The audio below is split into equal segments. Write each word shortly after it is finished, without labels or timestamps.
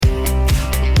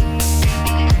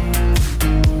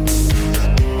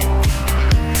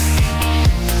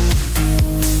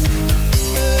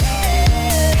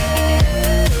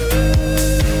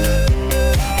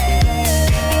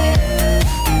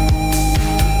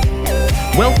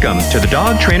Welcome to the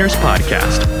Dog Trainers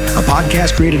Podcast, a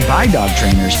podcast created by dog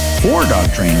trainers, for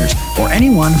dog trainers, or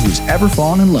anyone who's ever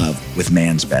fallen in love with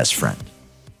man's best friend.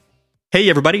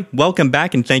 Hey everybody, welcome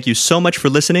back and thank you so much for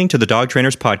listening to the Dog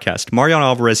Trainers Podcast. Mariano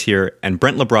Alvarez here and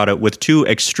Brent Labrada with two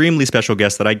extremely special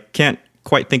guests that I can't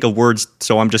quite think of words,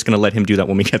 so I'm just going to let him do that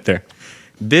when we get there.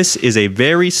 This is a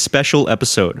very special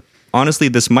episode. Honestly,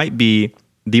 this might be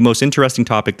the most interesting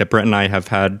topic that Brent and I have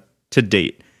had to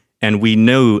date. And we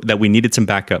know that we needed some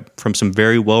backup from some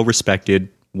very well-respected,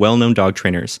 well-known dog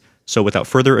trainers. So without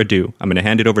further ado, I'm going to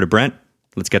hand it over to Brent.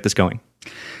 Let's get this going.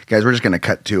 Guys, we're just going to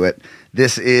cut to it.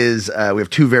 This is, we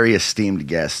have two very esteemed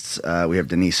guests. We have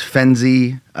Denise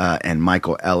Fenzi and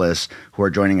Michael Ellis, who are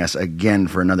joining us again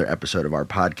for another episode of our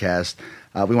podcast.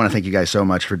 We want to thank you guys so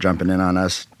much for jumping in on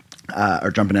us, or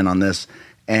jumping in on this.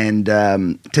 And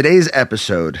today's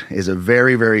episode is a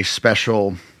very, very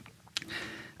special.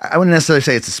 I wouldn't necessarily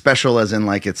say it's a special as in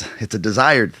like it's a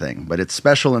desired thing, but it's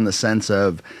special in the sense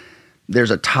of there's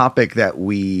a topic that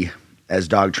we as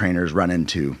dog trainers run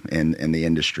into in the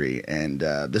industry. And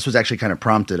this was actually kind of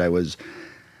prompted. I was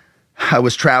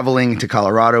traveling to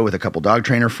Colorado with a couple dog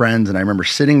trainer friends, and I remember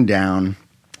sitting down.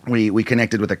 We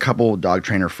connected with a couple dog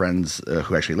trainer friends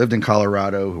who actually lived in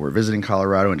Colorado, who were visiting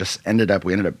Colorado, and just ended up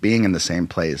being in the same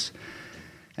place.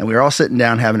 And we were all sitting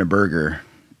down having a burger,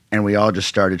 and we all just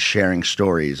started sharing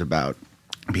stories about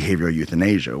behavioral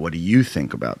euthanasia. What do you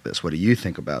think about this? What do you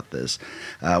think about this?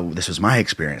 This was my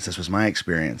experience. This was my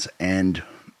experience. And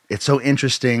it's so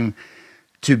interesting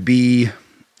to be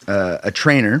a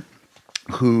trainer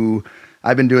who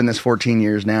I've been doing this 14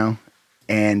 years now,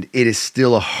 and it is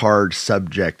still a hard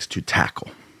subject to tackle.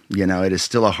 You know, it is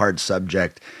still a hard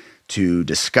subject to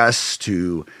discuss,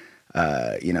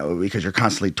 because you're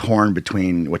constantly torn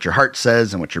between what your heart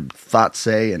says and what your thoughts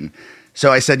say. And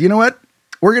so I said, you know what?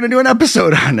 We're going to do an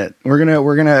episode on it. We're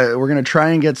going to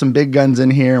try and get some big guns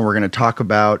in here, and we're going to talk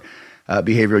about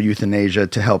behavioral euthanasia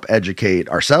to help educate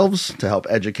ourselves, to help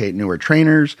educate newer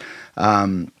trainers,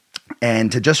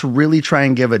 and to just really try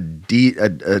and give a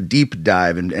deep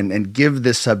dive and give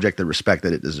this subject the respect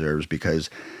that it deserves, because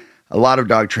a lot of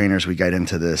dog trainers, we get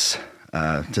into this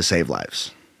to save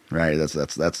lives. Right,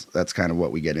 that's kind of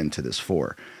what we get into this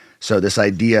for. So this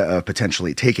idea of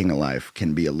potentially taking a life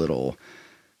can be a little,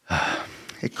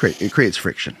 it creates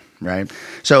friction, right?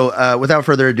 So without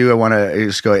further ado, I want to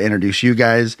just go introduce you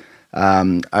guys,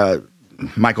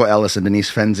 Michael Ellis and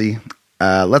Denise Fenzi.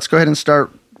 Let's go ahead and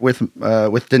start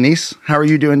with Denise. How are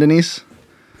you doing, Denise?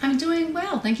 I'm doing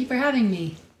well. Thank you for having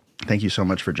me. Thank you so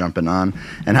much for jumping on.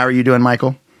 And how are you doing,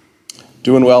 Michael?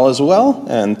 Doing well as well,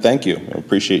 and thank you. I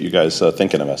appreciate you guys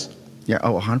thinking of us. Yeah,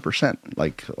 100%,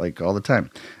 like all the time.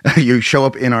 You show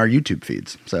up in our YouTube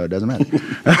feeds, so it doesn't matter.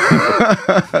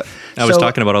 I was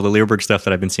talking about all the Learberg stuff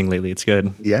that I've been seeing lately. It's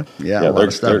good. Yeah,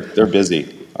 they're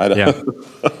busy. Yeah.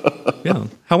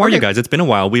 How are you guys? It's been a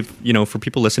while. We've, for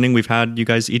people listening, we've had you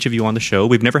guys, each of you on the show.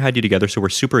 We've never had you together, so we're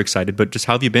super excited. But just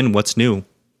how have you been? What's new?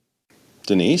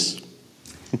 Denise?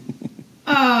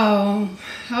 Oh,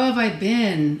 how have I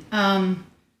been?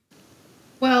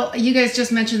 Well, you guys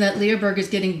just mentioned that Learberg is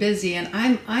getting busy, and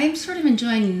I'm sort of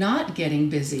enjoying not getting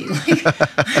busy.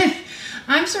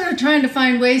 I'm sort of trying to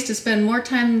find ways to spend more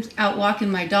time out walking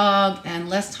my dog and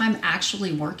less time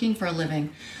actually working for a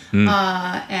living.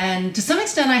 And to some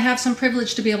extent, I have some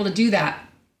privilege to be able to do that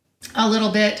a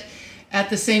little bit. At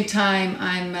the same time,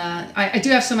 I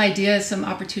do have some ideas, some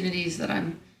opportunities that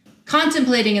I'm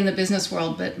contemplating in the business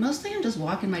world, but mostly I'm just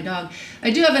walking my dog. I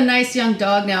do have a nice young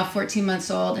dog now, 14 months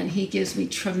old, and he gives me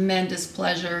tremendous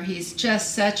pleasure. He's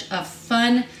just such a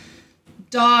fun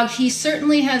dog. He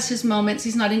certainly has his moments.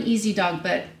 He's not an easy dog,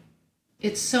 but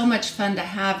it's so much fun to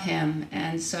have him.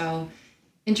 And so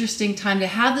interesting time to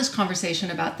have this conversation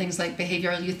about things like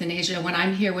behavioral euthanasia when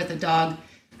I'm here with a dog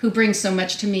who brings so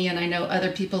much to me, and I know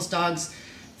other people's dogs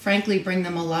frankly bring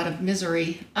them a lot of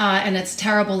misery, and it's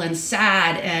terrible and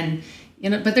sad, and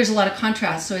but there's a lot of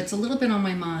contrast, so it's a little bit on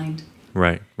my mind.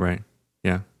 Right,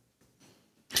 yeah.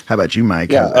 How about you,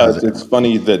 Mike? Yeah, it's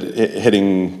funny that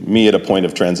hitting me at a point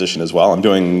of transition as well. I'm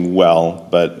doing well,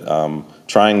 but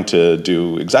trying to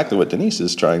do exactly what Denise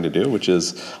is trying to do, which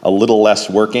is a little less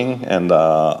working and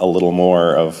a little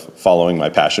more of following my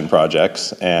passion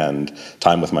projects and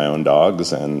time with my own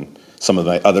dogs and some of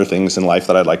the other things in life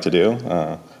that I'd like to do.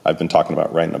 I've been talking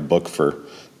about writing a book for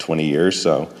 20 years,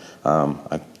 so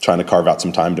I'm trying to carve out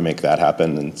some time to make that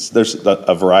happen. And there's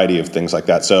a variety of things like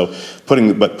that. So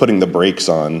putting the brakes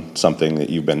on something that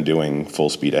you've been doing full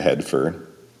speed ahead for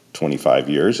 25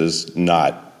 years is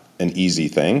not an easy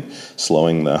thing,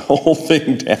 slowing the whole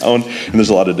thing down. And there's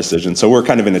a lot of decisions. So we're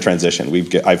kind of in a transition.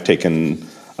 I've taken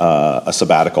a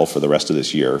sabbatical for the rest of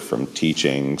this year from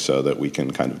teaching so that we can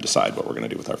kind of decide what we're going to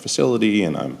do with our facility.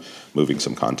 And I'm moving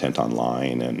some content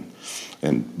online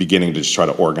and beginning to just try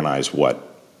to organize what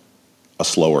a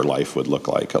slower life would look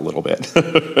like a little bit.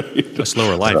 A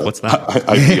slower life? What's that?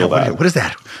 I feel that. What is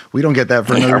that? We don't get that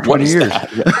for another 20 years.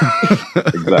 Yeah.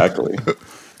 Exactly.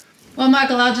 Well,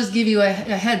 Michael, I'll just give you a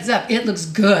heads up. It looks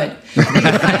good.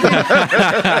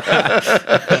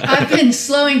 I've been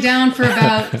slowing down for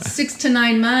about 6 to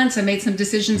 9 months. I made some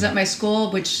decisions at my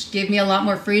school, which gave me a lot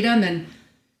more freedom. And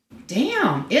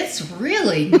damn, it's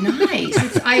really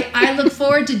nice. I look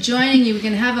forward to joining you. We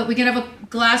can have a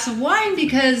glass of wine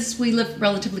because we live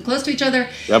relatively close to each other.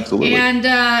 Absolutely. And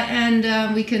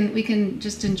we can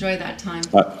just enjoy that time.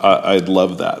 I'd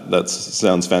love that. That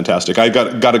sounds fantastic. I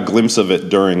got a glimpse of it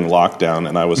during lockdown,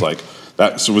 and I was like,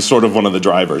 that was sort of one of the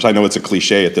drivers. I know it's a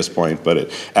cliche at this point, but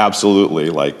it absolutely,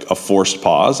 like a forced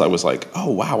pause. I was like, oh,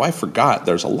 wow, I forgot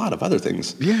there's a lot of other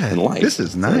things in life. This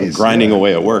is nice. Grinding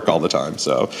away at work all the time.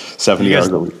 So 70 hours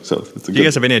a week. So do you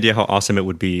guys have any idea how awesome it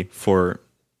would be for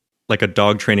like a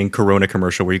dog training Corona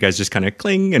commercial where you guys just kind of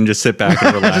cling and just sit back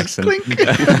and relax? And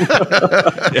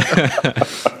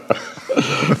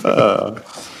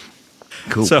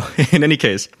Cool. So in any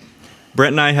case,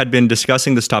 Brent and I had been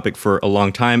discussing this topic for a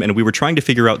long time, and we were trying to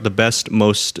figure out the best,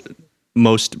 most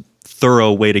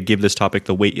thorough way to give this topic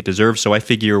the weight it deserves. So I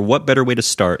figure what better way to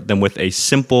start than with a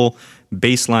simple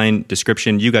baseline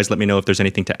description. You guys let me know if there's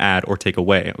anything to add or take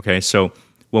away. Okay, so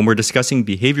when we're discussing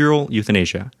behavioral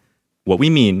euthanasia, what we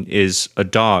mean is a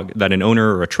dog that an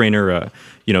owner or a trainer,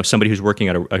 somebody who's working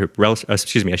at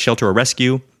a shelter or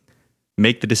rescue,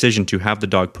 make the decision to have the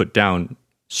dog put down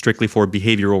strictly for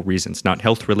behavioral reasons, not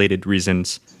health-related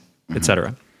reasons,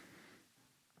 etc.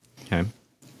 Okay.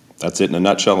 That's it in a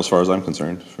nutshell as far as I'm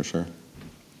concerned, for sure.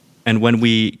 And when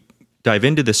we dive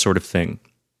into this sort of thing,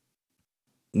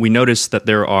 we notice that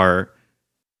there are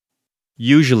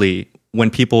usually, when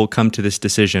people come to this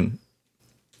decision,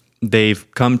 they've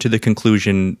come to the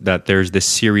conclusion that there's this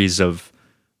series of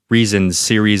reasons,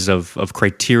 series of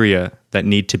criteria that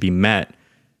need to be met.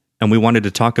 And we wanted to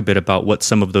talk a bit about what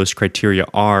some of those criteria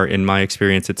are. In my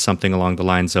experience, it's something along the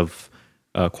lines of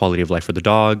quality of life for the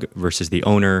dog versus the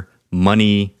owner,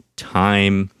 money,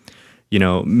 time.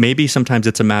 Maybe sometimes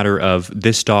it's a matter of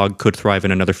this dog could thrive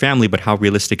in another family, but how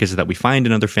realistic is it that we find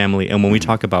another family? And when we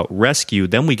talk about rescue,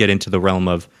 then we get into the realm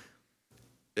of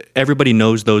everybody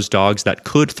knows those dogs that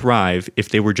could thrive if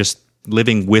they were just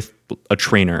living with a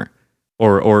trainer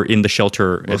or in the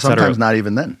shelter, well, etc. Sometimes not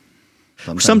even then.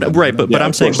 Right, but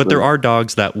I'm saying, but there there are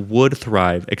dogs that would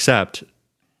thrive, except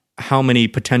how many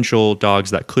potential dogs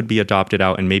that could be adopted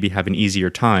out and maybe have an easier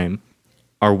time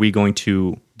are we going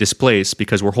to displace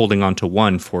because we're holding on to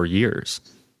one for years?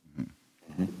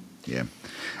 Yeah.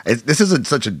 This is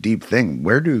such a deep thing.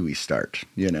 Where do we start?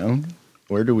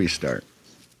 Where do we start?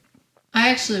 I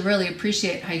actually really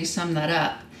appreciate how you sum that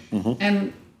up.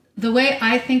 And the way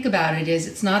I think about it is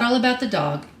it's not all about the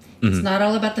dog. It's not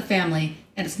all about the family.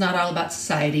 And it's not all about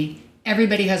society.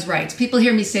 Everybody has rights. People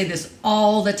hear me say this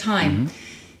all the time.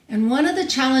 And one of the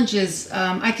challenges,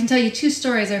 I can tell you 2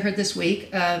 stories I heard this week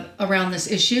around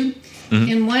this issue.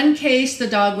 In one case, the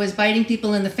dog was biting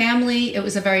people in the family. It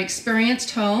was a very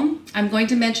experienced home. I'm going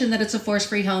to mention that it's a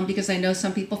force-free home because I know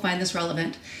some people find this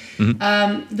relevant.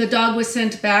 The dog was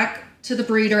sent back to the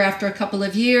breeder after a couple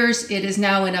of years. It is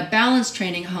now in a balance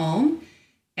training home.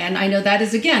 And I know that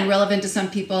is, again, relevant to some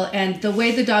people. And the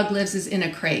way the dog lives is in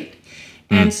a crate.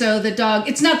 And so the dog,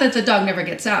 it's not that the dog never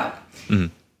gets out.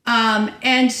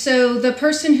 And so the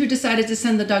person who decided to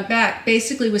send the dog back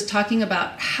basically was talking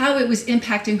about how it was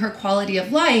impacting her quality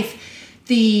of life,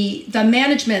 the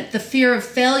management, the fear of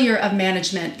failure of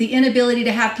management, the inability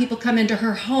to have people come into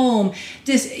her home,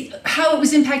 how it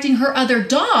was impacting her other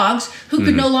dogs who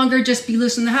could no longer just be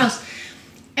loose in the house.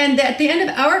 And at the end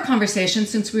of our conversation,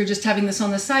 since we were just having this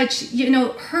on the side,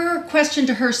 her question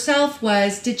to herself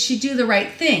was, did she do the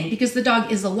right thing? Because the dog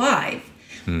is alive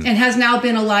and has now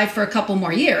been alive for a couple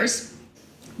more years.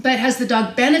 But has the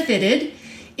dog benefited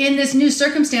in this new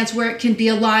circumstance where it can be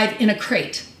alive in a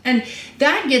crate? And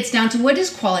that gets down to what is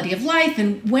quality of life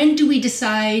and when do we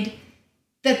decide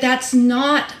that that's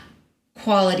not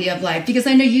quality of life? Because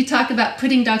I know you talk about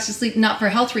putting dogs to sleep not for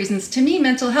health reasons. To me,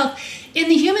 mental health, in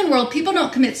the human world, people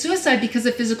don't commit suicide because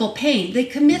of physical pain. They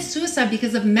commit suicide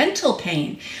because of mental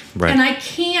pain. Right. And I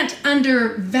can't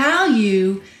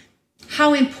undervalue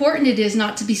how important it is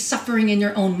not to be suffering in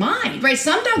your own mind, right?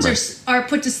 Some dogs are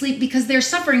put to sleep because they're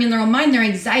suffering in their own mind. Their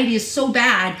anxiety is so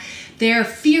bad. Their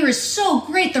fear is so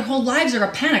great. Their whole lives are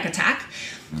a panic attack.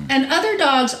 And other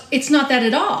dogs, it's not that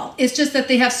at all. It's just that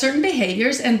they have certain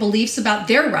behaviors and beliefs about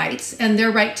their rights and their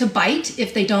right to bite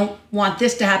if they don't want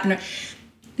this to happen.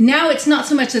 Now it's not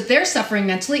so much that they're suffering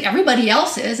mentally, everybody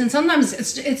else is. And sometimes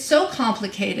it's so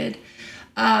complicated.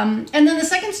 And then the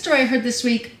second story I heard this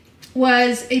week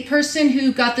was a person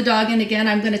who got the dog, and again,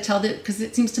 I'm going to tell it because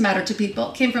it seems to matter to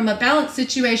people, came from a balanced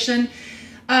situation,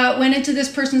 went into this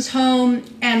person's home,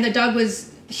 and the dog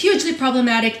was hugely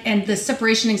problematic, and the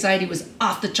separation anxiety was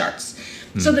off the charts.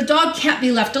 So the dog can't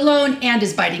be left alone and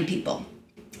is biting people.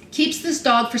 Keeps this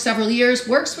dog for several years,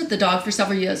 works with the dog for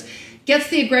several years, gets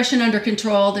the aggression under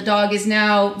control. The dog is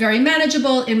now very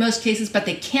manageable in most cases, but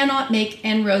they cannot make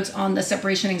inroads on the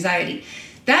separation anxiety.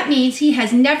 That means he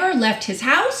has never left his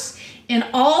house in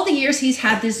all the years he's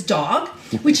had this dog,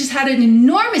 which has had an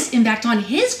enormous impact on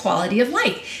his quality of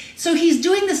life. So he's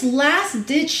doing this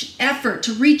last-ditch effort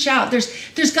to reach out.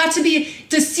 There's got to be,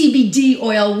 does CBD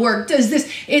oil work? Does this?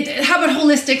 How about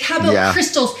holistic? How about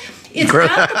crystals? It's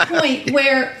at the point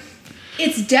where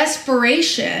it's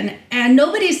desperation, and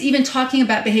nobody's even talking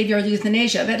about behavioral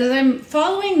euthanasia. But as I'm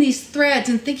following these threads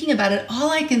and thinking about it, all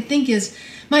I can think is,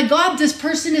 my God, this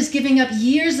person is giving up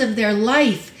years of their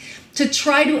life to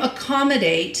try to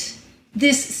accommodate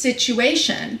this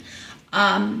situation.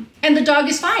 And the dog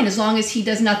is fine as long as he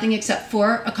does nothing except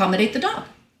for accommodate the dog.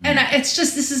 And it's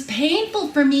just, this is painful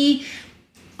for me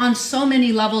on so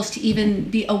many levels to even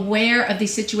be aware of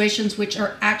these situations, which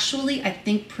are actually, I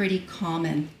think, pretty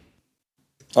common.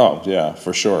 Oh, yeah,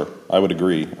 for sure. I would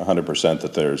agree 100%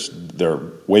 that there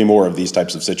are way more of these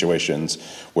types of situations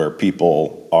where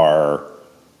people are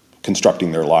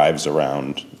constructing their lives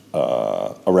around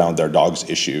their dog's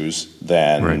issues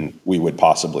than we would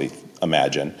possibly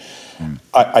imagine.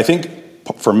 I think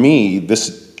for me,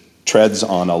 this treads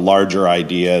on a larger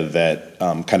idea that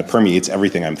kind of permeates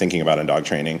everything I'm thinking about in dog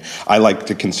training. I like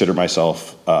to consider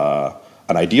myself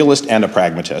an idealist and a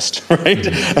pragmatist, right?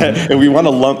 And we want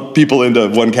to lump people into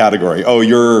one category. Oh,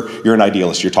 you're an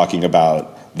idealist. You're talking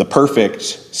about the perfect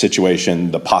situation,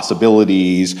 the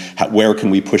possibilities, where can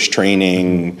we push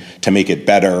training to make it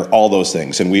better, all those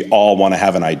things. And we all want to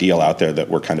have an ideal out there that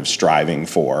we're kind of striving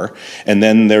for. And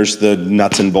then there's the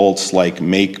nuts and bolts, like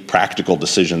make practical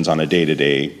decisions on a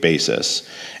day-to-day basis.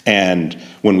 And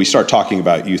when we start talking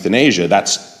about euthanasia,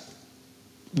 that's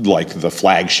like the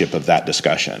flagship of that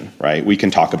discussion, right? We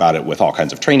can talk about it with all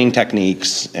kinds of training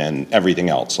techniques and everything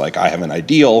else. Like I have an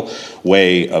ideal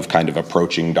way of kind of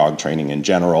approaching dog training in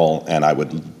general, and I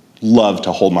would love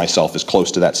to hold myself as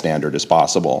close to that standard as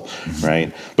possible,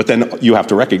 right? But then you have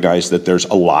to recognize that there's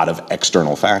a lot of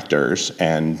external factors,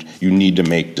 and you need to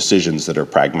make decisions that are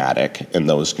pragmatic, and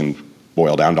those can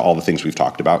boil down to all the things we've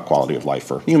talked about: quality of life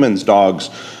for humans, dogs,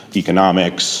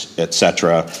 economics,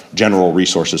 etc., general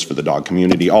resources for the dog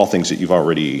community, all things that you've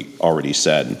already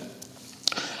said.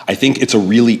 I think it's a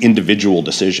really individual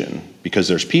decision, because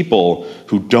there's people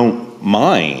who don't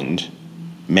mind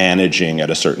managing at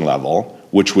a certain level,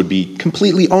 which would be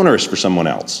completely onerous for someone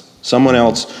else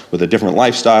with a different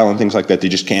lifestyle and things like that. They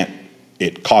just can't.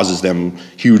 It causes them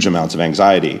huge amounts of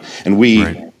anxiety. And we,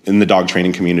 in the dog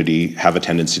training community, have a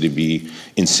tendency to be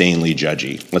insanely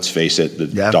judgy. Let's face it, the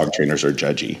dog trainers are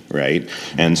judgy, right?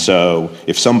 And so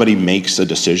if somebody makes a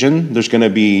decision, there's going to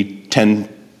be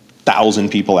 10,000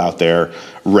 people out there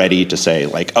ready to say,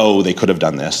 like, oh, they could have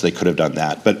done this, they could have done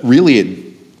that. But really,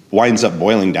 it winds up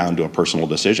boiling down to a personal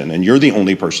decision. And you're the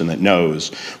only person that knows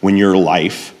when your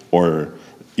life or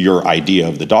your idea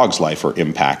of the dog's life are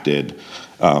impacted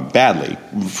badly.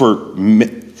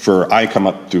 For I come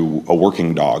up through a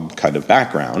working dog kind of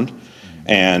background,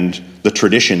 and the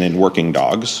tradition in working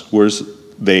dogs was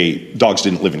dogs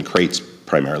didn't live in crates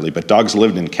primarily, but dogs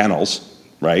lived in kennels,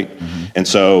 right? And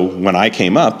so when I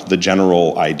came up, the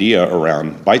general idea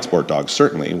around bite sport dogs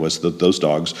certainly was that those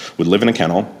dogs would live in a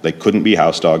kennel. They couldn't be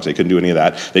house dogs. They couldn't do any of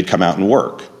that. They'd come out and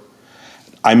work.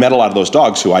 I met a lot of those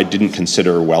dogs who I didn't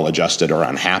consider well-adjusted or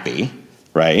unhappy,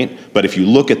 right? But if you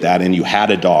look at that and you had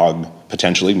a dog,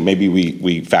 potentially, maybe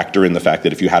we factor in the fact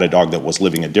that if you had a dog that was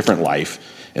living a different life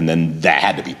and then that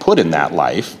had to be put in that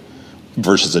life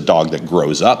versus a dog that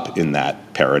grows up in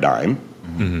that paradigm,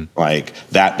 like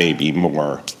that may be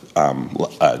more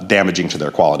damaging to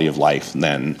their quality of life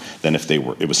than if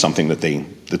it was something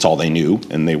that's all they knew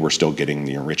and they were still getting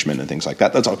the enrichment and things like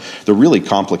that. They're really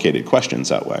complicated questions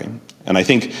that way. And I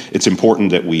think it's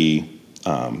important that we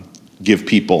give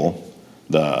people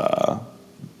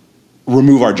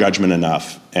remove our judgment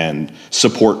enough and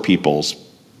support people's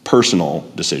personal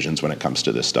decisions when it comes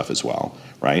to this stuff as well,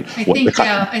 right? I think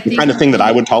the kind of thing that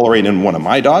I would tolerate in one of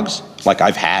my dogs, like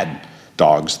I've had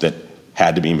dogs that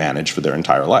had to be managed for their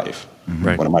entire life,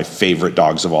 Right. one of my favorite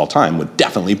dogs of all time, would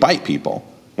definitely bite people,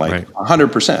 like Right.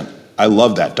 100%. I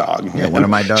love that dog. Yeah, one of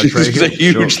my dogs right She's here. a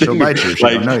huge She'll thing. bite you. She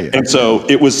don't know you. And so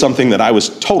it was something that I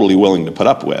was totally willing to put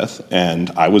up with, and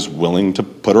I was willing to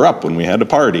put her up when we had a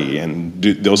party and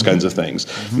do those kinds of things.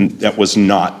 That was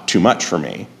not too much for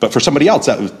me. But for somebody else,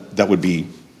 that would be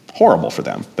horrible for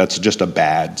them. That's just a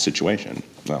bad situation.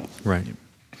 So. Right.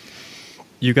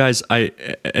 You guys,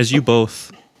 as you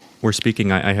both were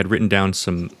speaking, I had written down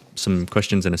some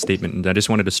questions and a statement, and I just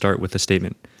wanted to start with a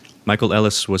statement. Michael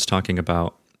Ellis was talking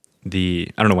about I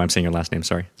don't know why I'm saying your last name,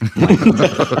 sorry.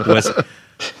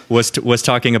 was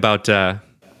talking about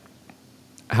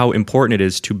how important it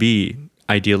is to be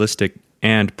idealistic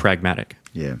and pragmatic.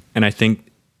 Yeah. And I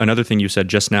think another thing you said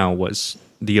just now was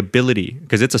the ability,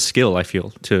 because it's a skill, I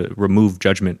feel, to remove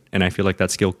judgment. And I feel like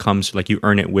that skill comes, like you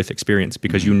earn it with experience,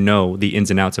 because you know the ins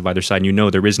and outs of either side, and you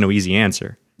know there is no easy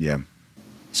answer. Yeah.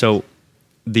 So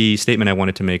the statement I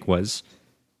wanted to make was,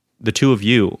 the two of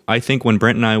you, I think when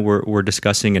Brent and I were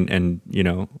discussing and you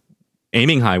know,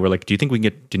 aiming high, we're like, do you think we can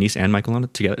get Denise and Michael on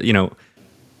it together? You know,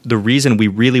 the reason we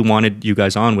really wanted you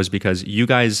guys on was because you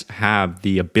guys have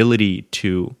the ability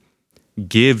to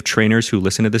give trainers who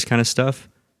listen to this kind of stuff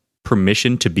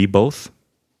permission to be both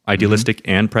idealistic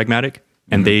and pragmatic,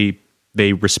 and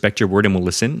they respect your word and will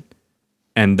listen.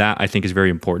 And that, I think, is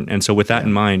very important. And so with that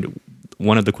in mind,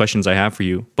 one of the questions I have for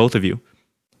you, both of you,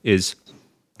 is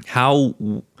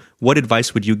what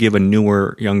advice would you give a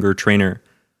newer, younger trainer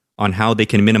on how they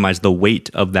can minimize the weight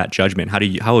of that judgment?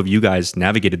 How have you guys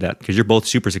navigated that? Because you're both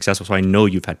super successful, so I know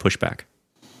you've had pushback.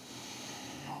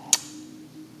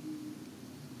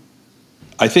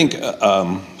 I think,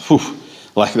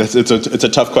 it's a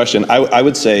tough question. I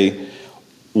would say,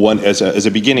 one as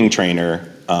a beginning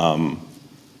trainer,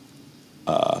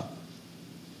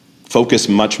 focus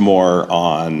much more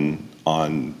on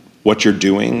what you're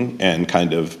doing and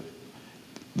kind of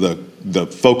the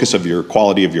focus of your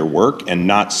quality of your work, and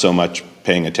not so much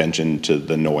paying attention to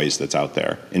the noise that's out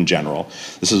there in general.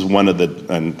 This is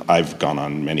and I've gone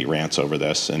on many rants over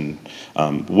this, and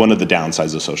one of the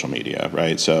downsides of social media,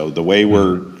 right? So the way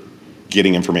we're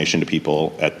getting information to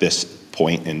people at this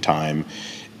point in time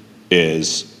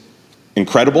is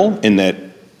incredible, in that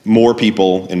more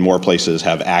people in more places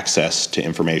have access to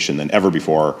information than ever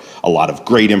before. A lot of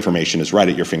great information is right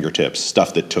at your fingertips,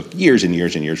 stuff that took years and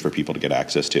years and years for people to get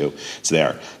access to. It's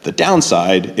there. The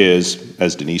downside is,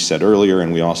 as Denise said earlier,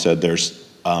 and we all said, there's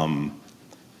a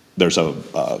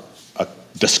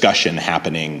discussion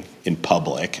happening in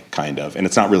public, kind of, and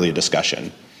it's not really a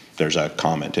discussion. There's a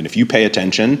comment. And if you pay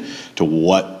attention to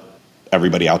what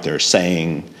everybody out there is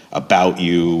saying about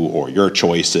you or your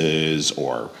choices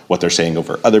or what they're saying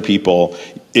over other people,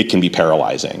 it can be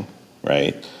paralyzing,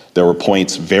 right? There were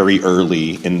points very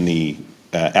early in the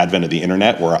advent of the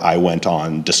internet where I went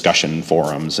on discussion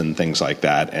forums and things like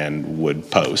that and would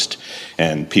post,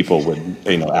 and people would,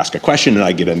 ask a question, and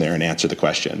I'd get in there and answer the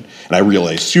question. And I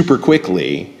realized super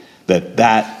quickly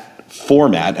that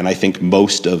format, and I think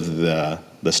most of the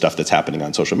stuff that's happening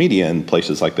on social media and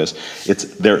places like this, it's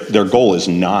their goal is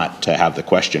not to have the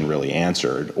question really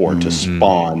answered or to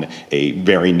spawn a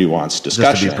very nuanced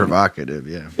discussion. Just to be provocative,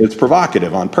 yeah. It's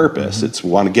provocative on purpose. It's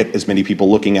want to get as many people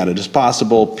looking at it as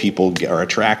possible. People are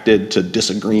attracted to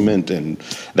disagreement and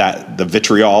the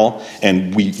vitriol,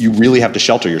 and you really have to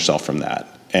shelter yourself from that.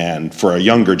 And for a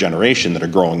younger generation that are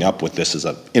growing up with this as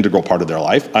an integral part of their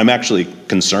life, I'm actually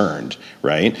concerned,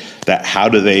 right? That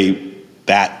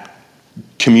that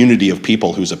community of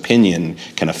people whose opinion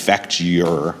can affect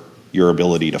your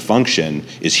ability to function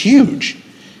is huge.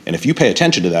 And if you pay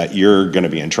attention to that, you're going to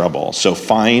be in trouble. So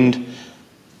find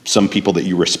some people that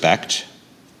you respect,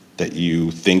 that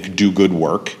you think do good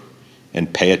work,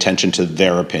 and pay attention to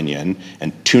their opinion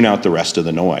and tune out the rest of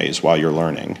the noise while you're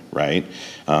learning, right?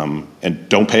 And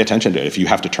don't pay attention to it. If you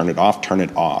have to turn it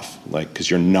off, because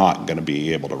you're not going to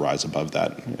be able to rise above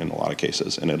that in a lot of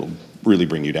cases, and it'll really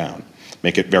bring you down.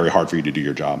 Make it very hard for you to do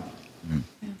your job.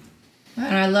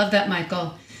 And I love that,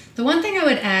 Michael. The one thing I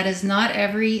would add is not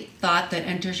every thought that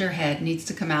enters your head needs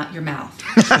to come out your mouth.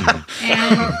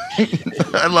 And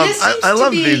I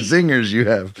love these zingers you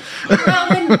have.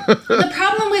 The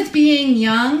problem with being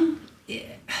young,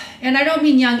 and I don't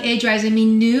mean young age-wise, I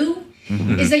mean new,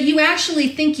 is that you actually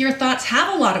think your thoughts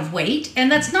have a lot of weight,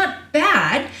 and that's not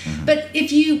bad. But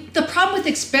the problem with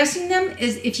expressing them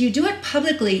is if you do it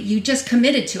publicly, you just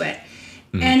committed to it.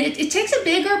 And it takes a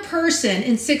bigger person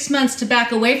in 6 months to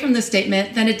back away from the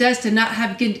statement than it does to not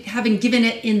having given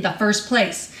it in the first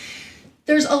place.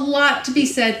 There's a lot to be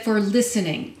said for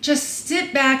listening. Just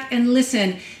sit back and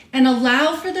listen and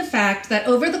allow for the fact that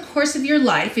over the course of your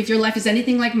life, if your life is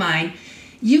anything like mine,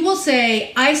 you will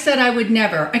say, I said I would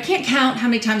never. I can't count how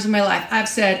many times in my life I've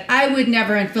said I would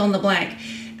never and fill in the blank.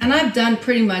 And I've done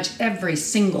pretty much every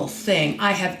single thing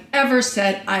I have ever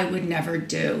said I would never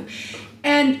do.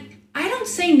 And I don't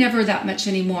say never that much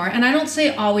anymore. And I don't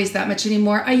say always that much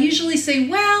anymore. I usually say,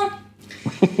 well,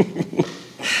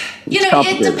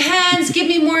 it depends. Give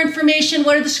me more information.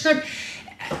 What are the script?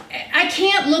 I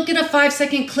can't look at a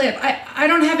 5-second clip. I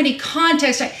don't have any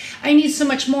context. I need so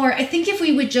much more. I think if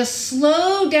we would just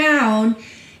slow down,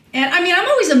 and I mean, I'm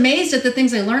always amazed at the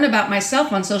things I learn about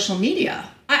myself on social media.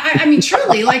 I mean,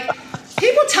 truly, like,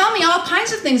 people tell me all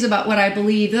kinds of things about what I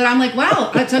believe that I'm like,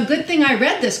 wow, it's a good thing I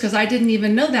read this because I didn't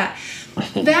even know that.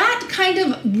 That kind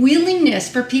of willingness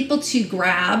for people to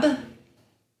grab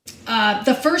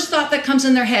the first thought that comes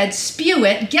in their head, spew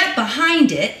it, get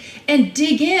behind it, and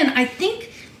dig in, I think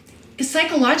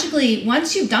psychologically,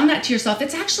 once you've done that to yourself,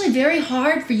 it's actually very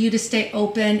hard for you to stay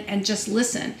open and just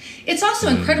listen. It's also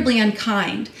incredibly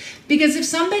unkind, because if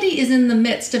somebody is in the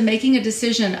midst of making a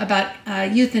decision about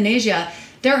euthanasia,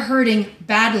 they're hurting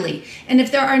badly. And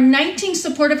if there are 19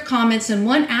 supportive comments and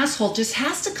one asshole just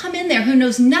has to come in there who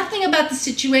knows nothing about the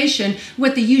situation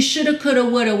with the you shoulda, coulda,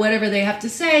 woulda, whatever they have to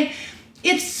say,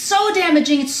 it's so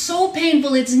damaging, it's so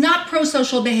painful, it's not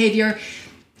pro-social behavior.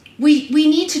 We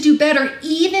need to do better,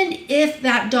 even if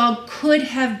that dog could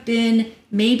have been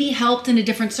maybe helped in a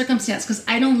different circumstance, because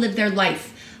I don't live their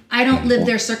life. I don't live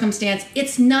their circumstance.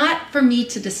 It's not for me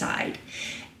to decide.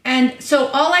 And so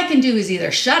all I can do is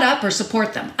either shut up or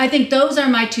support them. I think those are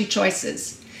my two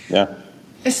choices. Yeah.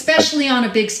 Especially on a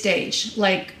big stage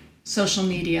like social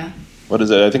media. What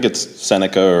is it? I think it's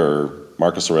Seneca or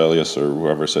Marcus Aurelius or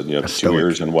whoever said you have two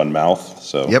ears and one mouth.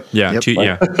 So Yep. Yeah. Yep.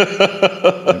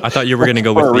 I thought you were going to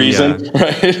go with for a reason,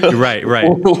 right.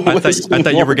 I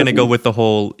thought you were going to go with the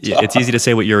whole. It's easy to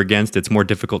say what you're against. It's more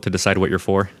difficult to decide what you're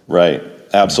for. Right.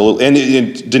 Absolutely.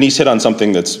 And Denise hit on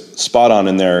something that's spot on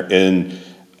in there. And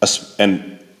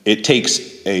it takes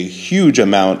a huge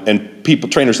amount. And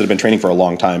trainers that have been training for a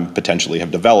long time potentially have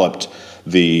developed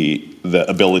the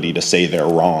ability to say they're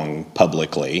wrong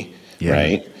publicly. Yeah.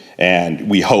 Right. And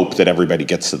we hope that everybody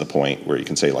gets to the point where you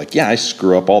can say, like, yeah, I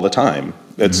screw up all the time.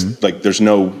 It's like there's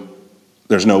no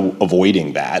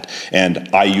avoiding that. And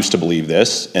I used to believe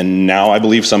this, and now I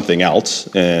believe something else.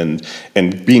 And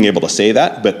being able to say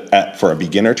that, but for a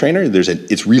beginner trainer,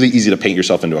 it's really easy to paint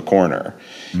yourself into a corner.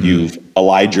 You've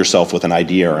allied yourself with an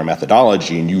idea or a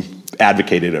methodology, and you've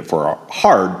advocated it for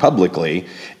hard publicly,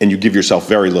 and you give yourself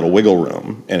very little wiggle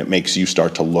room, and it makes you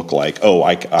start to look like, oh,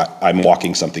 I'm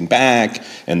walking something back,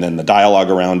 and then the dialogue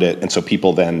around it, and so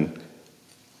people then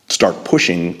start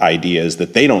pushing ideas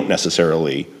that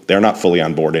they're not fully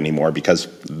on board anymore because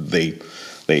they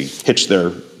hitch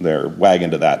their wagon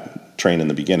to that train in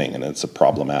the beginning, and it's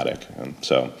problematic, and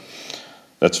so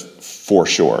that's for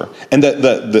sure. And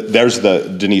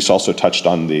Denise also touched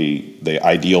on the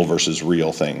ideal versus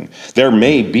real thing. There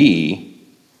may be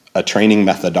a training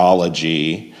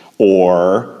methodology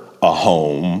or a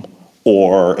home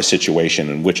or a situation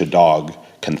in which a dog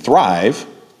can thrive,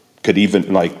 could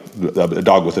even, like a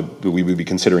dog we would be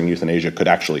considering euthanasia could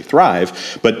actually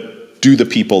thrive, but do the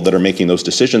people that are making those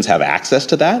decisions have access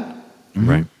to that?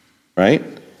 Right?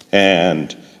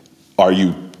 And are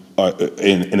you,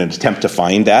 in an attempt to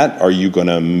find that, are you going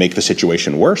to make the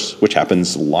situation worse, which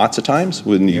happens lots of times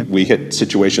when we hit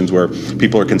situations where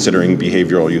people are considering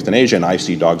behavioral euthanasia, and I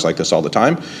see dogs like this all the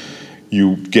time.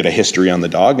 You get a history on the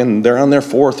dog, and they're on their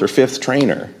 4th or 5th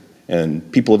trainer,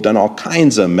 and people have done all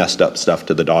kinds of messed up stuff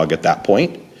to the dog at that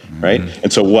point, right?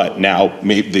 And so what? Now,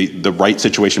 maybe the right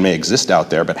situation may exist out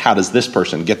there, but how does this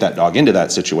person get that dog into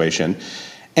that situation?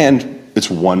 And it's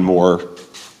one more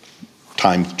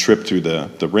time trip through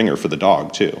the ringer for the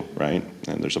dog too, right?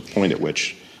 And there's a point at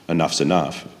which enough's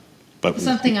enough. But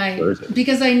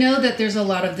because I know that there's a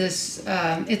lot of this,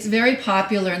 it's very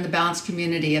popular in the balance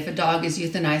community if a dog is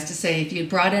euthanized to say, if you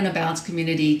brought in a balance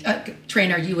community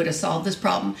trainer, you would have solved this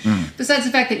problem. Besides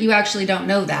the fact that you actually don't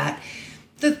know that.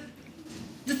 The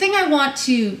thing I want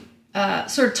to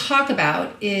sort of talk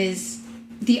about is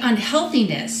the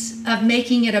unhealthiness of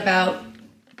making it about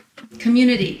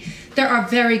community. There are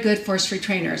very good force-free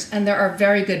trainers, and there are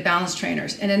very good balance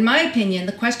trainers. And in my opinion,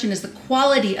 the question is the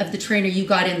quality of the trainer you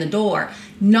got in the door,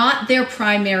 not their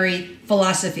primary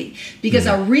philosophy. Because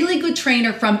a really good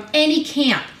trainer from any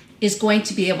camp is going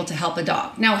to be able to help a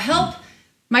dog. Now,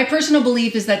 my personal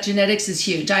belief is that genetics is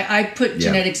huge. I put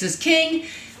genetics as king.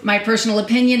 My personal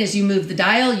opinion is you move the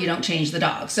dial, you don't change the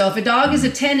dog. So if a dog is a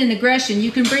 10 in aggression,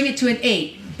 you can bring it to an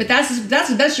 8. But that's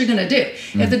the best you're going to do.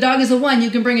 If the dog is a 1,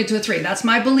 you can bring it to a 3. That's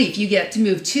my belief. You get to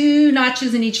move 2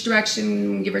 notches in each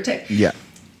direction, give or take. Yeah.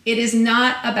 It is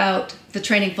not about the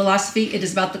training philosophy. It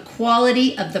is about the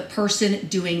quality of the person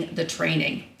doing the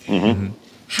training.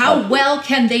 How well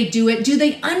can they do it? Do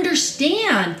they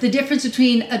understand the difference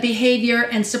between a behavior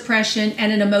and suppression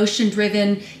and an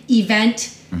emotion-driven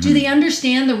event? Do they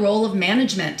understand the role of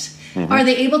management? Are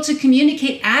they able to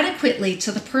communicate adequately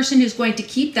to the person who's going to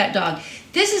keep that dog?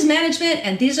 This is management,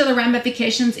 and these are the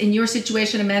ramifications in your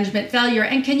situation of management failure.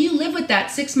 And can you live with that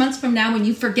 6 months from now when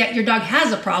you forget your dog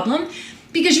has a problem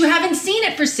because you haven't seen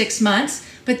it for 6 months,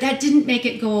 but that didn't make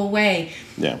it go away?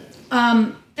 Yeah.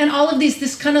 And all of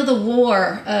this kind of the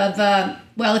war of,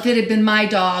 well, if it had been my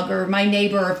dog or my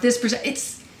neighbor or if this person,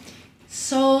 it's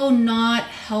so not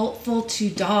helpful to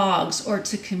dogs or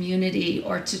to community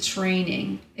or to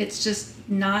training. It's just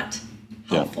not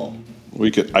helpful.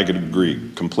 Yeah. I could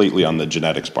agree completely on the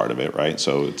genetics part of it, right?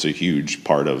 So it's a huge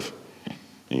part of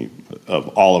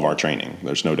all of our training.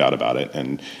 There's no doubt about it.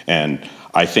 And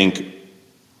I think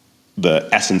the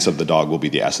essence of the dog will be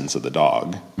the essence of the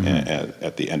dog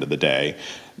at the end of the day.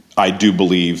 I do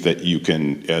believe that you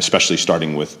can, especially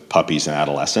starting with puppies and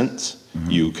adolescents,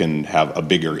 you can have a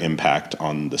bigger impact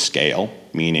on the scale,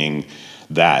 meaning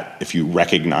that if you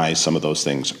recognize some of those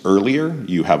things earlier,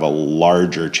 you have a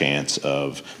larger chance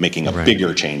of making a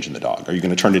bigger change in the dog. Are you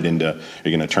going to turn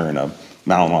a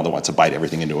Malinois that wants to bite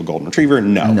everything into a golden retriever?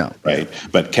 No. Right?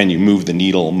 But can you move the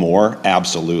needle more?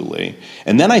 Absolutely.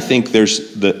 And then I think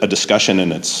there's a discussion,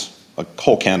 and it's a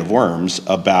whole can of worms,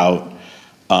 about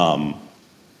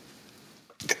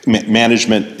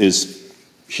management is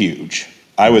huge.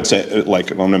 I would say, like,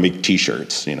 I'm going to make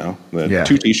T-shirts,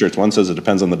 two T-shirts. One says it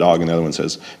depends on the dog, and the other one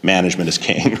says management is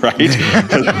king, right?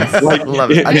 Yes.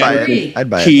 Love it. I'd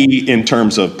buy it. Key in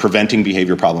terms of preventing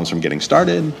behavior problems from getting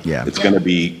started. Yeah. It's going to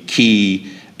be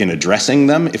key in addressing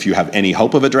them, if you have any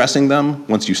hope of addressing them,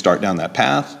 once you start down that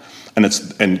path. And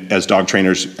as dog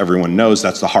trainers, everyone knows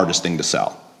that's the hardest thing to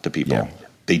sell to people. Yeah.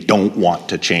 They don't want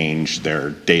to change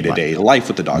their day-to-day life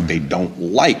with the dog. They don't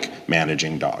like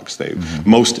managing dogs.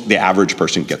 The average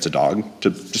person gets a dog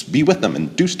to just be with them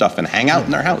and do stuff and hang out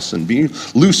in their house and be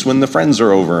loose when the friends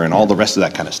are over and all the rest of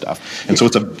that kind of stuff. And so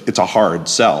it's a hard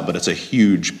sell, but it's a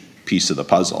huge piece of the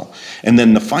puzzle. And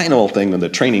then the final thing of the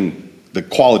training, the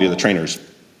quality of the trainers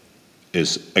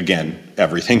is, again,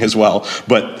 everything as well.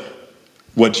 But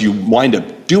what you wind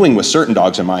up doing with certain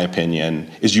dogs, in my opinion,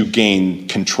 is you gain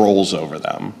controls over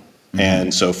them.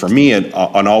 And so for me,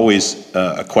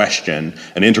 a question,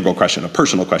 an integral question, a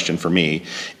personal question for me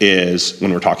is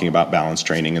when we're talking about balance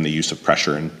training and the use of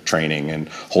pressure in training and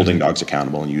holding dogs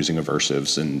accountable and using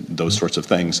aversives and those sorts of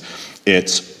things,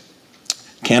 it's,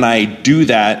 can I do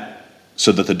that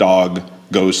so that the dog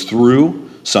goes through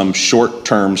some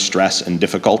short-term stress and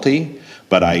difficulty,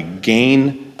 but I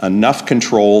gain enough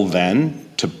control then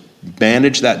to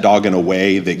manage that dog in a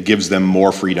way that gives them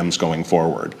more freedoms going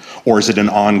forward? Or is it an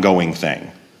ongoing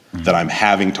thing that I'm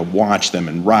having to watch them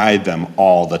and ride them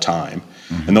all the time?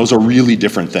 And those are really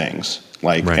different things.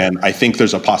 And I think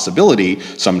there's a possibility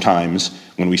sometimes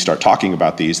when we start talking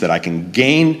about these that I can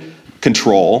gain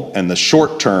control, and the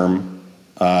short-term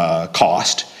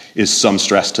cost is some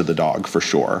stress to the dog for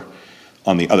sure.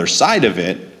 On the other side of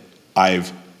it,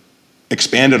 I've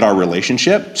expanded our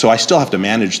relationship, so I still have to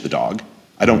manage the dog.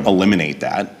 I don't eliminate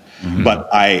that, but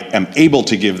I am able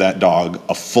to give that dog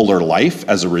a fuller life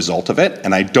as a result of it,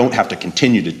 and I don't have to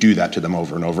continue to do that to them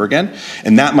over and over again.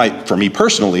 And that might, for me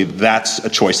personally, that's a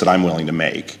choice that I'm willing to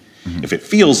make. If it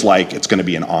feels like it's going to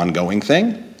be an ongoing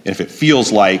thing, if it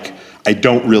feels like I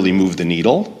don't really move the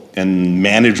needle, and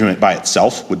management by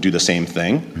itself would do the same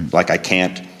thing, like I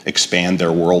can't expand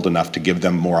their world enough to give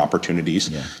them more opportunities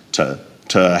to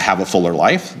have a fuller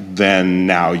life, then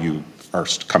now you are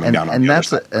coming down on and the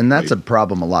that's other side. And that's a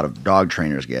problem a lot of dog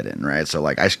trainers get in, right? So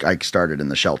like I started in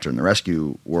the shelter and the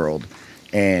rescue world,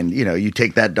 and you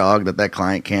take that dog that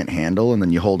client can't handle, and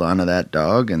then you hold on to that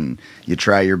dog and you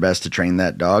try your best to train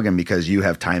that dog, and because you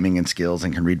have timing and skills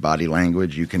and can read body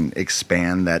language, you can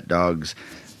expand that dog's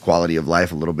quality of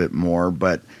life a little bit more.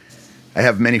 But I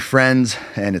have many friends,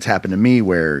 and it's happened to me,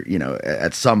 where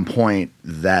at some point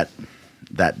that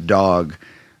dog,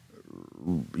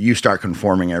 you start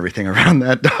conforming everything around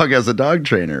that dog as a dog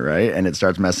trainer, right? And it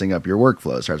starts messing up your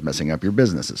workflow, it starts messing up your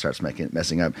business, it starts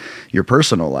messing up your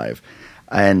personal life.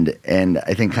 And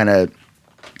I think kind of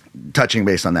touching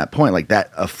base on that point, like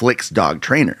that afflicts dog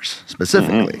trainers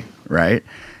specifically, right?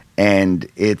 And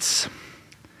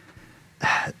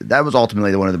that was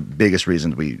ultimately one of the biggest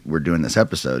reasons we were doing this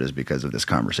episode, is because of this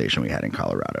conversation we had in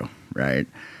Colorado, right?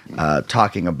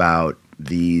 Talking about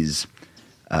these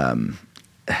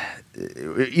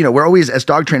we're always, as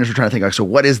dog trainers, we're trying to think, like, so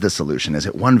what is the solution? Is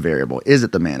it one variable? Is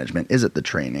it the management? Is it the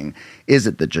training? Is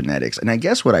it the genetics? And I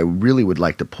guess what I really would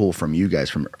like to pull from you guys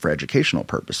for educational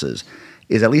purposes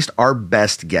is at least our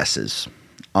best guesses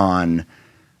on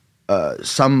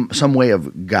some way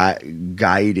of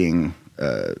guiding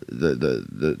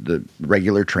the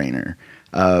regular trainer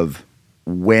of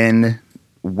when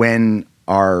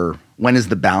is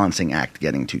the balancing act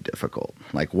getting too difficult?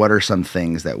 Like, what are some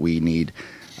things that we need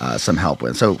some help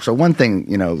with? So one thing,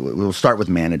 we'll start with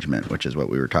management, which is what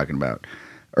we were talking about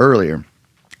earlier.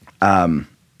 I've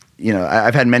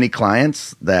had many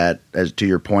clients that, as to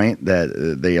your point,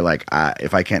 that they're like,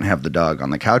 if I can't have the dog on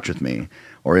the couch with me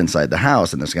or inside the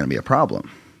house, then there's going to be a problem.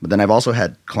 But then I've also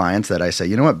had clients that I say,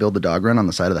 you know what, build the dog run on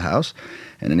the side of the house.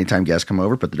 And anytime guests come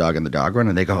over, put the dog in the dog run,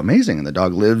 and they go, amazing. And the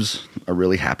dog lives a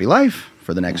really happy life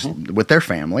for the next, with their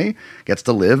family, gets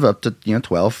to live up to,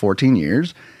 12, 14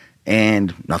 years,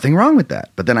 and nothing wrong with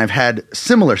that. But then I've had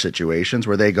similar situations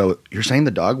where they go, you're saying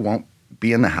the dog won't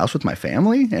be in the house with my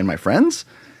family and my friends?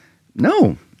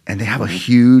 No. And they have a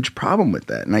huge problem with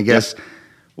that. And I guess,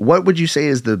 what would you say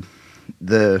is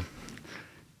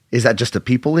is that just a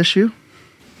people issue?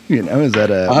 Is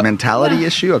that a mentality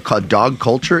issue, a dog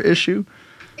culture issue?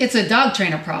 It's a dog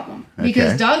trainer problem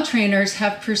because dog trainers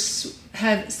have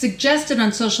suggested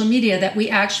on social media that we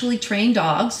actually train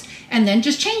dogs and then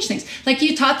just change things. Like,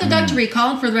 you taught the dog to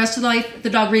recall, and for the rest of life, the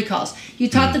dog recalls. You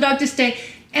taught the dog to stay.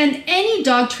 And any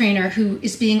dog trainer who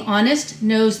is being honest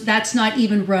knows that's not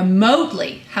even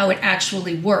remotely how it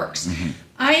actually works.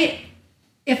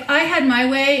 If I had my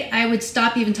way, I would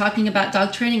stop even talking about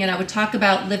dog training, and I would talk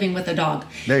about living with a dog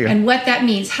and what that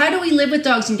means. How do we live with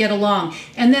dogs and get along?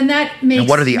 And then that makes, and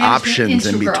what are the options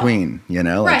in between?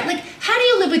 Right. Like, how do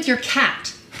you live with your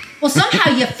cat? Well,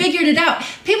 somehow you figured it out.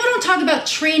 People don't talk about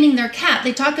training their cat.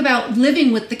 They talk about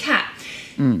living with the cat.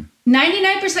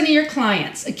 99% of your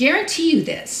clients, I guarantee you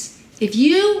this, if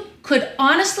you could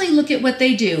honestly look at what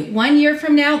they do 1 year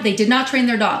from now, they did not train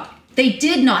their dog. They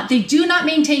did not. They do not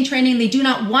maintain training. They do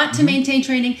not want to maintain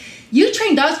training. You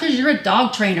train dogs because you're a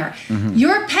dog trainer.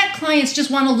 Your pet clients just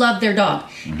want to love their dog.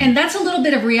 And that's a little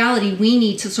bit of reality we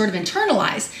need to sort of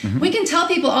internalize. We can tell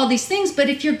people all these things, but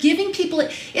if you're giving people,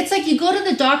 it's like you go to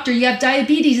the doctor, you have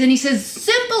diabetes, and he says,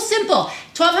 simple,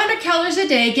 1,200 calories a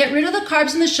day, get rid of the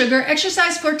carbs and the sugar,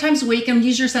 exercise 4 times a week, and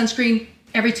use your sunscreen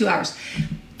every 2 hours.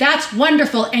 That's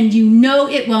wonderful, and you know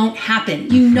it won't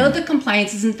happen. You know the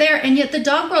compliance isn't there, and yet the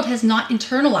dog world has not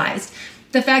internalized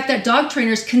the fact that dog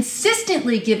trainers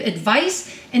consistently give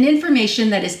advice and information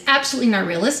that is absolutely not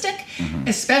realistic,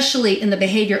 especially in the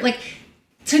behavior.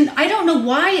 I don't know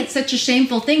why it's such a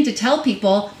shameful thing to tell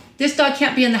people this dog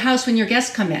can't be in the house when your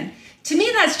guests come in. To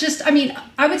me, that's just,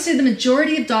 I would say the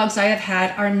majority of dogs I have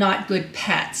had are not good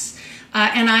pets.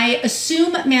 And I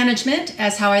assume management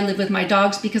as how I live with my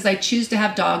dogs because I choose to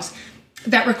have dogs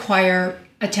that require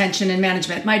attention and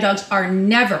management. My dogs are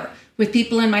never with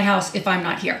people in my house if I'm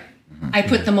not here. I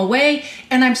put them away,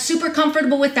 and I'm super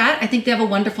comfortable with that. I think they have a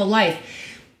wonderful life.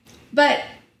 But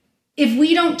if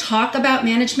we don't talk about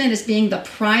management as being the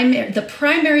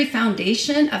primary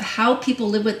foundation of how people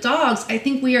live with dogs, I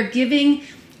think we are giving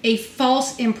a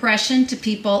false impression to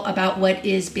people about what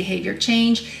is behavior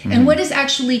change and what is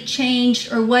actually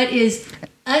changed or what is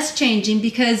us changing,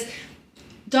 because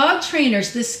dog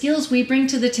trainers, the skills we bring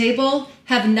to the table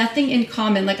have nothing in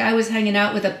common. Like, I was hanging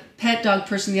out with a pet dog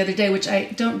person the other day, which I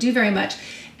don't do very much,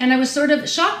 and I was sort of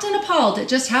shocked and appalled at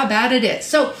just how bad it is.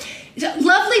 So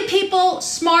lovely people,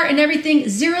 smart and everything,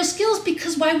 zero skills,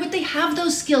 because why would they have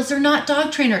those skills? They're not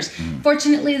dog trainers.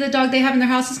 Fortunately, the dog they have in their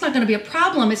house, it's not going to be a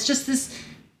problem. It's just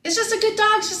a good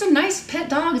dog. It's just a nice pet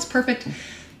dog. It's perfect.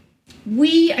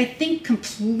 We, I think,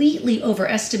 completely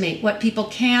overestimate what people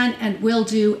can and will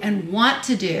do and want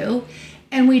to do,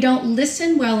 and we don't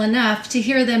listen well enough to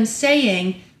hear them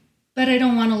saying, but I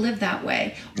don't want to live that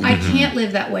way. I can't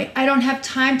live that way. I don't have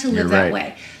time to live that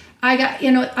way.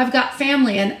 I've got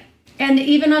family, and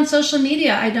even on social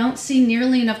media, I don't see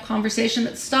nearly enough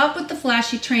conversation. Stop with the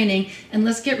flashy training and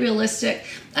let's get realistic.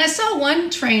 I saw one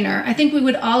trainer, I think we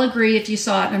would all agree if you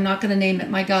saw it, and I'm not going to name it,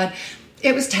 my God.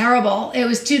 It was terrible. It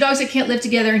was 2 dogs that can't live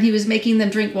together, and he was making them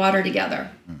drink water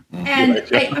together. And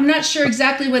I'm not sure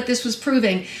exactly what this was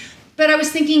proving, but I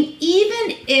was thinking,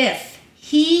 even if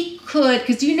he could,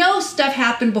 because stuff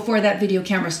happened before that video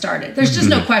camera started. There's just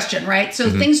no question, right? So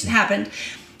things happened.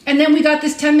 And then we got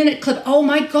this 10-minute clip. Oh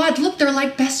my God, look, they're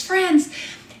like best friends.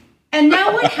 And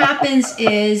now what happens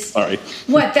is,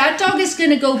 that dog is going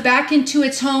to go back into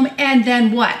its home, and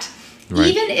then what? Right.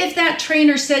 Even if that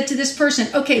trainer said to this person,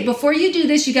 okay, before you do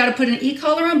this, you got to put an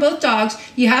e-collar on both dogs.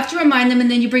 You have to remind them, and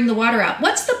then you bring the water out.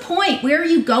 What's the point? Where are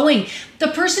you going? The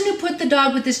person who put the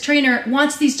dog with this trainer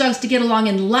wants these dogs to get along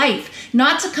in life,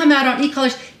 not to come out on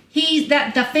e-collars.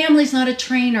 The family's not a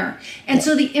trainer. And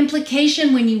so the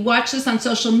implication when you watch this on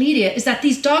social media is that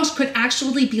these dogs could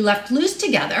actually be left loose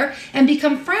together and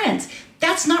become friends.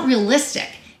 That's not realistic.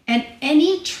 And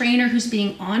any trainer who's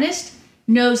being honest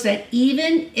knows that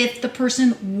even if the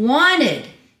person wanted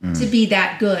to be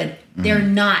that good, they're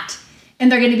not.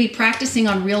 And they're going to be practicing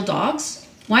on real dogs.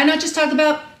 Why not just talk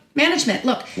about management?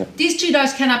 Look, these two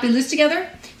dogs cannot be loose together.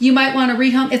 You might want to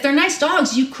rehome. If they're nice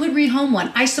dogs, you could rehome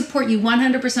one. I support you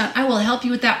 100%. I will help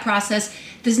you with that process.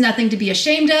 There's nothing to be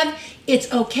ashamed of.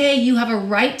 It's okay. You have a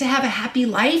right to have a happy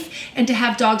life and to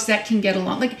have dogs that can get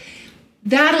along. Like,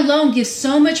 that alone gives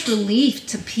so much relief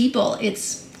to people.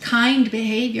 It's kind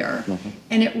behavior,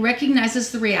 and it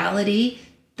recognizes the reality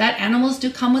that animals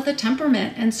do come with a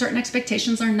temperament, and certain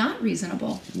expectations are not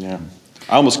reasonable. Yeah.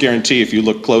 I almost guarantee if you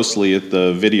look closely at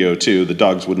the video too, the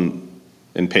dogs wouldn't,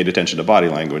 and paid attention to body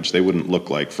language, they wouldn't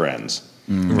look like friends.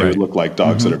 They would look like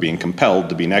dogs that are being compelled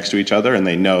to be next to each other, and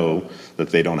they know that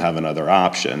they don't have another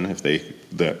option if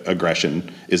the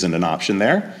aggression isn't an option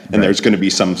there. And there's going to be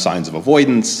some signs of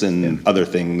avoidance and other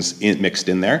things mixed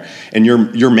in there. And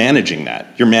you're managing that.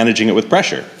 You're managing it with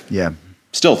pressure. Yeah.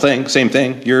 Still same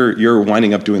thing. You're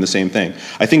winding up doing the same thing.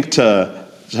 I think to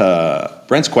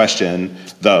Brent's question,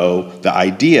 though, the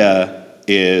idea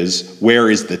is, where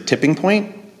is the tipping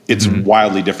point? It's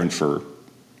wildly different for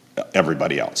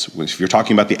everybody else. If you're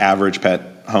talking about the average pet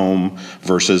home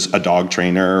versus a dog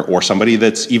trainer or somebody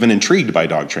that's even intrigued by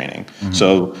dog training.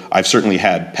 So I've certainly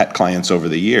had pet clients over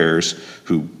the years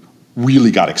who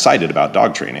really got excited about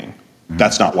dog training.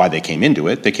 That's not why they came into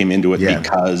it. They came into it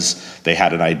because they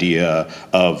had an idea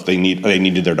of they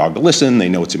needed their dog to listen. They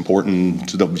know it's important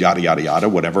to the yada, yada, yada,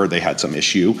 whatever. They had some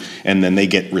issue, and then they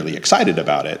get really excited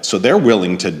about it. So they're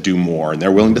willing to do more, and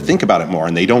they're willing to think about it more,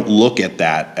 and they don't look at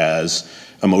that as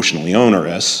emotionally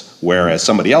onerous, whereas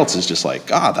somebody else is just like,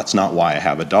 that's not why I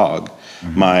have a dog.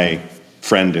 My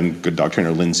friend and good dog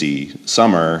trainer, Lindsay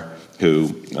Summer, who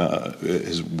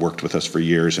has worked with us for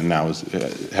years and now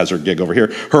has her gig over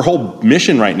here. Her whole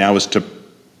mission right now is to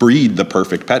breed the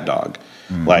perfect pet dog.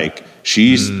 Like,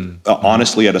 she's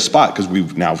honestly at a spot, because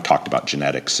we've now talked about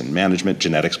genetics and management.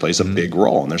 Genetics plays a big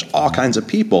role, and there's all kinds of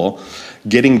people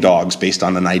getting dogs based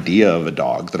on an idea of a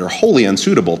dog that are wholly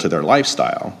unsuitable to their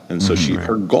lifestyle. And so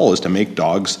her goal is to make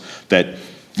dogs that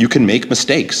you can make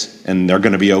mistakes and they're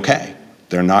going to be okay.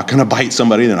 They're not going to bite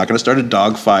somebody. They're not going to start a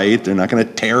dog fight. They're not going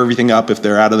to tear everything up if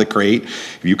they're out of the crate.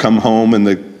 If you come home and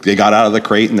they got out of the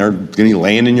crate and they're going to be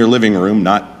laying in your living room,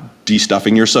 not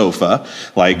de-stuffing your sofa,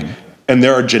 and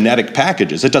there are genetic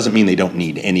packages. It doesn't mean they don't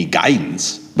need any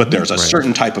guidance, but there's a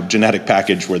certain type of genetic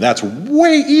package where that's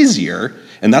way easier,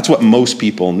 and that's what most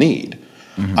people need.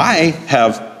 I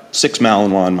have 6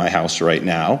 Malinois in my house right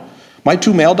now. My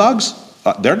 2 male dogs,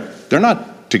 they're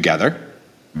not together.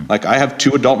 Like, I have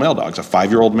 2 adult male dogs, a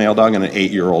 5-year-old male dog and an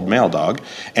 8-year-old male dog.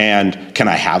 And can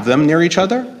I have them near each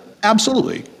other?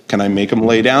 Absolutely. Can I make them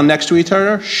lay down next to each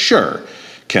other? Sure.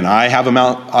 Can I have them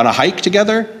out on a hike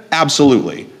together?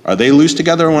 Absolutely. Are they loose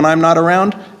together when I'm not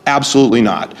around? Absolutely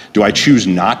not. Do I choose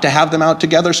not to have them out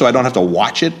together so I don't have to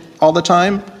watch it all the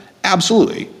time?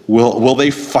 Absolutely. Will they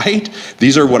fight?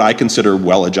 These are what I consider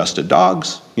well-adjusted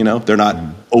dogs. They're not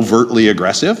overtly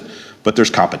aggressive, but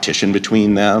there's competition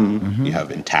between them. You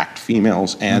have intact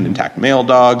females and intact male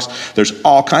dogs. There's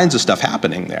all kinds of stuff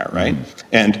happening there, right?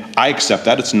 And I accept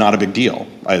that. It's not a big deal.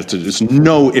 It's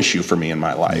no issue for me in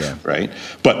my life, right?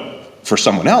 But for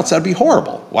someone else, that'd be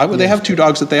horrible. Why would they have 2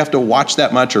 dogs that they have to watch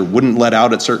that much or wouldn't let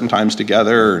out at certain times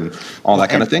together and all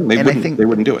that kind of thing? They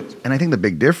wouldn't do it. And I think the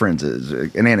big difference is,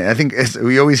 and I think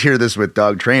we always hear this with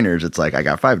dog trainers. It's like, I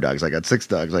got 5 dogs, I got 6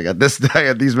 dogs, I got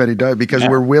these many dogs, because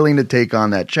we're willing to take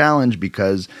on that challenge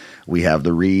because we have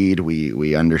the read,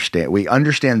 we understand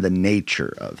the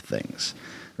nature of things,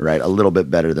 right? A little bit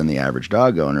better than the average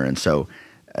dog owner. And so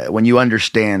when you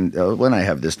understand, when I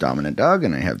have this dominant dog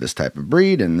and I have this type of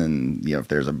breed, and then if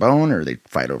there's a bone or they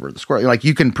fight over the squirrel, like,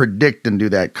 you can predict and do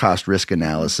that cost risk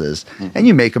analysis, and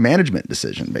you make a management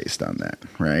decision based on that,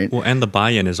 right? Well, and the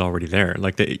buy-in is already there,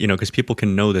 like, because people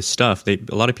can know this stuff. A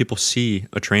lot of people see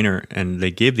a trainer and they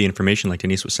give the information, like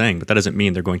Denise was saying, but that doesn't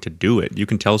mean they're going to do it. You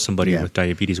can tell somebody with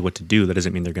diabetes what to do. That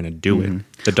doesn't mean they're going to do it.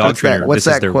 The dog trainer, what's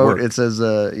this that is their quote? work. It says,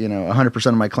 100%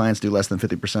 of my clients do less than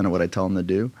 50% of what I tell them to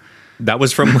do. That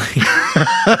was from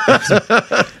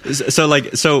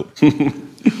so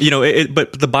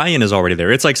but the buy-in is already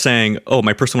there. It's like saying, "Oh,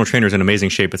 my personal trainer is in amazing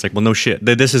shape." It's like, well, no shit.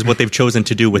 This is what they've chosen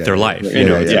to do with their life.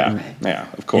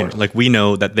 Of course. Like we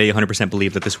know that they 100%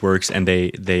 believe that this works, and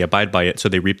they abide by it, so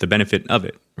they reap the benefit of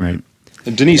it. Right.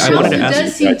 And Denise, I wanted to ask.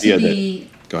 Does seem to be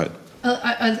go ahead.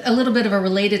 A little bit of a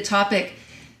related topic.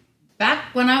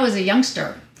 Back when I was a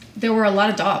youngster, there were a lot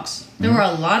of dogs. There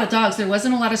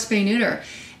wasn't a lot of spay-neuter.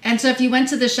 And so if you went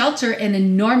to the shelter, an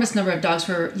enormous number of dogs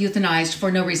were euthanized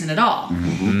for no reason at all.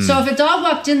 Mm-hmm. So if a dog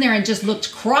walked in there and just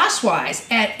looked crosswise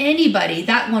at anybody,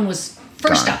 that one was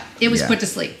first up. It was put to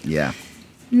sleep. Yeah.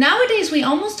 Nowadays, we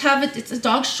almost have it's a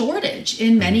dog shortage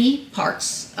in many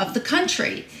parts of the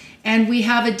country. And we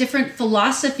have a different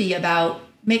philosophy about,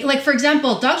 for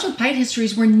example, dogs with bite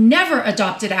histories were never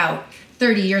adopted out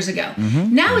 30 years ago.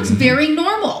 Mm-hmm. Now it's very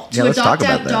normal to adopt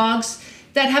out dogs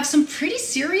that have some pretty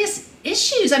serious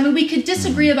issues. I mean, we could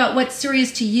disagree about what's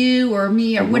serious to you or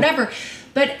me or whatever,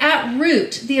 but at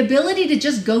root, the ability to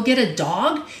just go get a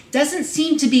dog doesn't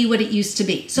seem to be what it used to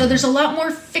be. So there's a lot more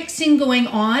fixing going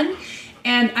on.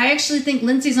 And I actually think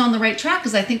Lindsay's on the right track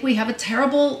because I think we have a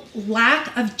terrible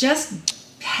lack of just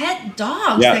pet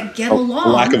dogs that get along. A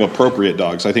lack of appropriate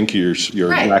dogs. I think you're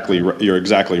exactly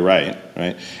right.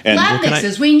 Right. And lab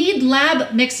mixes. We need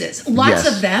lab mixes. Lots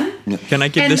of them. Can I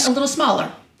give this a little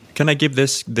smaller? Can I give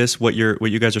this what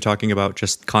you guys are talking about,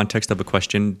 just context of a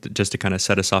question, just to kind of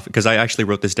set us off? Because I actually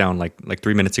wrote this down like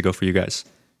 3 minutes ago for you guys.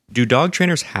 Do dog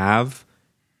trainers have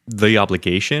the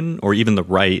obligation or even the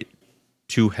right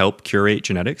to help curate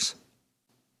genetics?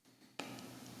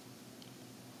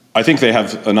 I think they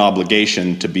have an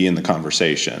obligation to be in the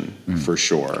conversation for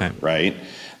sure, right?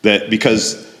 That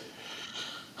because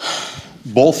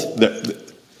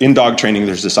in dog training,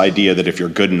 there's this idea that if you're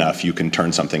good enough, you can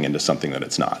turn something into something that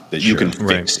it's not. That you can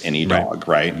fix any dog,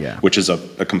 right? Yeah. Which is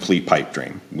a complete pipe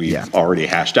dream. We've already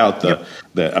hashed out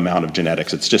the amount of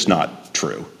genetics. It's just not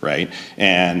true, right?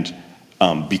 And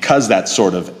because that's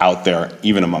sort of out there,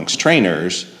 even amongst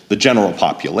trainers, the general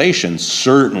population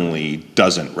certainly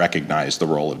doesn't recognize the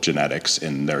role of genetics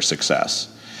in their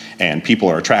success. And people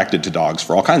are attracted to dogs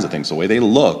for all kinds of things, the way they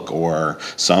look or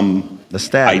the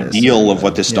status, ideal of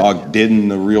what this dog did in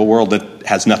the real world that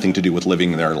has nothing to do with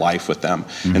living their life with them.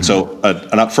 Mm-hmm. And so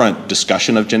an upfront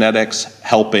discussion of genetics,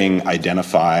 helping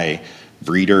identify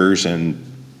breeders and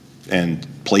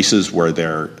places where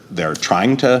they're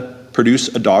trying to produce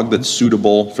a dog that's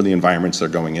suitable for the environments they're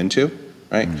going into,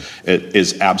 right? Mm-hmm. It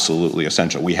is absolutely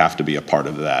essential. We have to be a part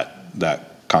of that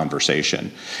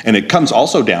conversation. And it comes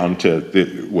also down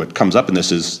to what comes up in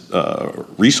this is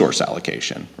resource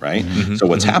allocation, right? Mm-hmm. So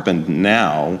what's happened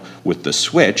now with the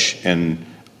switch and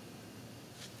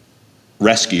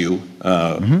rescue,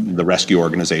 the rescue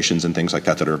organizations and things like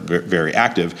that are very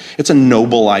active, it's a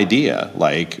noble idea.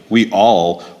 Like we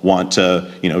all want to,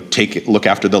 look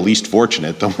after the least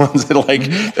fortunate, the ones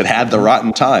that that had the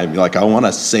rotten time. Like I want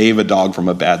to save a dog from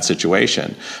a bad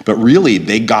situation, but really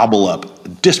they gobble up a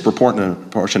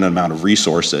disproportionate amount of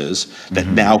resources that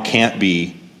now can't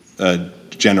be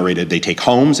generated. They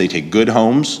take good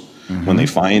homes when they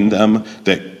find them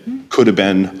that could have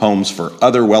been homes for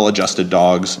other well-adjusted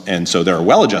dogs, and so there are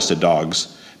well-adjusted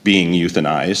dogs being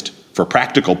euthanized for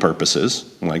practical purposes,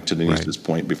 like to Denise's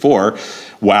point before,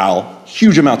 while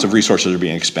huge amounts of resources are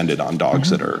being expended on dogs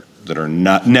that are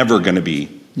never going to be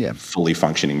fully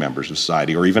functioning members of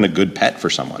society, or even a good pet for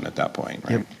someone at that point.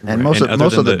 Right? Yep. And most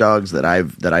of the dogs that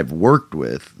I've worked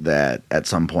with, that at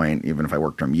some point, even if I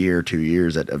worked from 2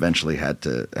 years, that eventually had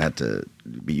to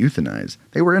be euthanized,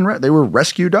 they were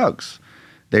rescue dogs.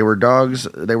 They were dogs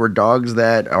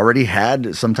that already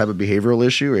had some type of behavioral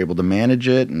issue, were able to manage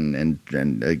it and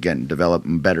again develop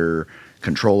better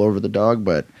control over the dog.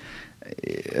 But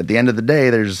at the end of the day,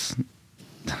 at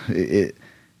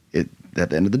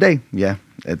the end of the day,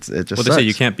 it just well, they say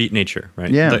you can't beat nature,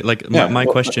 right? Yeah. My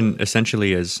question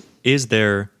essentially is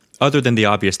there, other than the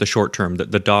obvious, the short term,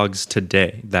 the dogs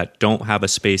today that don't have a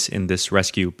space in this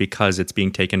rescue because it's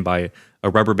being taken by a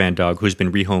rubber band dog who's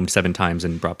been rehomed 7 times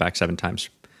and brought back 7 times.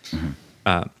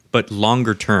 But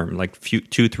longer term, like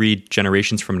 2-3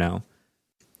 generations from now,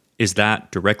 is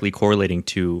that directly correlating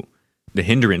to the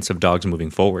hindrance of dogs moving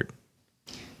forward?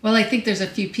 Well, I think there's a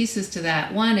few pieces to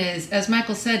that. One is, as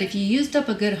Michael said, if you used up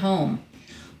a good home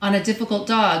on a difficult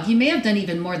dog, you may have done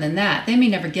even more than that. They may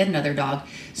never get another dog.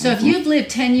 So if you've lived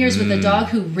 10 years with a dog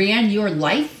who ran your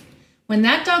life, when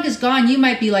that dog is gone, you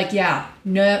might be like,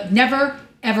 no, never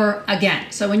ever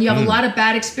again. So when you have a lot of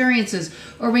bad experiences,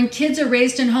 or when kids are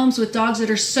raised in homes with dogs that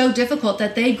are so difficult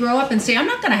that they grow up and say, I'm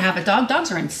not going to have a dog.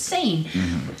 Dogs are insane.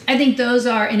 I think those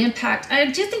are an impact. I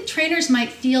do think trainers might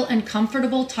feel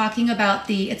uncomfortable talking about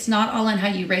it's not all in how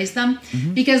you raise them,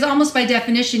 because almost by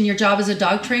definition, your job as a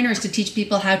dog trainer is to teach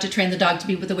people how to train the dog to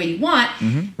be the way you want.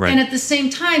 Right. And at the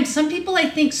same time, some people I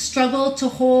think struggle to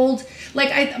hold,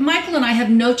 Michael and I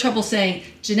have no trouble saying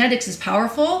genetics is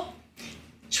powerful.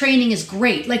 Training is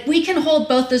great. Like, we can hold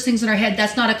both those things in our head.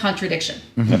 That's not a contradiction.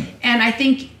 And I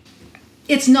think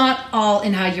it's not all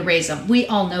in how you raise them. We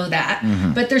all know that.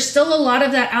 But there's still a lot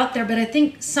of that out there. But I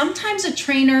think sometimes a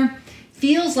trainer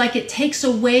feels like it takes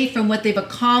away from what they've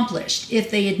accomplished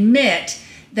if they admit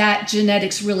that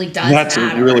genetics really does That's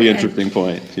matter. a really interesting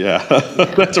point. Yeah.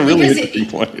 That's a really interesting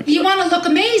point. You want to look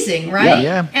amazing, right?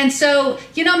 Yeah. And so,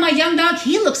 my young dog,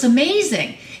 he looks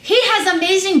amazing. He has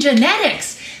amazing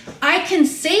genetics. I can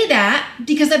say that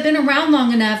because I've been around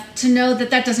long enough to know that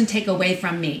that doesn't take away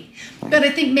from me. But I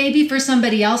think maybe for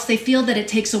somebody else, they feel that it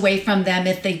takes away from them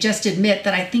if they just admit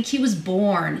that I think he was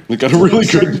born We got a really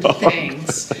good dog.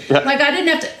 things. Like,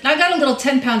 I got a little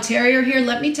 10-pound terrier here.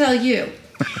 Let me tell you,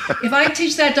 if I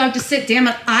teach that dog to sit, damn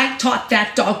it, I taught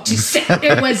that dog to sit.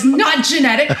 It was not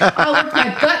genetic. I'll work my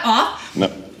butt off.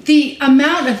 No. The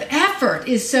amount of effort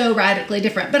is so radically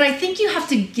different. But I think you have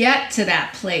to get to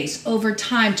that place over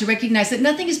time to recognize that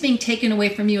nothing is being taken away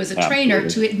from you as a trainer,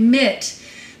 to admit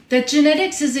that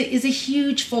genetics is a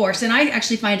huge force. And I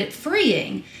actually find it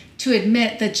freeing to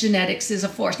admit that genetics is a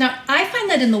force. Now, I find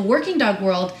that in the working dog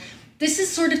world, this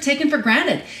is sort of taken for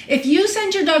granted. If you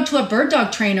send your dog to a bird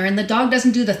dog trainer and the dog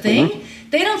doesn't do the thing,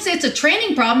 they don't say it's a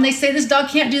training problem. They say this dog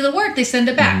can't do the work. They send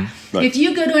it back. Right. If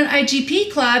you go to an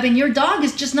IGP club and your dog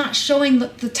is just not showing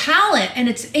the talent and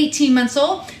it's 18 months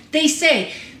old, they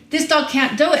say, this dog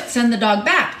can't do it. Send the dog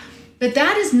back. But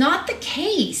that is not the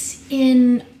case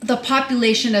in the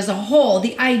population as a whole.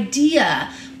 The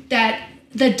idea that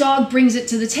the dog brings it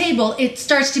to the table, it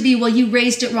starts to be, well, you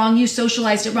raised it wrong, you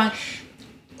socialized it wrong.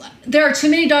 There are too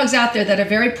many dogs out there that are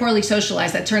very poorly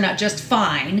socialized that turn out just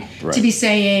fine to be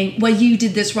saying, well, you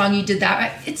did this wrong, you did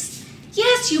that. It's,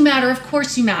 yes, you matter, of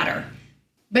course you matter.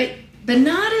 But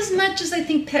not as much as I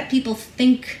think pet people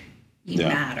think you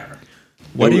matter.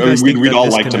 What do you guys think We'd that all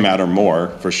this like to connect- matter more,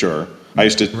 for sure. I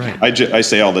used to, I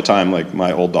say all the time, like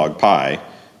my old dog Pi,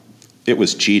 it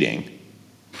was cheating.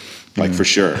 Like, for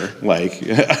sure. Like,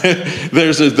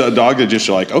 there's a dog that just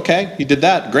like, okay, he did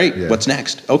that, great. Yeah. What's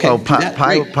next? Okay, Oh, do that,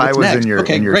 Pi great. was What's next? in your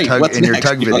Okay, in your great. tug What's in your next?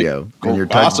 tug You're like, video. oh, In your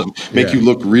tug, awesome. Make you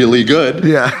look really good.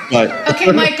 Yeah. But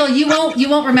Okay, Michael, you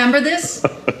won't remember this.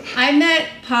 I met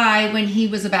Pi when he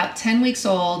was about 10 weeks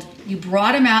old. You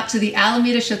brought him out to the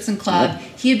Alameda Schutzen Club.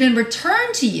 He had been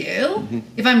returned to you,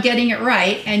 if I'm getting it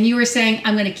right, and you were saying,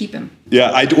 I'm going to keep him.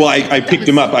 yeah, I picked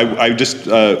him up. I just,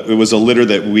 it was a litter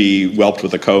that we whelped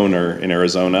with a co-owner in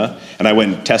Arizona, and I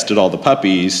went and tested all the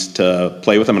puppies to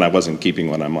play with them, and I wasn't keeping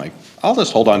one. I'm like, I'll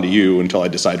just hold on to you until I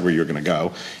decide where you're going to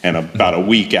go. And about a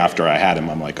week after I had him,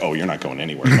 I'm like, oh, you're not going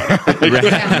anywhere. But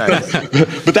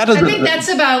that doesn't. I think that's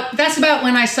about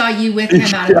when I saw you with him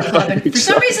out of the club. And for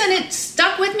some reason, it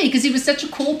stuck with me because he was such a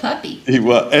cool puppy. He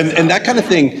was, and that kind of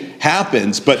thing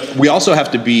happens, but we also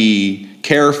have to be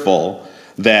careful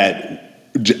that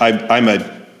I'm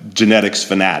a genetics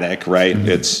fanatic, right?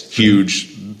 It's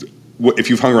huge. If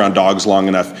you've hung around dogs long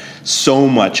enough, so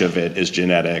much of it is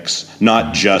genetics,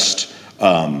 not just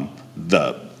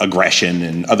the aggression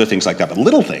and other things like that, but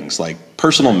little things like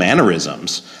personal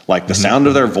mannerisms, like the sound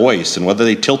of their voice and whether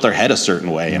they tilt their head a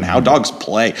certain way and how dogs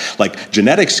play. Like,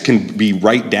 genetics can be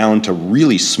right down to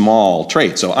really small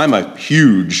traits. So I'm a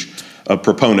huge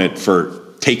proponent for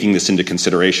taking this into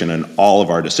consideration in all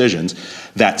of our decisions.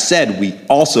 That said, we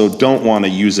also don't want to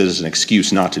use it as an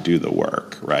excuse not to do the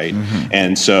work, right?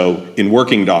 And so in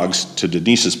working dogs, to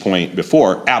Denise's point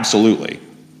before, absolutely.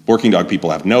 Working dog people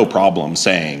have no problem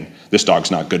saying this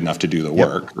dog's not good enough to do the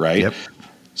work, right? Yep.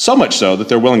 So much so that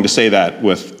they're willing to say that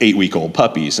with 8-week-old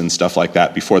puppies and stuff like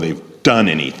that before they've done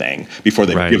anything, before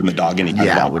they've given the dog any kind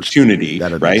of opportunity,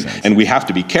 right? And we have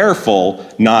to be careful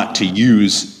not to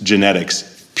use genetics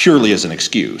purely as an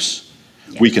excuse.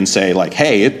 We can say, like,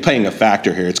 hey, it's playing a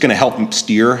factor here. It's going to help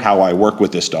steer how I work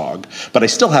with this dog. But I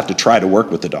still have to try to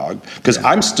work with the dog because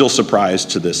I'm still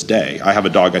surprised to this day. I have a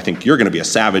dog I think you're going to be a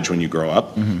savage when you grow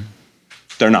up.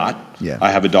 They're not. Yeah.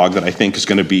 I have a dog that I think is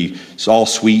going to be, it's all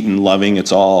sweet and loving.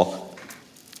 It's all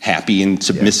happy and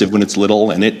submissive when it's little,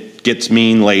 and it gets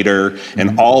mean later,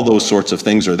 and all those sorts of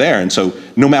things are there. And so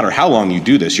no matter how long you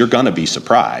do this, you're going to be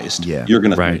surprised. Yeah. You're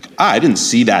going to think, I didn't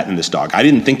see that in this dog. I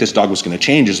didn't think this dog was going to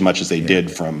change as much as they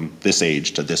did from this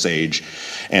age to this age.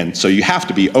 And so you have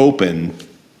to be open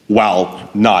while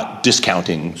not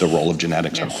discounting the role of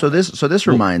genetics. Yeah. So this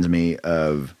reminds me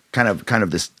of kind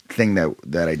of this thing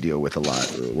that I deal with a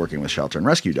lot working with shelter and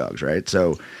rescue dogs, right?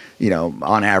 So,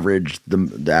 on average,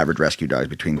 the average rescue dog is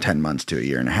between 10 months to a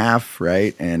year and a half,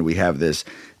 right? And we have this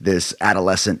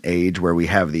adolescent age where we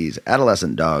have these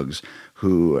adolescent dogs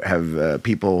who have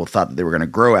people thought that they were going to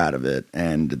grow out of it,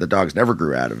 and the dogs never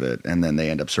grew out of it, and then they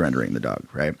end up surrendering the dog,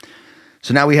 right?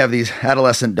 So now we have these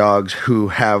adolescent dogs who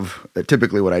have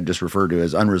typically what I just referred to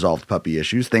as unresolved puppy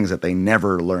issues, things that they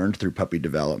never learned through puppy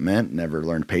development, never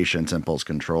learned patience, impulse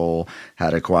control, how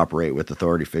to cooperate with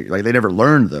authority figures. Like they never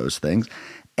learned those things.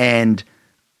 And,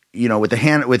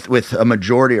 with a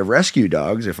majority of rescue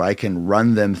dogs, if I can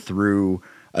run them through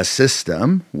a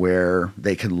system where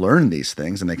they can learn these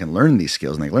things and they can learn these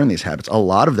skills and they learn these habits, a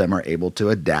lot of them are able to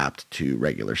adapt to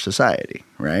regular society,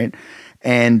 right?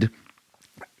 And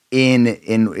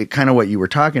in kind of what you were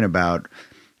talking about,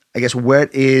 I guess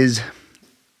what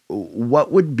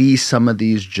would be some of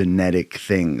these genetic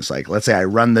things? Like, let's say I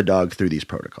run the dog through these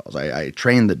protocols. I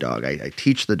train the dog. I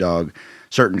teach the dog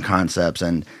certain concepts.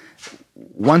 And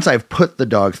once I've put the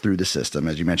dog through the system,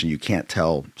 as you mentioned, you can't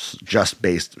tell just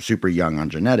based super young on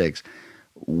genetics.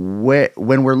 When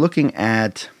we're looking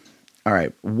at, all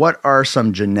right, what are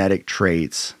some genetic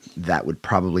traits that would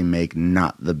probably make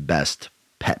not the best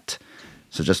pet?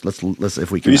 So just let's if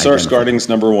we can resource guarding's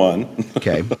number one.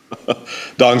 Okay.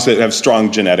 Dogs that have strong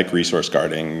genetic resource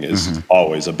guarding is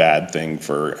always a bad thing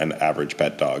for an average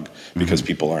pet dog because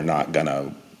people are not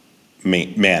gonna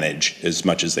manage as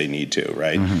much as they need to,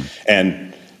 right?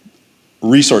 And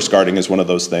resource guarding is one of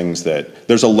those things that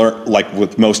there's like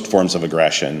with most forms of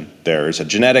aggression, there's a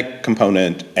genetic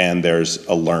component and there's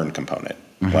a learned component.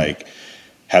 Like,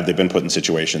 have they been put in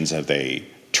situations? Have they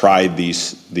tried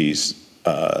these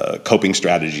coping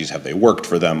strategies? Have they worked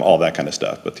for them? All that kind of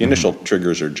stuff. But the initial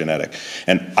triggers are genetic.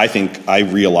 And I think I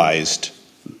realized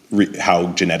how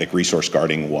genetic resource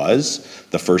guarding was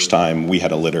the first time we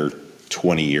had a litter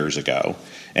 20 years ago.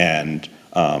 And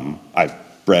I've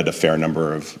bred a fair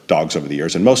number of dogs over the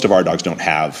years. And most of our dogs don't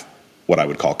have what I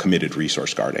would call committed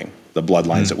resource guarding. The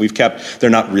bloodlines that we've kept, they're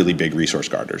not really big resource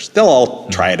guarders. They'll all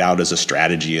try it out as a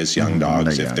strategy as young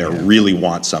dogs. If they really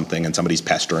want something and somebody's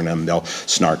pestering them, they'll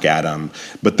snark at them.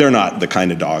 But they're not the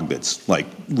kind of dog that's like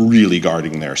really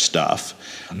guarding their stuff.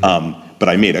 But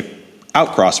I made a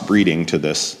outcross breeding to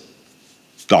this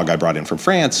dog I brought in from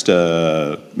France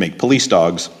to make police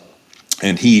dogs.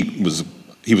 And he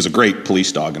was a great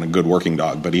police dog and a good working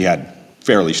dog, but he had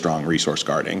fairly strong resource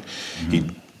guarding.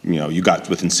 You got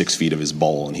within 6 feet of his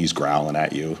bowl and he's growling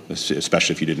at you,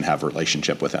 especially if you didn't have a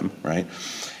relationship with him, right?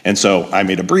 And so I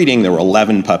made a breeding. There were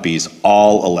 11 puppies.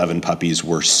 All 11 puppies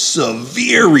were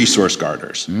severe resource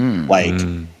guarders,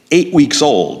 8 weeks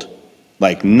old,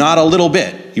 like not a little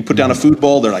bit. You put down a food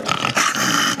bowl, they're like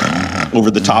over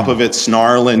the top of it,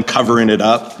 snarling, covering it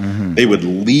up. They would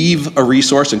leave a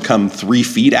resource and come 3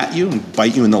 feet at you and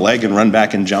bite you in the leg and run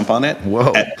back and jump on it.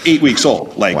 Whoa. At 8 weeks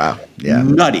old,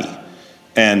 nutty.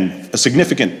 And a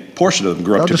significant portion of them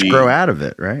grew up to be grow out of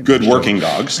it, right? Good working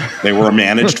dogs. They were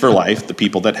managed for life. The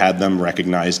people that had them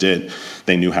recognized it.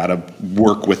 They knew how to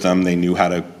work with them. They knew how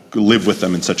to live with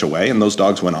them in such a way. And those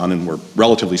dogs went on and were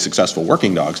relatively successful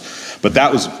working dogs. But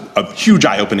that was a huge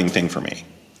eye-opening thing for me.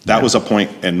 That was a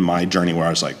point in my journey where I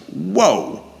was like,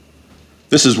 whoa,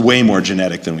 this is way more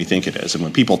genetic than we think it is. And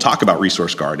when people talk about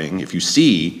resource guarding, if you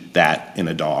see that in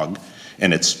a dog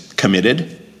and it's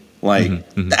committed,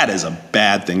 that is a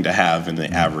bad thing to have in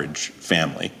the average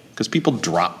family because people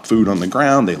drop food on the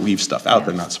ground, they leave stuff out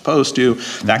they're not supposed to,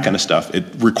 that kind of stuff. It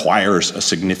requires a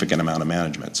significant amount of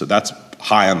management. So that's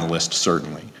high on the list,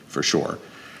 certainly, for sure.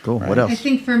 Cool. Right? What else? I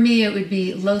think for me, it would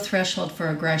be low threshold for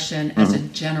aggression as a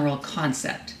general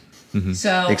concept.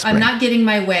 So Explain. I'm not getting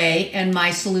my way, and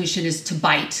my solution is to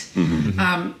bite.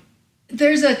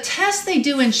 There's a test they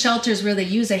do in shelters where they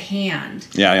use a hand,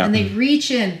 and they reach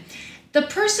in. The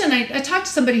person, I talked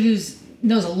to somebody who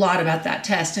knows a lot about that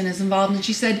test and is involved, and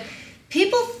she said,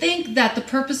 people think that the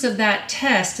purpose of that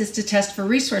test is to test for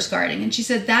resource guarding. And she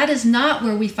said, that is not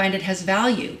where we find it has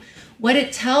value. What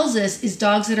it tells us is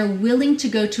dogs that are willing to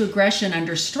go to aggression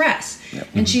under stress.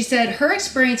 And she said her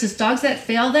experience is dogs that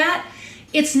fail that,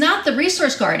 it's not the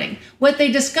resource guarding. What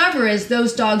they discover is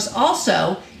those dogs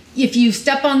also, if you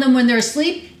step on them when they're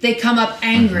asleep, they come up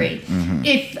angry.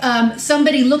 If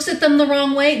somebody looks at them the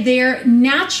wrong way, their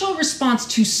natural response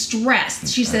to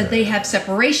stress, she said they have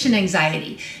separation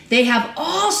anxiety. They have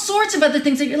all sorts of other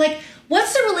things that you're like,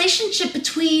 what's the relationship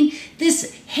between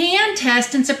this hand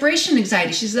test and separation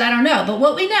anxiety? She says, I don't know. But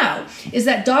what we know is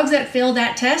that dogs that fail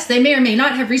that test, they may or may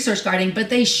not have resource guarding, but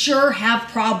they sure have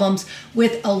problems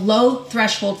with a low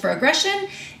threshold for aggression.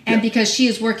 And because she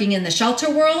is working in the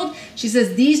shelter world, she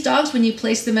says these dogs, when you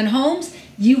place them in homes,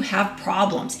 you have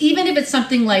problems, even if it's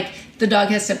something like the dog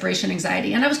has separation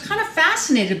anxiety. And I was kind of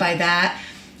fascinated by that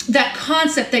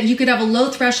concept that you could have a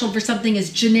low threshold for something as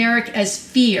generic as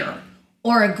fear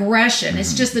or aggression.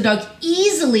 It's just the dog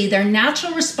easily, their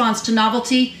natural response to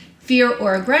novelty, fear,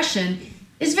 or aggression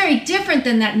is very different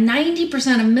than that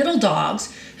 90% of middle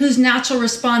dogs whose natural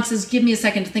response is, give me a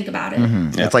second to think about it.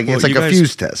 Yeah. It's like a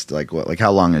fuse test. Like what? Like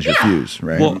how long is your fuse,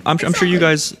 right? Well, I'm sure you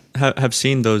guys have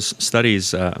seen those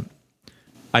studies.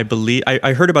 I believe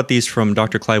I heard about these from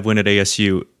Dr. Clive Wynn at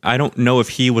ASU. I don't know if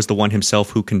he was the one himself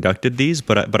who conducted these,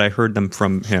 but I heard them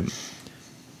from him.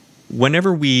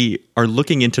 Whenever we are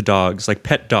looking into dogs, like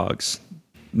pet dogs,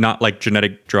 not like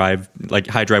genetic drive, like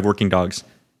high drive working dogs,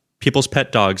 people's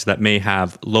pet dogs that may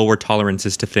have lower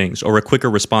tolerances to things or a quicker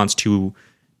response to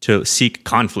seek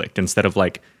conflict instead of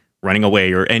like running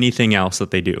away or anything else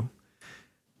that they do.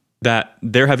 That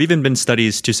there have even been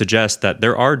studies to suggest that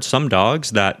there are some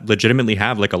dogs that legitimately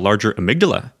have like a larger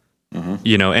amygdala,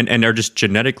 and are just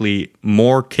genetically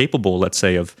more capable, let's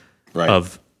say, of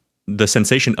the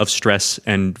sensation of stress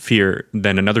and fear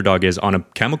than another dog is on a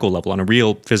chemical level, on a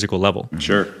real physical level.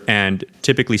 Sure. And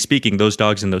typically speaking, those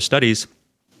dogs in those studies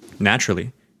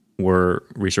naturally were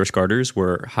resource guarders,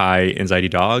 were high anxiety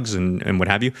dogs and what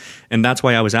have you. And that's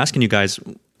why I was asking you guys,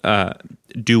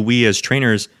 do we as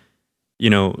trainers,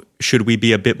 should we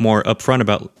be a bit more upfront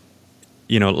about,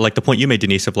 like the point you made,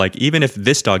 Denise, of like, even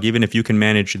if you can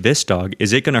manage this dog,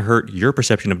 is it going to hurt your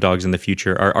perception of dogs in the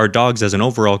future? Are dogs as an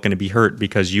overall going to be hurt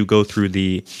because you go through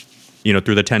the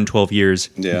 10, 12 years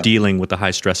dealing with a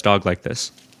high stress dog like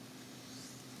this?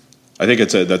 I think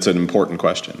that's an important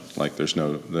question. Like there's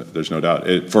no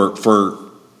doubt. For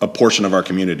a portion of our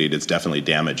community, it's definitely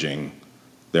damaging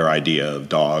their idea of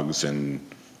dogs and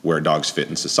where dogs fit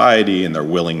in society and their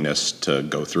willingness to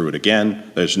go through it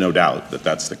again. There's no doubt that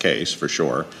that's the case for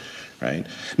sure, right?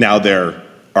 Now there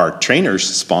are trainers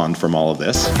spawned from all of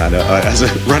this.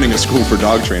 Running a school for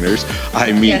dog trainers,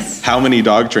 I mean, how many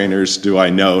dog trainers do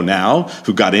I know now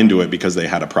who got into it because they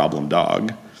had a problem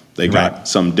dog? They got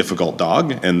some difficult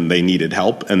dog and they needed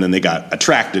help, and then they got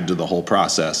attracted to the whole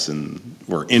process and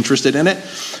were interested in it.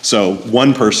 So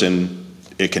one person,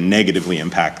 it can negatively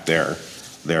impact their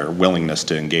willingness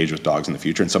to engage with dogs in the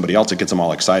future, and somebody else, it gets them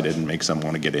all excited and makes them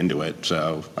want to get into it.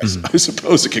 So I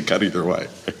suppose it could cut either way.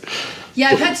 Yeah,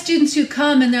 I've had students who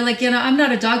come and they're like, I'm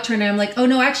not a dog trainer. I'm like, oh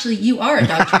no, actually you are a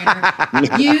dog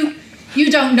trainer. You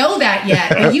don't know that yet,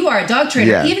 but you are a dog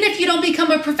trainer. Yeah. Even if you don't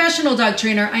become a professional dog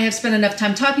trainer, I have spent enough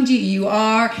time talking to you.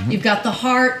 You've got the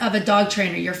heart of a dog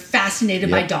trainer. You're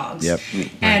fascinated by dogs. Yep.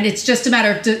 And it's just a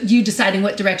matter of you deciding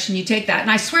what direction you take that.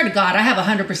 And I swear to God, I have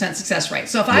 100% success rate.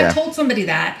 So if I told somebody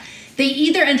that, they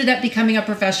either ended up becoming a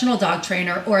professional dog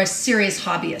trainer or a serious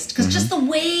hobbyist. Because just the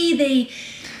way they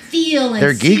feel and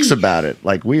they're geeks about it,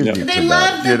 like we're geeks they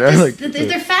about love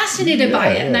they're fascinated by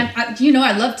it, and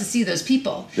I love to see those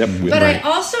people. But I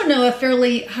also know a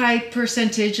fairly high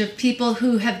percentage of people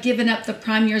who have given up the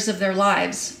prime years of their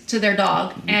lives to their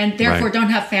dog, and therefore don't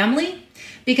have family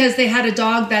because they had a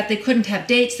dog that they couldn't have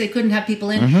dates, they couldn't have people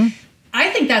in. I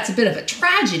think that's a bit of a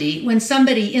tragedy when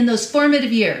somebody in those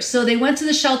formative years, so they went to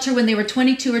the shelter when they were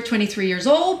 22 or 23 years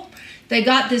old. They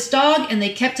got this dog and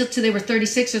they kept it till they were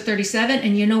 36 or 37.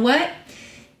 And you know what?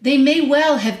 They may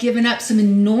well have given up some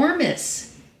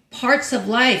enormous parts of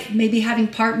life, maybe having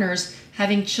partners,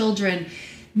 having children,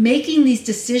 making these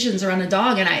decisions around a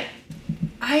dog. And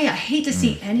I hate to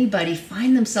see anybody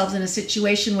find themselves in a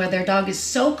situation where their dog is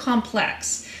so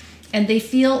complex and they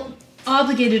feel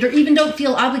obligated, or even don't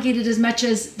feel obligated as much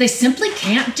as they simply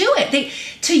can't do it.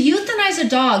 To euthanize a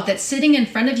dog that's sitting in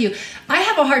front of you, I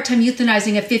have a hard time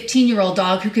euthanizing a 15-year-old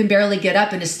dog who can barely get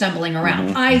up and is stumbling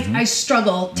around. I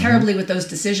struggle terribly with those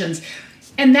decisions.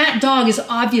 And that dog is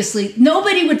obviously,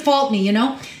 nobody would fault me,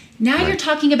 Now you're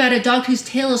talking about a dog whose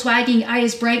tail is wagging, eye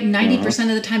is bright, and 90%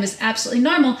 of the time is absolutely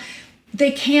normal. They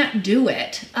can't do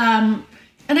it.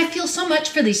 And I feel so much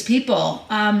for these people.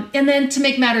 And then to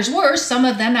make matters worse, some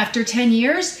of them, after 10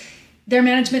 years, their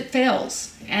management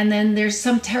fails. And then there's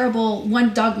some terrible,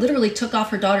 one dog literally took off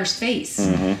her daughter's face.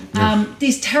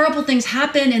 These terrible things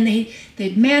happen, and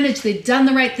they'd managed, they'd done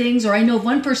the right things. Or I know of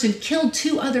one person killed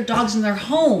 2 other dogs in their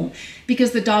home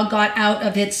because the dog got out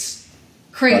of its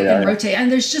crate and rotated. And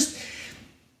there's just,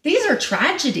 these are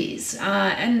tragedies.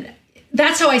 And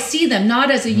that's how I see them,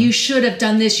 not as a you should have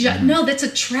done this. No, that's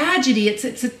a tragedy.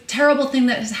 It's a terrible thing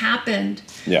that has happened.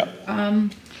 Yeah.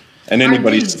 And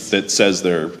anybody that says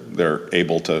they're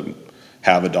able to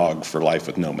have a dog for life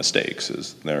with no mistakes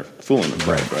they're fooling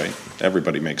themselves, right?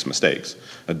 Everybody makes mistakes.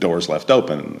 A door's left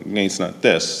open. It's not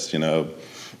this,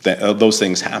 those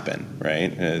things happen, right?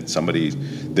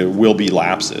 There will be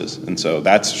lapses. And so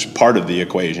that's part of the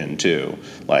equation too.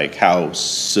 Like how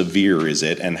severe is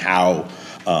it and how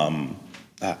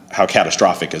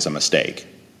catastrophic is a mistake?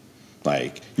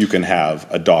 Like you can have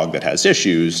a dog that has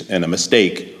issues and a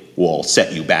mistake will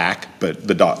set you back, but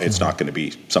the dog, it's not going to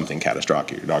be something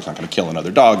catastrophic. Your dog's not going to kill another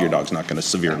dog. Your dog's not going to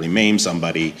severely maim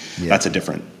somebody. Yeah. That's a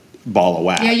different ball of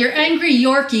wax. Yeah, your angry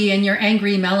Yorkie and your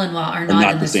angry Malinois are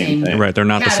not in the same thing. Right, they're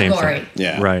not category. the same thing.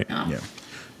 Yeah. Right. No. Yeah.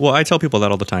 Well, I tell people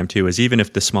that all the time too, is even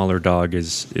if the smaller dog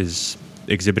is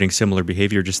exhibiting similar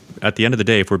behavior, just at the end of the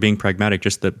day, if we're being pragmatic,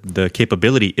 just the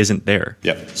capability isn't there.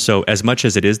 Yep. So as much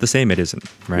as it is the same, it isn't,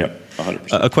 right? Yep,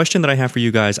 100%. A question that I have for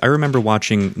you guys, I remember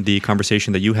watching the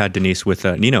conversation that you had, Denise, with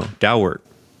Nino Dowert.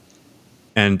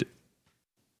 And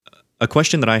a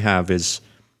question that I have is,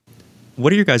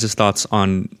 what are your guys' thoughts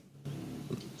on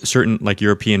certain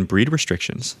European breed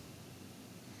restrictions?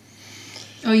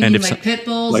 Oh, you and mean like pit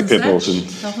bulls like and pit such? bulls and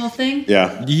The whole thing?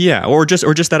 Yeah. Yeah, or just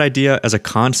that idea as a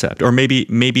concept, or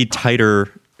maybe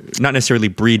tighter, not necessarily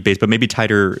breed based, but maybe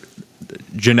tighter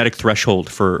genetic threshold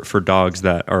for dogs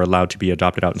that are allowed to be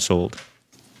adopted out and sold.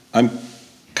 I'm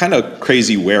kind of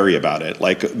crazy wary about it.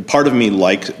 Like part of me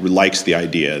likes the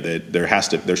idea that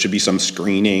there should be some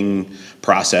screening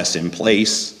process in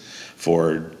place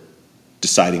for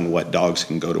deciding what dogs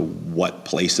can go to what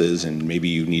places, and maybe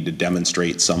you need to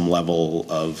demonstrate some level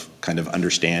of kind of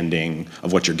understanding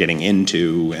of what you're getting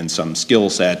into and some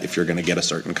skill set if you're going to get a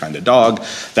certain kind of dog.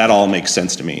 That all makes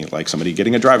sense to me, like somebody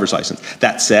getting a driver's license.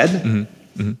 That said,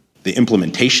 the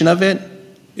implementation of it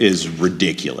is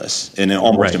ridiculous and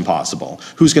almost impossible.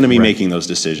 Who's going to be making those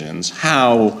decisions?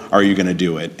 How are you going to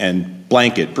do it? And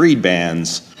blanket breed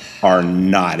bans are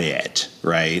not it,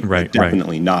 right?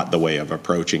 Definitely not the way of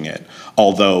approaching it.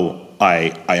 Although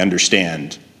I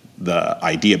understand the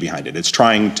idea behind it. It's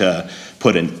trying to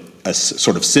put a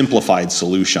sort of simplified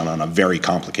solution on a very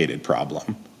complicated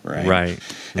problem, right?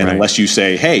 And unless you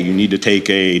say, hey, you need to take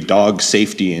a dog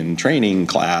safety and training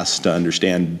class to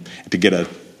understand, to get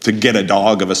a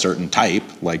dog of a certain type,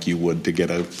 like you would to get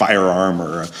a firearm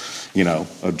or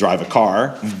drive a car,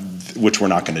 which we're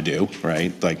not going to do,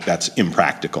 right? Like that's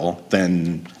impractical.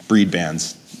 Then breed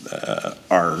bans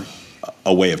are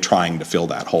a way of trying to fill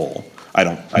that hole.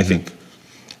 I think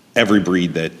every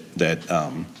breed that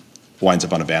winds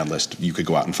up on a ban list, you could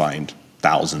go out and find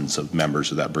thousands of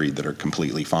members of that breed that are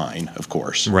completely fine, of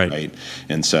course, right?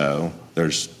 And so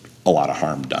there's a lot of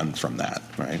harm done from that,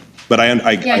 right? But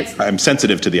I'm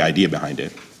sensitive to the idea behind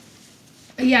it.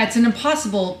 Yeah, it's an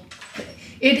impossible.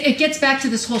 It gets back to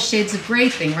this whole shades of gray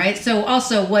thing, right? So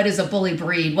also, what is a bully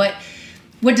breed? What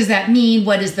does that mean?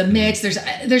 What is the mix?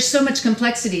 There's so much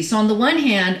complexity. So on the one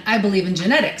hand, I believe in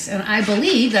genetics, and I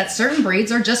believe that certain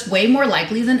breeds are just way more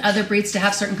likely than other breeds to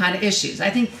have certain kind of issues. I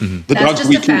think that's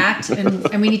just a fact,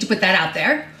 and we need to put that out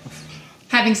there.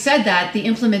 Having said that, the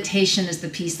implementation is the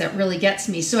piece that really gets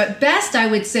me. So at best, I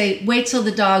would say wait till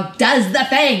the dog does the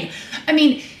thing. I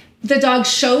mean, the dog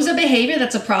shows a behavior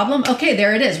that's a problem. Okay,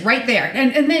 there it is, right there.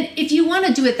 And then if you want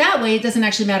to do it that way, it doesn't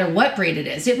actually matter what breed it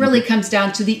is. It really comes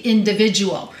down to the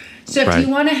individual. So if you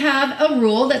want to have a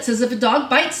rule that says if a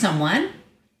dog bites someone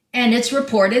and it's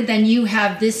reported, then you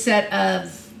have this set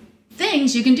of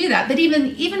things, you can do that. But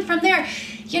even from there,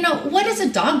 what is a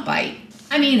dog bite?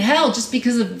 I mean, hell, just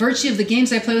because of virtue of the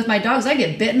games I play with my dogs, I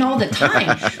get bitten all the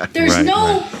time. There's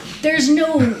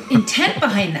no intent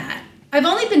behind that. I've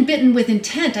only been bitten with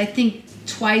intent, I think,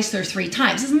 twice or three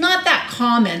times. It's not that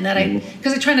common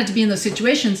because I try not to be in those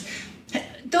situations.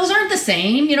 Those aren't the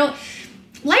same,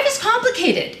 Life is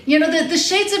complicated. The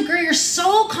shades of gray are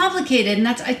so complicated, and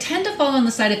I tend to fall on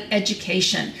the side of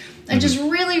education. I just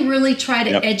really, really try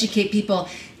to educate people.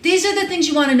 These are the things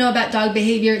you want to know about dog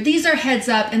behavior. These are heads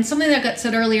up. And something that got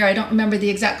said earlier, I don't remember the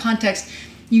exact context.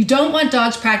 You don't want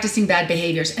dogs practicing bad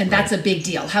behaviors, and that's a big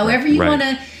deal. However you want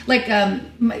to,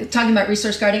 talking about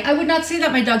resource guarding, I would not say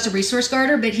that my dog's a resource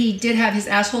guarder, but he did have his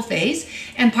asshole phase,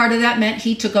 and part of that meant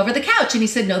he took over the couch, and he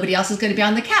said nobody else is going to be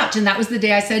on the couch. And that was the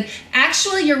day I said,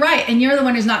 actually, you're right, and you're the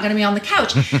one who's not going to be on the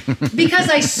couch. Because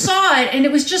I saw it, and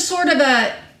it was just sort of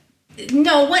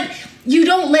you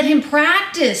don't let him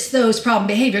practice those problem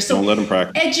behaviors. So don't let him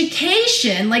practice.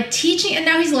 Education, like teaching, and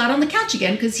now he's allowed on the couch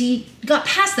again because he got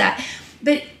past that.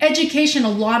 But education, a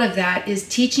lot of that is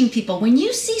teaching people when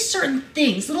you see certain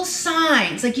things, little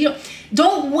signs, like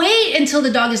don't wait until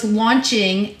the dog is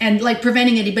launching and like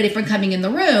preventing anybody from coming in the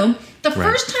room. The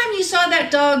first time you saw that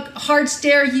dog hard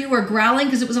stare you or growling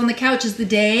because it was on the couch is the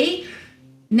day.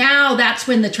 Now that's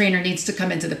when the trainer needs to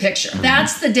come into the picture.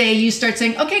 That's the day you start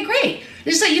saying, okay, great.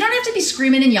 So you don't have to be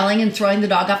screaming and yelling and throwing the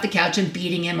dog off the couch and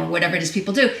beating him or whatever it is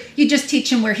people do. You just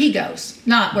teach him where he goes,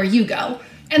 not where you go.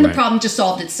 And the problem just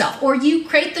solved itself. Or you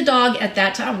crate the dog at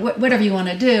that time, whatever you want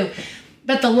to do.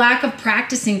 But the lack of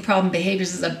practicing problem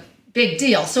behaviors is a big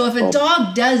deal. So if a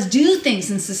dog does do things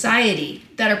in society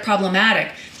that are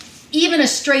problematic, even a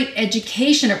straight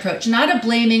education approach, not a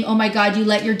blaming, oh my God, you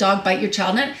let your dog bite your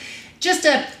child. Just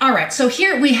all right, so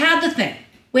here we had the thing.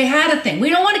 We had a thing. We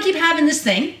don't want to keep having this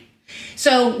thing.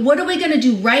 So what are we going to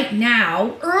do right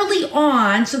now, early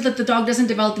on, so that the dog doesn't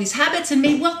develop these habits and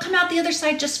maybe we'll come out the other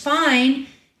side just fine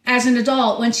as an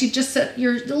adult once you've just set a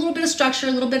little bit of structure,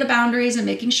 a little bit of boundaries and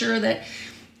making sure that,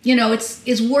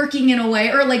 it's working in a way,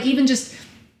 or like even just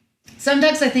some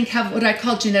dogs I think have what I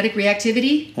call genetic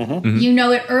reactivity. You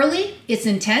know it early, it's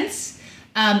intense.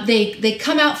 They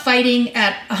come out fighting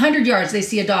at 100 yards. They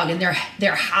see a dog and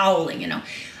they're howling.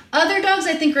 Other dogs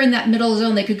I think are in that middle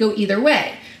zone. They could go either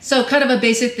way. So kind of a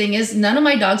basic thing is none of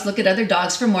my dogs look at other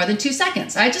dogs for more than 2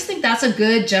 seconds. I just think that's a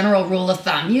good general rule of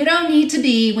thumb. You don't need to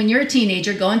be, when you're a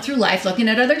teenager, going through life looking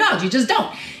at other dogs. You just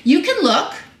don't. You can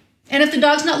look. And if the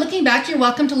dog's not looking back, you're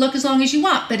welcome to look as long as you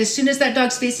want. But as soon as that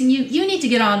dog's facing you, you need to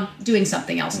get on doing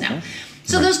something else now.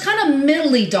 So those kind of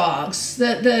middly dogs,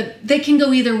 they can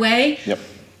go either way. Yep.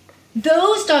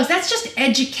 Those dogs, that's just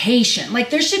education.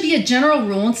 Like there should be a general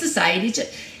rule in society.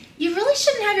 You really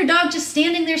shouldn't have your dog just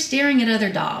standing there staring at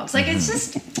other dogs. Like it's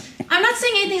just, I'm not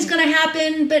saying anything's going to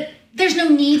happen, but there's no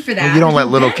need for that. Well, you don't let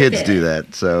little kids do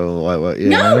that. So we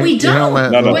don't. You don't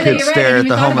let little kids stare at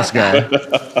the homeless guy.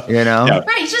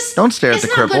 Right, just don't stare at the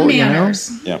cripple.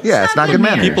 It's not good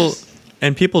manners.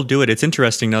 People do it. It's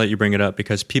interesting now that you bring it up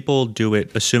because people do it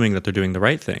assuming that they're doing the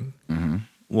right thing.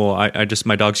 Well,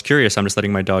 my dog's curious. I'm just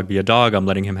letting my dog be a dog. I'm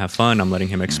letting him have fun. I'm letting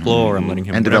him explore. I'm letting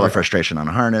him and develop frustration on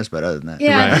a harness. But other than that,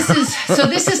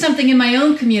 this is something in my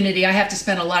own community I have to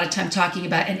spend a lot of time talking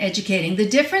about and educating. The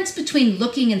difference between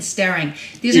looking and staring.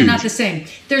 These are not the same.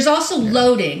 There's also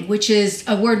loading, which is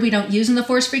a word we don't use in the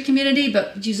force-free community,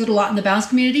 but use it a lot in the balance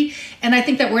community. And I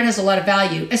think that word has a lot of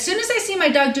value. As soon as I see my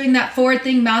dog doing that forward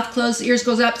thing, mouth closed, ears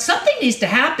goes up, something needs to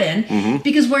happen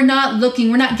because we're not looking,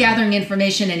 we're not gathering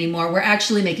information anymore. We're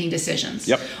actually making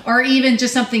decisions. Or even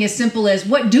just something as simple as,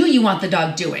 what do you want the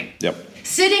dog doing?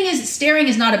 Staring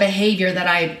is not a behavior that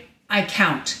I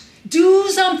count. Do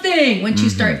something once you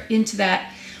start into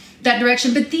that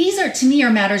direction. But these are, to me, are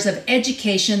matters of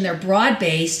education. They're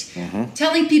broad-based.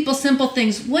 Telling people simple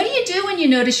things. What do you do when you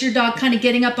notice your dog kind of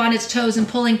getting up on its toes and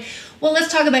pulling? Well,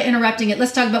 let's talk about interrupting it.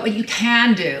 Let's talk about what you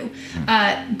can do.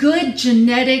 Good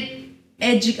generic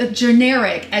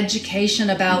education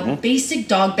about basic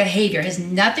dog behavior has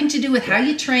nothing to do with how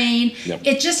you train.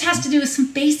 It just has to do with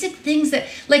some basic things that,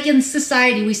 like in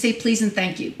society, we say please and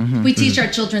thank you. We teach our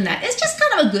children that. It's just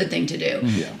kind of a good thing to do.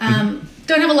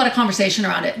 Don't have a lot of conversation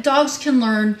around it. Dogs can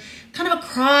learn kind of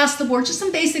across the board, just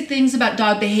some basic things about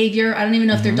dog behavior. I don't even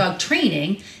know if they're dog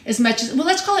training as much as, well,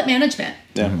 let's call it management.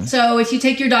 So if you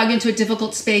take your dog into a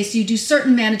difficult space, you do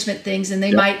certain management things, and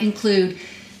they might include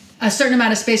a certain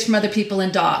amount of space from other people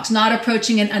and dogs, not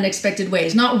approaching in unexpected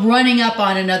ways, not running up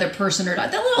on another person or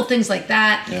dog. The little things like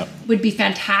that would be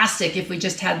fantastic if we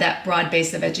just had that broad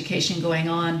base of education going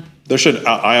on. There should,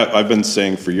 I've been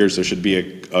saying for years, there should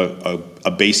be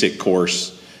a basic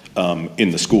course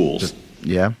in the schools.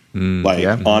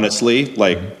 Honestly,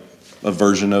 like a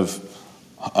version of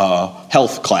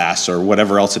health class or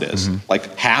whatever else it is.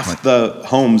 Like half the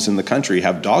homes in the country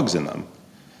have dogs in them.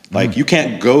 Like you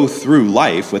can't go through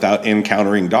life without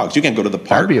encountering dogs. You can't go to the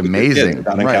park. That'd be amazing.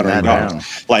 Without encountering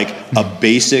dogs. Like a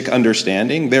basic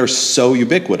understanding. They're so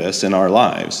ubiquitous in our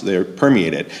lives. They're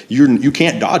permeated. You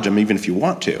can't dodge them even if you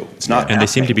want to. It's not. And they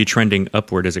seem to be trending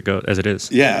upward as it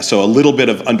is. Yeah. So a little bit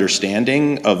of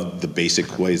understanding of the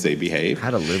basic ways they behave. How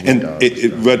to live with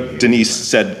dogs. What Denise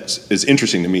said is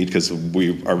interesting to me because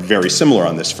we are very similar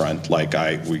on this front. Like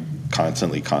we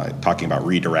constantly talking about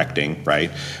redirecting,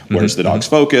 right? Where's the dog's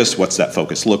focus? What's that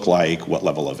focus look like? What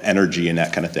level of energy and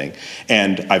that kind of thing?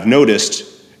 And I've noticed,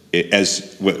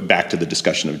 back to the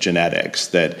discussion of genetics,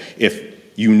 that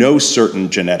if you know certain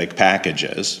genetic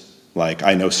packages, like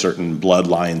I know certain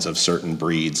bloodlines of certain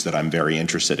breeds that I'm very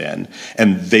interested in,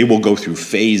 and they will go through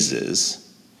phases,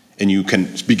 and you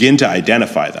can begin to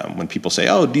identify them when people say,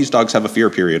 oh, these dogs have a fear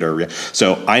period.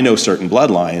 So I know certain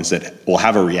bloodlines that will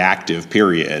have a reactive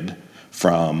period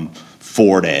from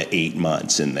 4 to 8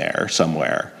 months in there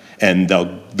somewhere, and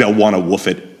they'll want to woof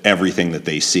at everything that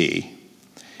they see.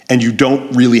 And you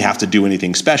don't really have to do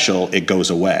anything special, it goes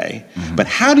away. But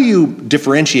how do you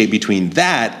differentiate between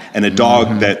that and a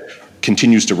dog that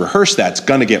continues to rehearse that's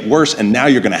going to get worse, and now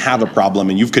you're going to have a problem,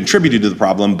 and you've contributed to the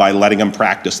problem by letting them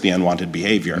practice the unwanted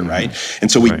behavior, right?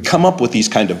 And so we come up with these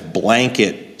kind of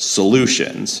blanket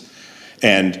solutions,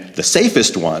 and the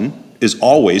safest one is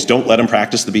always don't let them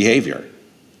practice the behavior,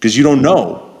 because you don't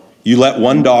know. You let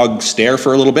one dog stare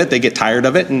for a little bit, they get tired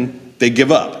of it, and they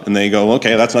give up, and they go,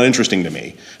 okay, that's not interesting to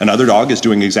me. Another dog is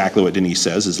doing exactly what Denise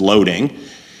says, is loading,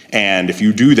 and if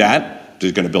you do that,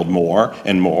 they're going to build more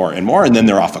and more and more, and then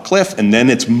they're off a cliff, and then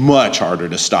it's much harder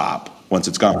to stop once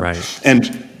it's gone. Right.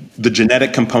 And the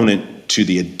genetic component to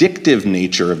the addictive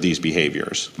nature of these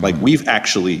behaviors, like we've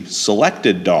actually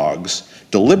selected dogs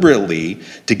deliberately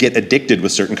to get addicted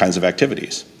with certain kinds of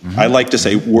activities. I like to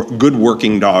say good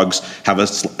working dogs have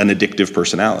an addictive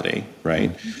personality,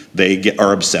 right? They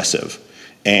are obsessive,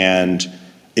 and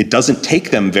it doesn't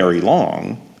take them very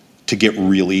long to get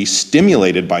really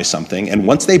stimulated by something, and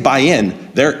once they buy in,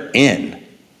 they're in.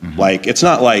 Like, it's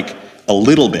not like a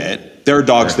little bit. There are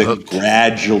dogs that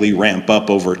gradually ramp up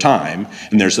over time,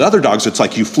 and there's other dogs that's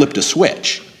like you flipped a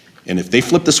switch, and if they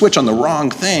flip the switch on the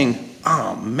wrong thing,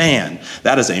 oh man,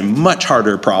 that is a much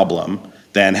harder problem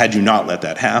than had you not let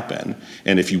that happen.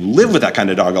 And if you live with that kind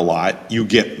of dog a lot, you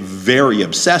get very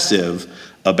obsessive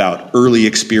about early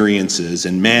experiences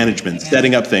and management,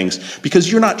 setting up things,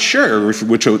 because you're not sure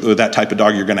which that type of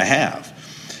dog you're going to have.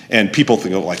 And people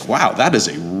think, like, wow, that is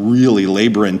a really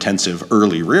labor-intensive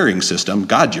early rearing system.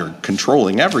 God, you're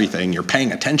controlling everything. You're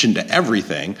paying attention to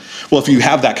everything. Well, if you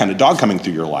have that kind of dog coming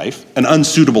through your life, an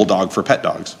unsuitable dog for pet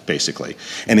dogs, basically.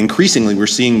 And increasingly, we're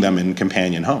seeing them in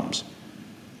companion homes.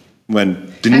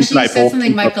 When Denise and I both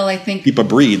keep a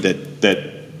breed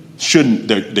that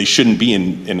shouldn't be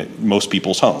in most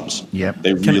people's homes. Yep.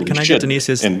 They really can I should. get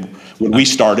Denise's? And when we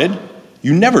started,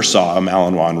 you never saw a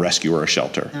Malinois rescue or a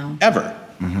shelter. No. Ever.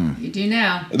 You do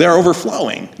now. They're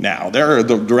overflowing now.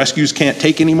 The rescues can't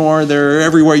take anymore. They're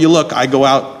everywhere you look. I go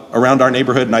out around our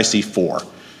neighborhood and I see 4.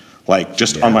 Like,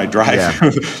 just on my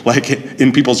drive, like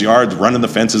in people's yards, running the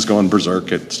fences, going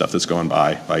berserk at stuff that's going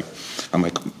by. Like, I'm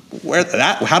like,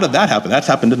 how did that happen? That's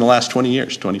happened in the last 20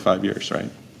 years, 25 years, right?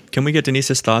 Can we get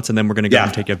Denise's thoughts, and then we're going to go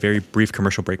and take a very brief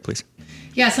commercial break, please?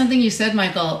 Yeah, something you said,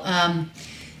 Michael.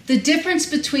 The difference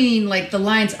between, like, the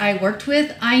lines I worked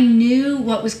with, I knew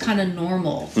what was kind of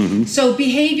normal. So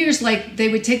behaviors like they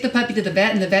would take the puppy to the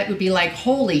vet, and the vet would be like,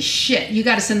 holy shit, you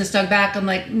got to send this dog back. I'm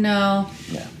like, no,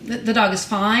 the dog is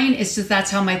fine. It's just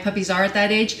that's how my puppies are at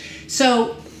that age.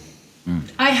 So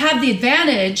I have the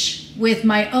advantage with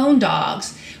my own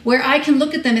dogs where I can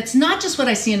look at them. It's not just what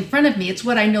I see in front of me. It's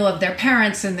what I know of their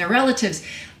parents and their relatives.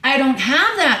 I don't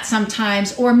have that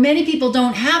sometimes, or many people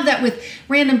don't have that with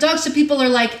random dogs. So people are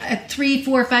like, at 3,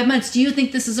 4, 5 months, do you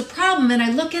think this is a problem? And I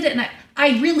look at it and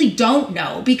I really don't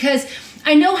know, because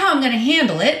I know how I'm going to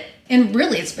handle it. And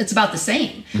really, it's about the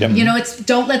same. Yep. You know, it's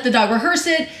don't let the dog rehearse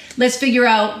it. Let's figure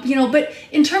out, but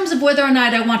in terms of whether or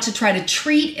not I want to try to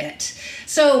treat it.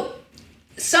 So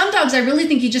some dogs, I really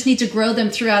think you just need to grow them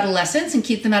through adolescence and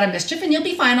keep them out of mischief, and you'll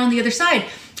be fine on the other side.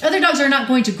 Other dogs are not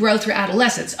going to grow through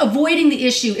adolescence. Avoiding the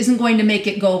issue isn't going to make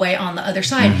it go away on the other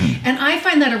side. And I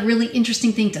find that a really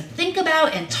interesting thing to think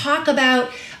about and talk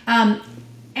about,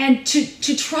 and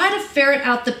to try to ferret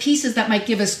out the pieces that might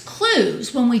give us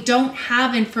clues when we don't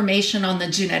have information on the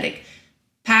genetic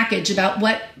package about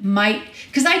what might,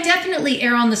 because I definitely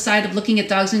err on the side of looking at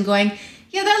dogs and going,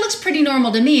 yeah, that looks pretty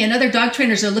normal to me. And other dog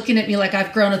trainers are looking at me like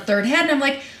I've grown a third head. And I'm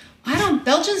like,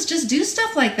 Belgians just do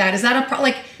stuff like that. Is that a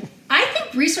problem? Like, I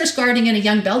think resource guarding in a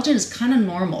young Belgian is kind of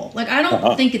normal. Like, I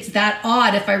don't think it's that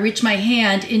odd if I reach my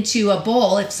hand into a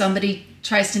bowl if somebody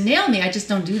tries to nail me. I just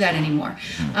don't do that anymore.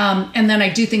 And then I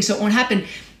do things so it won't happen.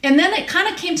 And then it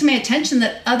kind of came to my attention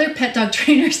that other pet dog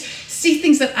trainers see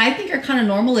things that I think are kind of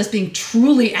normal as being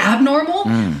truly abnormal.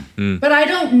 But I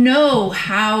don't know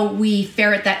how we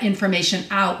ferret that information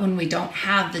out when we don't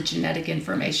have the genetic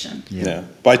information. Yeah.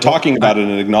 By talking about it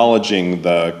and acknowledging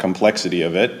the complexity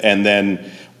of it, and then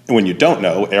when you don't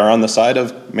know, err on the side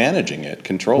of managing it,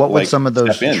 control. What would some of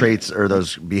those traits or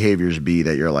those behaviors be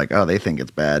that you're like, oh, they think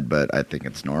it's bad, but I think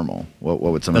it's normal? What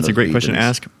would some of those be? That's a great question to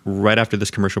ask right after this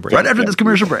commercial break. Right after this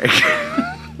commercial break.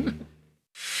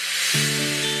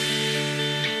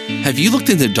 Have you looked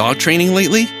into dog training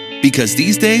lately? Because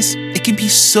these days, it can be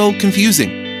so confusing.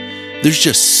 There's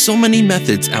just so many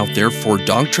methods out there for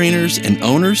dog trainers and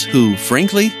owners who,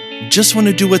 frankly, just want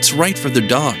to do what's right for their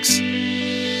dogs.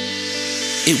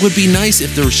 It would be nice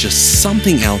if there was just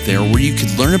something out there where you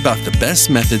could learn about the best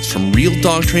methods from real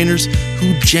dog trainers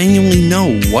who genuinely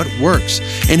know what works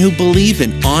and who believe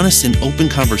in honest and open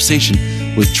conversation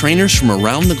with trainers from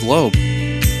around the globe.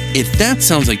 If that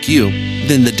sounds like you,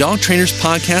 then the Dog Trainers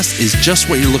Podcast is just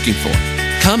what you're looking for.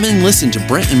 Come and listen to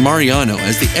Brent and Mariano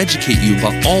as they educate you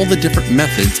about all the different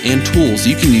methods and tools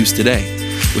you can use today.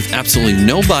 With absolutely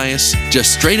no bias,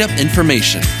 just straight up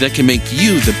information that can make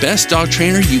you the best dog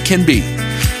trainer you can be.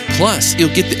 Plus,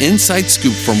 you'll get the inside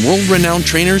scoop from world-renowned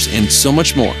trainers and so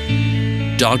much more.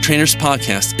 Dog Trainers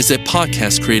Podcast is a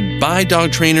podcast created by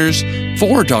dog trainers,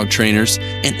 for dog trainers,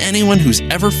 and anyone who's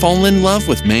ever fallen in love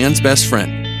with man's best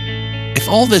friend. If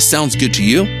all this sounds good to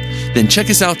you, then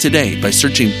check us out today by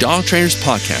searching Dog Trainers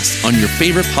Podcast on your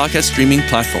favorite podcast streaming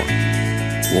platform.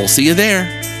 We'll see you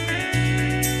there.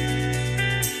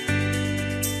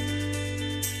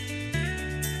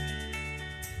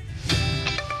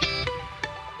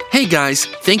 Hey guys,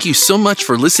 thank you so much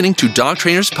for listening to Dog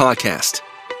Trainers Podcast.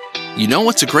 You know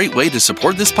what's a great way to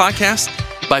support this podcast?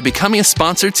 By becoming a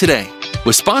sponsor today.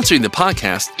 With sponsoring the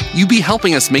podcast, you'll be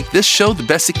helping us make this show the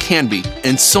best it can be,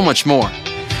 and so much more.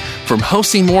 From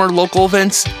hosting more local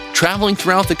events, traveling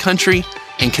throughout the country,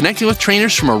 and connecting with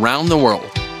trainers from around the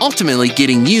world, ultimately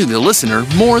getting you, the listener,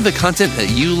 more of the content that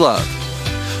you love.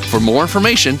 For more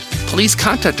information, please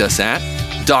contact us at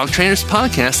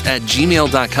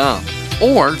dogtrainerspodcast@gmail.com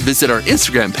or visit our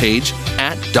Instagram page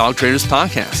at Dog Trainers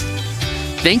Podcast.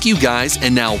 Thank you guys,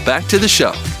 and now back to the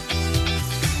show.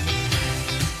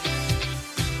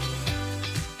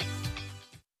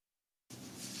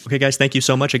 Okay, guys, thank you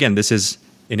so much. Again, this is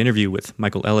an interview with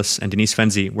Michael Ellis and Denise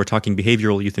Fenzi. We're talking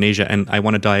behavioral euthanasia, and I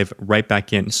want to dive right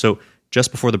back in. So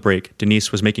just before the break,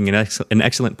 Denise was making an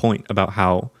excellent point about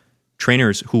how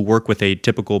trainers who work with a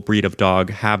typical breed of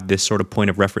dog have this sort of point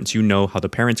of reference. You know how the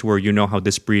parents were, you know how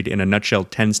this breed in a nutshell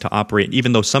tends to operate,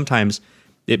 even though sometimes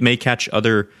it may catch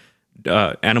other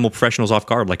animal professionals off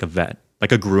guard, like a vet,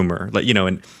 like a groomer, like, you know,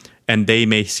 and they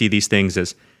may see these things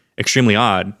as extremely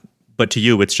odd, but to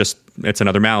you, it's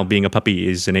another Mal being a puppy,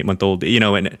 is an 8-month-old, you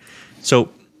know. And so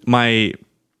my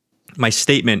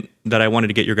statement that I wanted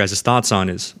to get your guys' thoughts on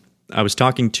is, I was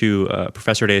talking to a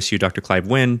professor at ASU, Dr. Clive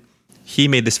Wynn. He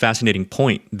made this fascinating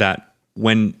point that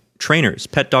when trainers,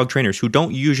 pet dog trainers, who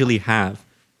don't usually have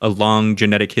a long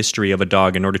genetic history of a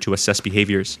dog in order to assess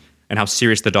behaviors and how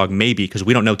serious the dog may be, because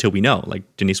we don't know till we know, like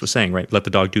Denise was saying, right? Let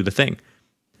the dog do the thing.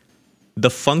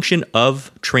 The function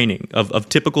of training, of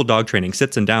typical dog training,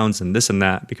 sits and downs and this and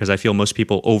that, because I feel most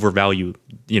people overvalue,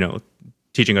 you know,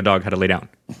 teaching a dog how to lay down.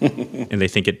 And they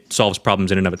think it solves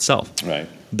problems in and of itself. Right.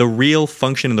 The real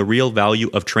function and the real value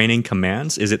of training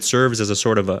commands is it serves as a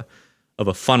sort of a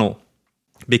funnel,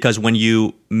 because when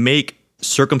you make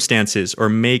circumstances or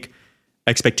make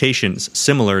expectations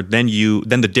similar, then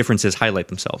the differences highlight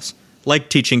themselves. Like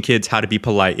teaching kids how to be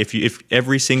polite. If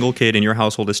every single kid in your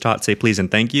household is taught, say please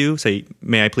and thank you, say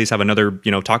may I please have another,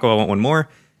 you know, taco, I want one more.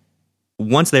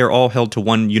 Once they are all held to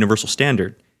one universal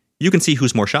standard, you can see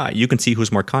who's more shy. You can see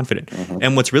who's more confident. Mm-hmm.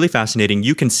 And what's really fascinating,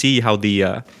 you can see how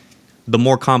the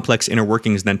more complex inner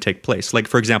workings then take place. Like,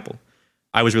 for example,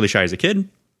 I was really shy as a kid.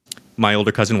 My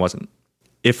older cousin wasn't.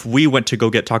 If we went to go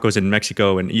get tacos in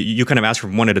Mexico, and you kind of ask for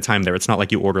one at a time there, it's not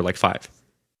like you order like 5.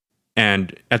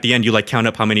 And at the end, you like count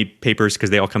up how many papers,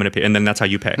 because they all come in a paper, and then that's how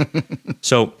you pay.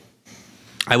 So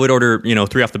I would order, you know,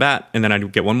 3 off the bat, and then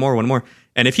I'd get one more.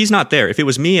 And if he's not there, if it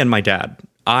was me and my dad,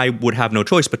 I would have no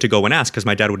choice but to go and ask, because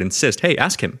my dad would insist, hey,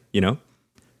 ask him, you know.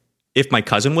 If my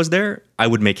cousin was there, I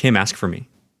would make him ask for me.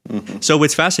 Mm-hmm. So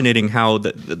it's fascinating how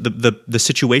the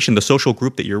situation, the social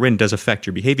group that you're in does affect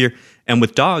your behavior. And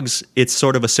with dogs, it's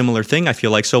sort of a similar thing, I feel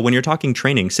like. So when you're talking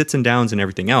training, sits and downs and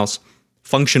everything else,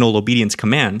 functional obedience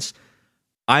commands,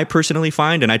 I personally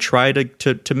find, and I try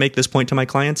to make this point to my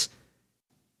clients,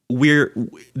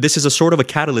 this is a sort of a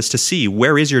catalyst to see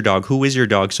where is your dog, who is your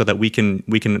dog, so that we can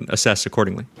assess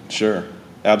accordingly. Sure,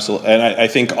 absolutely. And I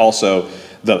think also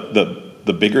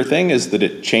the bigger thing is that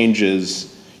it changes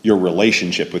your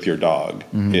relationship with your dog.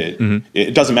 Mm-hmm.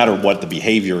 It doesn't matter what the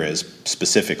behavior is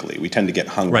specifically. We tend to get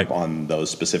hung up on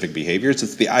those specific behaviors.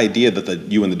 It's the idea that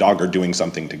you and the dog are doing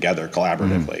something together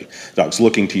collaboratively. The dog's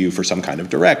looking to you for some kind of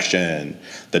direction.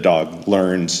 The dog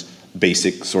learns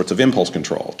basic sorts of impulse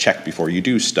control. Check before you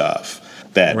do stuff.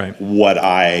 That what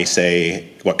I say,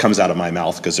 what comes out of my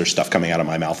mouth, because there's stuff coming out of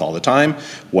my mouth all the time,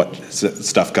 what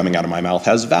stuff coming out of my mouth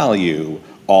has value,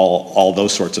 all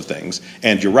those sorts of things.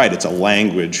 And you're right, it's a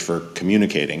language for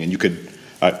communicating. And you could,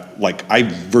 I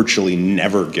virtually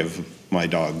never give my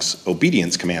dogs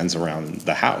obedience commands around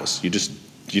the house. You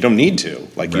don't need to,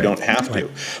 you don't have to.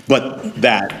 But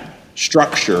that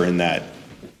structure and that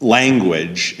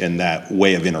language and that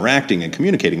way of interacting and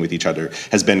communicating with each other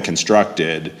has been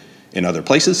constructed in other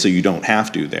places, so you don't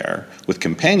have to there. With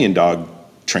companion dog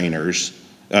trainers,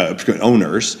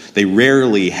 owners, they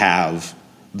rarely have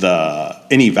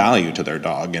any value to their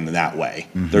dog in that way.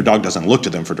 Their dog doesn't look to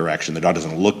them for direction. Their dog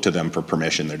doesn't look to them for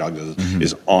permission. Their dog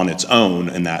is on its own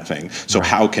in that thing. So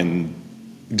how can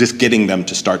just getting them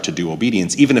to start to do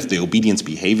obedience, even if the obedience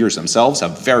behaviors themselves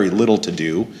have very little to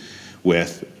do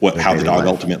with how the dog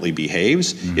ultimately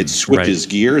behaves, it switches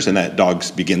gears, and that dog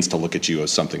begins to look at you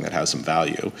as something that has some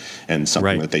value and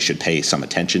something that they should pay some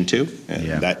attention to,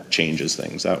 and that changes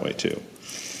things that way too.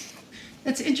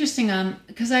 That's interesting,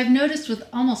 because I've noticed with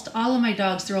almost all of my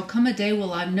dogs, there will come a day where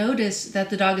I've noticed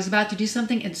that the dog is about to do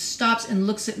something and stops and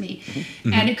looks at me.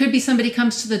 And it could be somebody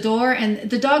comes to the door and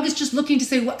the dog is just looking to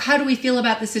say, how do we feel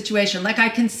about the situation? Like I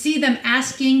can see them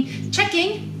asking,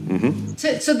 checking,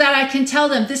 so that I can tell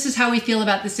them this is how we feel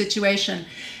about the situation.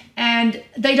 And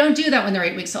they don't do that when they're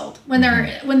 8 weeks old. When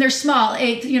they're small,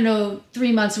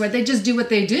 3 months old, they just do what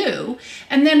they do.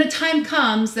 And then a time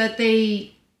comes that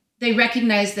they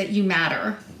recognize that you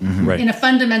matter in a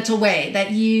fundamental way,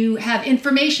 that you have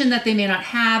information that they may not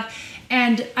have.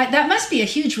 And that must be a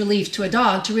huge relief to a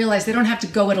dog to realize they don't have to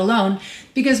go it alone,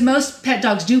 because most pet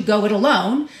dogs do go it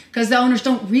alone because the owners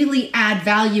don't really add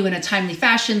value in a timely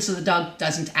fashion, so the dog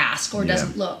doesn't ask or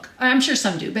doesn't look. I'm sure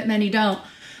some do, but many don't.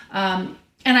 And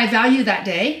I value that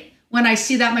day when I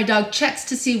see that my dog checks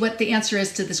to see what the answer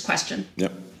is to this question,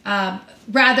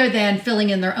 rather than filling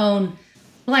in their own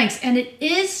blanks. And it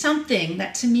is something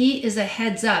that to me is a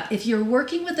heads up. If you're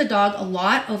working with a dog a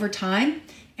lot over time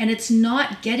and it's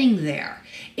not getting there,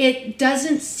 it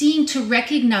doesn't seem to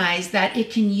recognize that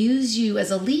it can use you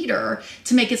as a leader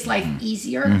to make its life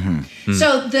easier.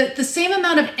 So the same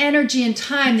amount of energy and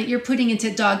time that you're putting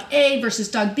into dog A versus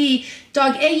dog B,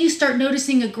 dog A, you start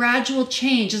noticing a gradual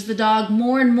change as the dog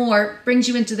more and more brings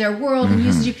you into their world and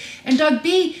uses you. And dog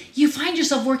B, you find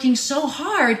yourself working so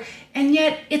hard, and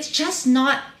yet it's just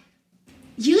not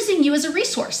using you as a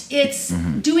resource. It's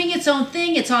doing its own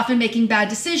thing. It's often making bad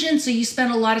decisions. So you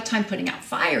spend a lot of time putting out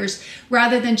fires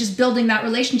rather than just building that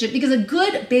relationship. Because a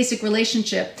good basic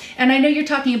relationship, and I know you're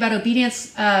talking about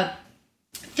obedience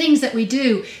things that we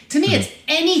do. To me, it's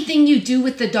anything you do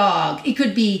with the dog. It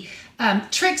could be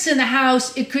tricks in the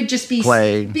house. It could just be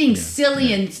being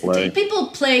silly and people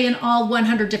play in all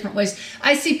 100 different ways.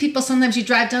 I see people, sometimes you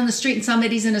drive down the street and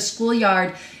somebody's in a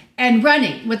schoolyard and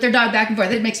running with their dog back and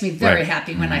forth. It makes me very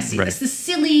happy when I see this. The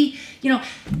silly,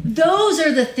 those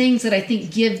are the things that I think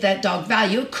give that dog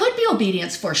value. It could be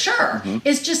obedience for sure.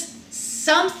 It's just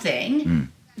something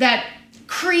that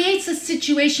creates a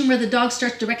situation where the dog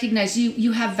starts to recognize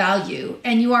you have value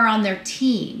and you are on their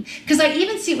team. Because I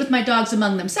even see it with my dogs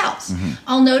among themselves.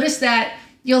 I'll notice that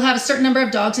you'll have a certain number of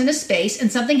dogs in a space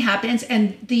and something happens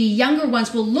and the younger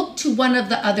ones will look to one of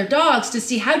the other dogs to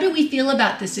see, how do we feel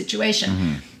about this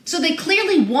situation? So they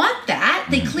clearly want that.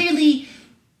 They clearly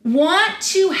want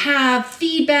to have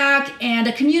feedback and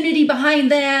a community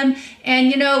behind them.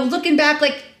 And, looking back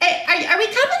like, hey, are we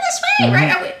coming this way?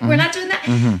 Right? We're not doing that.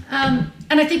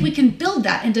 And I think we can build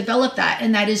that and develop that.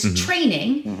 And that is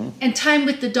training and time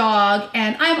with the dog.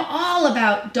 And I'm all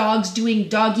about dogs doing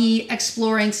doggy,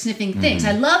 exploring, sniffing things.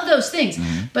 I love those things.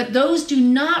 But those do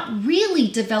not really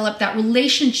develop that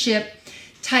relationship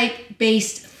type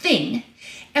based thing.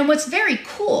 And what's very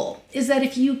cool is that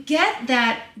if you get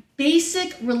that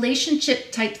basic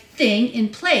relationship type thing in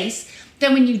place,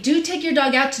 then when you do take your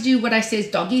dog out to do what I say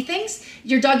is doggy things,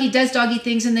 your doggy does doggy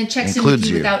things and then checks in with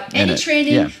you without any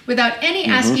training, without any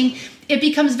asking. It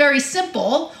becomes very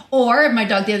simple. Or my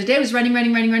dog the other day was running.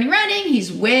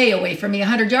 He's way away from me,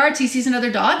 100 yards. He sees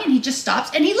another dog and he just stops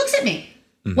and he looks at me.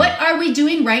 What are we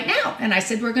doing right now? And I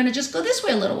said, we're going to just go this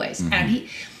way a little ways. And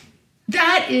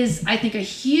that is, I think, a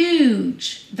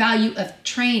huge value of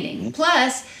training.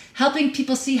 Plus, helping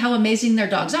people see how amazing their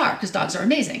dogs are, because dogs are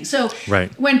amazing. So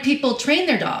when people train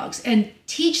their dogs and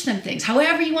teach them things,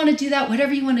 however you want to do that,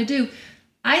 whatever you want to do,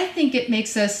 I think it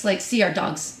makes us see our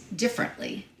dogs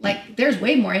differently. There's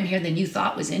way more in here than you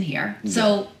thought was in here.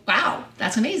 So, wow,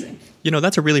 that's amazing.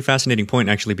 That's a really fascinating point,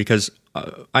 actually, because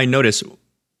I notice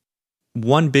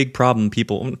one big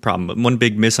one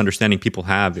big misunderstanding people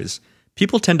have is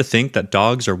people tend to think that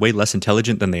dogs are way less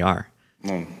intelligent than they are.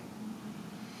 I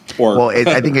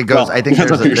think it goes. I think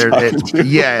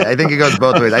I think it goes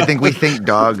both ways. I think we think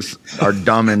dogs are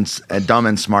dumb and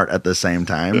smart at the same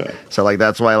time. So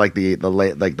that's why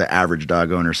the average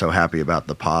dog owner is so happy about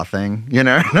the paw thing.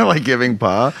 Giving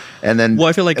paw, and then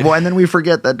I feel like and then we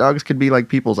forget that dogs could be like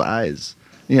people's eyes.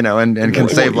 and can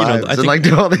save lives I and think like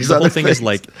do all these the other whole thing things. is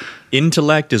like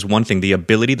intellect is one thing.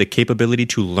 The capability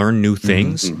to learn new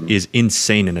things is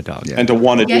insane in a dog. And to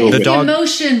want to Yeah, do it's it. the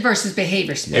emotion versus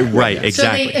behavior split. Right,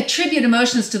 exactly. So they attribute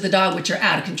emotions to the dog, which are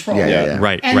out of control. Yeah.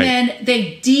 Right, And right. then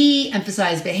they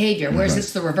de-emphasize behavior, whereas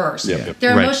it's the reverse. Yeah.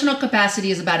 Their Right. emotional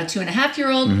capacity is about a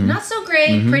 2.5-year-old, not so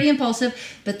great, pretty impulsive,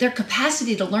 but their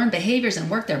capacity to learn behaviors and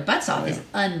work their butts off is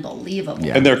unbelievable.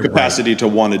 Yeah. And their capacity to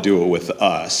want to do it with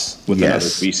us, with Yes. another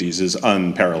species, is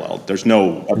unparalleled. There's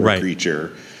no other Right.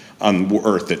 creature on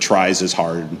Earth that tries as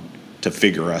hard to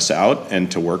figure us out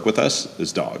and to work with us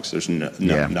as dogs. There's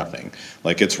nothing.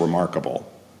 Like, it's remarkable.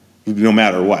 No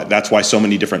matter what. That's why so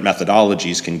many different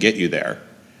methodologies can get you there,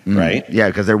 right? Yeah,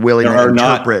 because they're willing There to are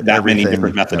not interpret that many everything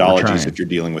different that we're trying. methodologies if you're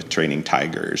dealing with training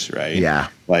tigers, right? Yeah.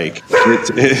 Like,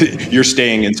 you're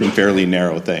staying in some fairly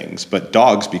narrow things. But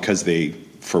dogs, because they,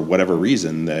 for whatever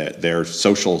reason, their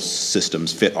social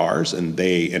systems fit ours, and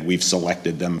we've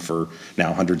selected them for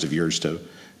now hundreds of years to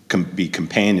be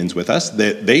companions with us,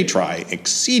 that they try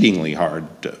exceedingly hard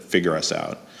to figure us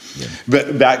out. Yeah.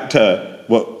 But back to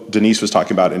what Denise was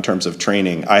talking about in terms of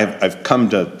training, I've come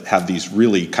to have these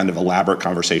really kind of elaborate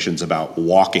conversations about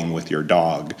walking with your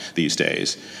dog these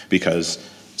days, because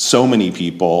so many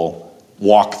people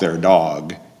walk their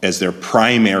dog as their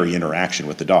primary interaction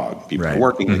with the dog. People are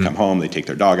working, they come home, they take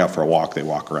their dog out for a walk, they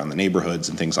walk around the neighborhoods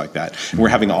and things like that. And we're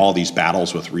having all these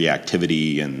battles with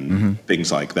reactivity and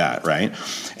things like that, right?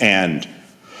 And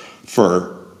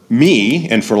for me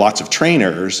and for lots of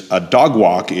trainers, a dog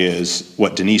walk is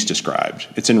what Denise described.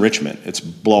 It's enrichment, it's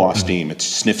blow off steam, it's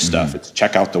sniff stuff, it's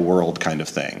check out the world kind of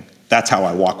thing. That's how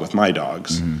I walk with my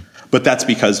dogs. But that's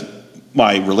because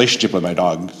my relationship with my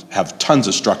dogs have tons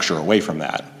of structure away from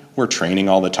that. We're training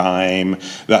all the time.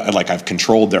 Like, I've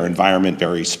controlled their environment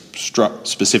very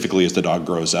specifically as the dog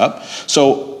grows up.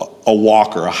 So a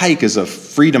walk or a hike is a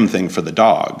freedom thing for the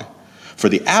dog. For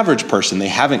the average person, they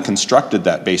haven't constructed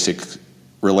that basic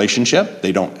relationship.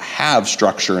 They don't have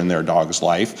structure in their dog's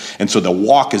life. And so the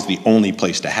walk is the only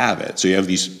place to have it. So you have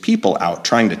these people out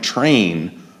trying to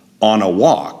train on a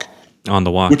walk. On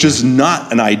the walk. Which is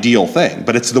not an ideal thing,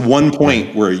 but it's the one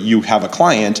point where you have a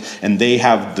client and they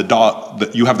have the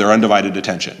dog, you have their undivided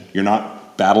attention. You're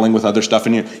not battling with other stuff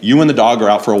in you. You and the dog are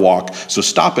out for a walk, so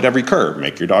stop at every curve.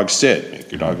 Make your dog sit,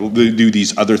 make your dog do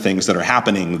these other things that are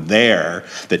happening there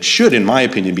that should, in my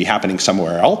opinion, be happening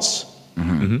somewhere else.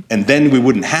 And then we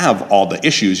wouldn't have all the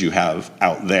issues you have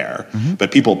out there.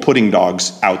 But people putting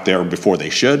dogs out there before they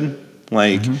should,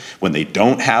 like when they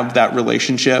don't have that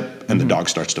relationship and the dog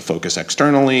starts to focus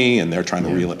externally and they're trying to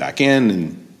reel it back in,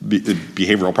 and the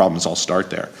behavioral problems all start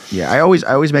there. Yeah, I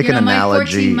always make an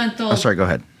analogy. My 14-month-old, oh, sorry, go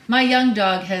ahead. My young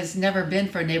dog has never been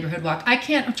for a neighborhood walk. I'm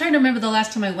trying to remember the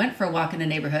last time I went for a walk in a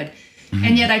neighborhood.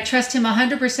 And yet I trust him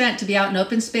 100% to be out in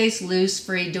open space, loose,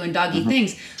 free, doing doggy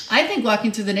things. I think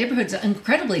walking through the neighborhood is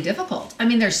incredibly difficult. I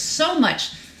mean, there's so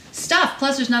much stuff,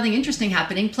 plus there's nothing interesting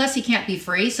happening, plus he can't be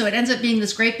free, so it ends up being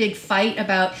this great big fight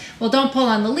about, well, don't pull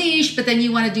on the leash, but then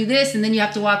you want to do this, and then you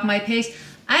have to walk my pace.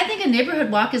 I think a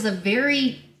neighborhood walk is a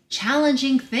very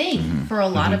challenging thing for a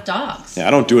lot of dogs. Yeah,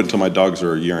 I don't do it until my dogs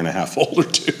are a year and a half old or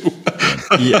two.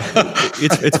 Yeah,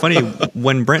 it's funny,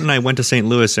 when Brent and I went to St.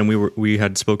 Louis and we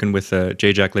had spoken with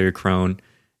J-Jack, Larry Crone,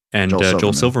 and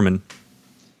Joel Silverman.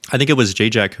 I think it was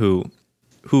J-Jack who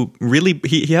really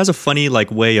he has a funny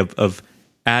like way of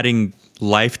adding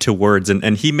life to words,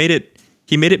 and he made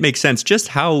it make sense just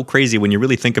how crazy when you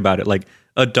really think about it. Like,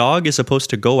 a dog is supposed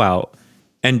to go out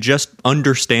and just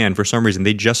understand, for some reason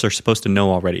they just are supposed to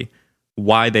know already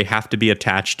why they have to be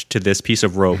attached to this piece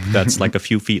of rope that's like a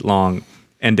few feet long,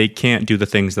 and they can't do the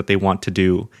things that they want to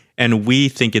do. And we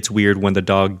think it's weird when the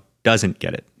dog doesn't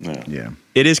get it. Yeah.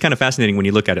 It is kind of fascinating when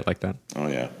you look at it like that. Oh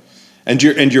yeah. And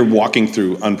you're walking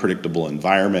through unpredictable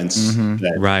environments,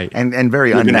 that, Right. And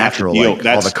very unnatural, like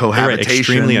all the cohabitation.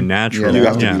 Extremely unnatural. You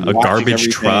have to be a watching garbage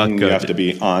truck. everything. You have to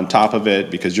be on top of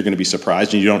it because you're going to be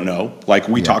surprised and you don't know. Like,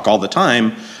 we talk all the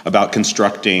time about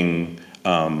constructing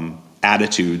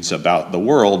attitudes about the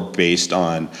world based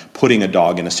on putting a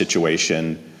dog in a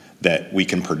situation that we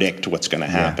can predict what's going to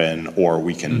happen, or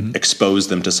we can expose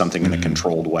them to something in a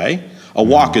controlled way. A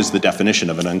walk is the definition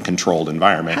of an uncontrolled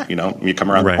environment. You know, you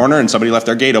come around the corner and somebody left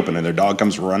their gate open and their dog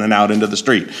comes running out into the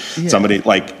street. Somebody,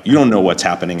 like, you don't know what's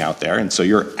happening out there. And so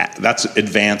that's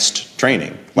advanced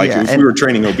training. Like, if we were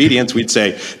training obedience, we'd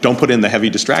say, don't put in the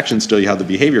heavy distractions till you have the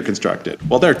behavior constructed.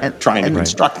 Well, they're trying to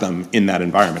construct them in that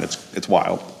environment. It's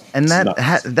wild. And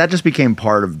that just became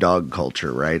part of dog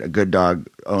culture, right? A good dog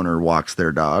owner walks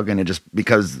their dog, and it just,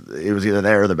 because it was either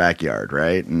there or the backyard,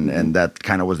 right? And that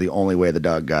kind of was the only way the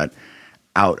dog got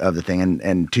out of the thing.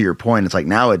 And to your point, it's like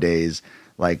nowadays,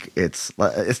 like it's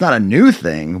not a new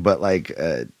thing, but like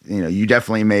you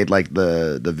definitely made like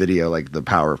the video, like the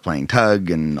power of playing tug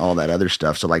and all that other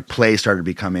stuff. So like play started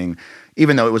becoming,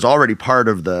 even though it was already part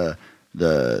of the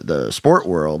sport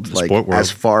world,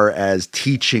 as far as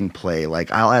teaching play.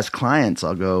 Like I'll ask clients,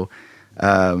 I'll go,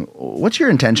 what's your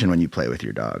intention when you play with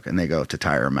your dog? And they go, to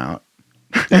tire them out.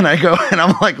 And I go, and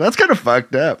I'm like, that's kind of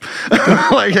fucked up.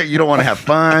 Like, you don't want to have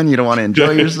fun. You don't want to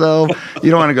enjoy yourself.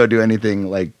 You don't want to go do anything.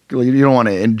 Like, you don't want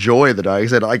to enjoy the dog. He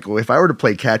said, like, if I were to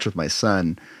play catch with my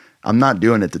son, I'm not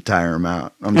doing it to tire him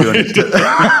out. I'm doing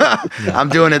it I'm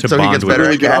doing it so he gets better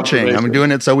at catching. I'm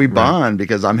doing it so we bond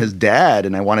because I'm his dad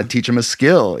and I want to teach him a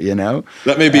skill,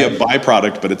 That may be a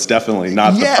byproduct, but it's definitely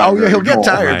not the primary he'll get goal.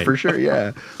 tired for sure,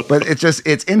 yeah. But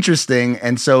it's interesting.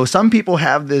 And so some people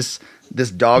have this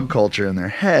dog culture in their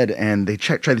head and they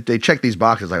check these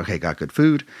boxes like, okay, got good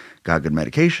food, got good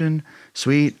medication,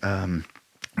 sweet.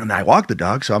 And I walk the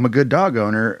dog, so I'm a good dog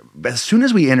owner. But as soon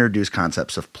as we introduce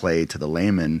concepts of play to the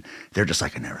layman, they're just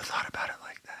like, I never thought about it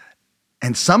like that.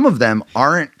 And some of them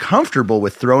aren't comfortable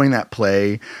with throwing that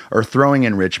play or throwing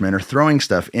enrichment or throwing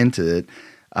stuff into it.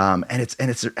 And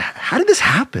it's how did this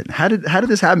happen? How did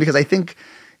this happen? Because I think,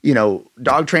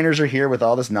 dog trainers are here with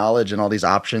all this knowledge and all these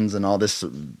options and all this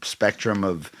spectrum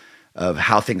of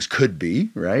how things could be,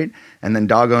 right? And then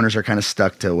dog owners are kind of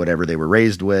stuck to whatever they were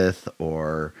raised with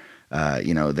or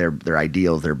their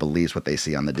ideals, their beliefs, what they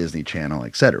see on the Disney Channel,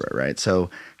 et cetera, right? So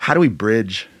how do we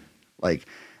bridge, like...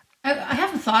 I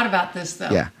haven't thought about this, though.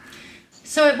 Yeah.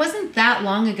 So it wasn't that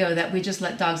long ago that we just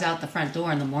let dogs out the front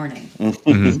door in the morning.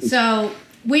 Mm-hmm. So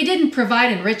we didn't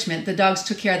provide enrichment. The dogs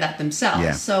took care of that themselves.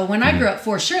 Yeah. So when I grew up,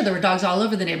 for sure, there were dogs all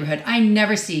over the neighborhood. I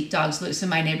never see dogs loose in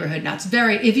my neighborhood. Now,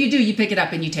 if you do, you pick it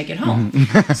up and you take it home.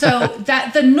 So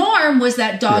that the norm was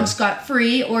that dogs got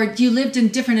free or you lived in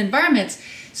different environments.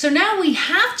 So now we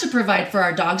have to provide for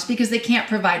our dogs because they can't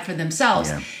provide for themselves.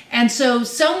 Yeah. And so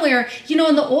somewhere, in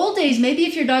the old days, maybe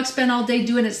if your dog spent all day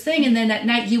doing its thing and then at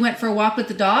night you went for a walk with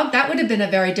the dog, that would have been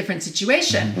a very different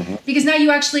situation because now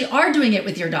you actually are doing it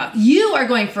with your dog. You are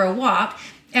going for a walk.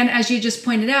 And as you just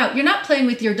pointed out, you're not playing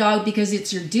with your dog because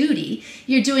it's your duty.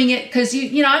 You're doing it because,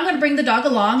 I'm going to bring the dog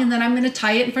along and then I'm going to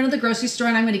tie it in front of the grocery store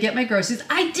and I'm going to get my groceries.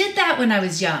 I did that when I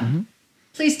was young. Mm-hmm.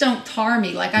 Please don't tar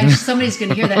me. Like somebody's going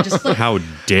to hear that and just flip. How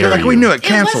dare like you? We knew it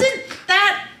canceled. It wasn't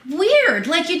that weird.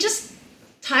 Like you just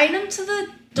tied them to the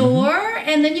door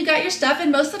and then you got your stuff.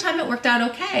 And most of the time it worked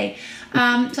out okay.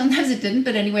 Sometimes it didn't.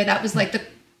 But anyway, that was that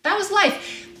was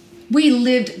life. We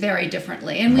lived very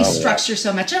differently and we structure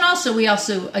so much. And we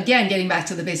also, again, getting back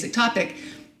to the basic topic,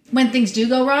 when things do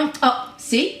go wrong,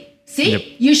 see, yep.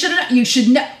 You should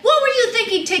know. What were you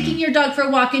thinking taking your dog for a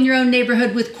walk in your own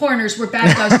neighborhood with corners where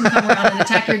bad dogs can come around and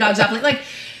attack your dog's apple?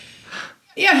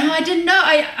 I didn't know.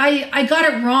 I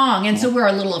got it wrong. And so we're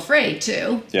a little afraid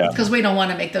too. Yeah. Because we don't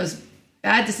want to make those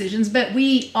bad decisions. But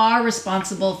we are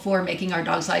responsible for making our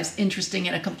dogs' lives interesting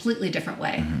in a completely different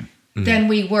way than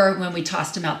we were when we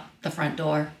tossed them out the front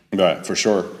door. Right, for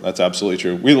sure. That's absolutely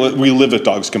true. We live with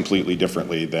dogs completely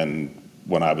differently than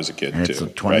when I was a kid, and too.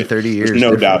 It's 20, 30 years. There's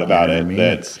no doubt about it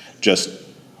that just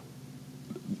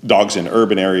dogs in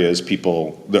urban areas,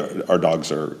 our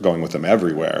dogs are going with them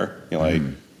everywhere.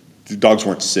 Dogs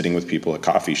weren't sitting with people at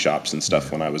coffee shops and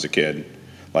stuff when I was a kid.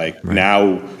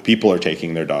 Now people are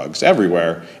taking their dogs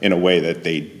everywhere in a way that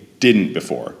they didn't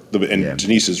before. And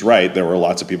Denise is right. There were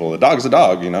lots of people, the dog's a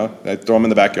dog, I throw him in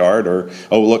the backyard or,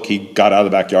 oh, look, he got out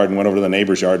of the backyard and went over to the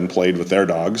neighbor's yard and played with their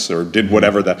dogs or did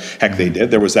whatever the heck they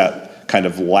did. There was that kind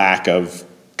of lack of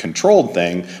controlled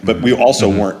thing, but we also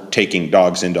weren't taking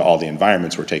dogs into all the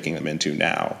environments we're taking them into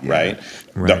now, right?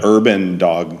 The urban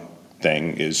dog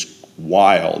thing is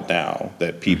wild now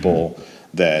that people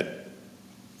that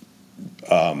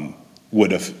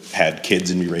would have had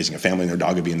kids and be raising a family and their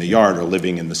dog would be in the yard or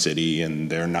living in the city and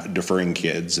they're not deferring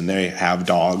kids and they have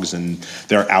dogs and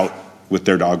they're out with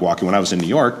their dog walking. When I was in New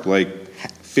York,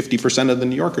 50% of the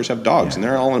New Yorkers have dogs and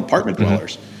they're all apartment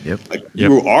dwellers.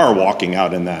 You are walking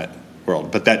out in that world,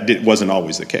 but that wasn't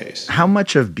always the case. How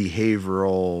much of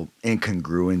behavioral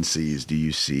incongruencies do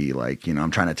you see?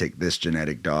 I'm trying to take this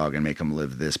genetic dog and make him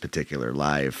live this particular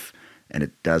life and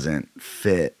it doesn't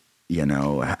fit,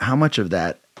 how much of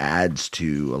that adds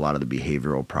to a lot of the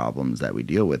behavioral problems that we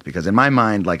deal with? Because in my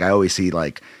mind, I always see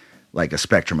like a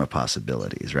spectrum of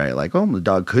possibilities, right? The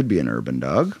dog could be an urban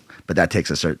dog, but that takes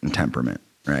a certain temperament,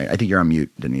 right? I think you're on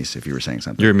mute, Denise, if you were saying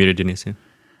something. You're muted, Denise.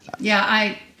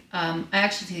 Yeah, I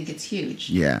actually think it's huge.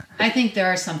 Yeah. I think there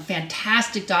are some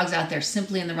fantastic dogs out there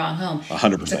simply in the wrong home.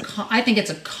 100%. I think it's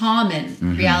a common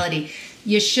reality.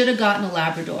 You should have gotten a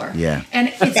Labrador. Yeah.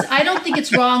 And I don't think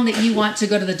it's wrong that you want to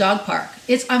go to the dog park.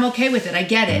 I'm okay with it. I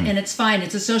get it. And it's fine.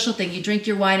 It's a social thing. You drink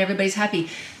your wine, everybody's happy.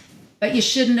 But you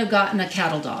shouldn't have gotten a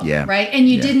cattle dog, right? And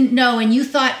you didn't know, and you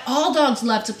thought all dogs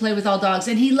love to play with all dogs.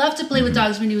 And he loved to play with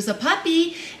dogs when he was a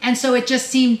puppy. And so it just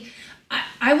seemed...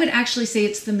 I would actually say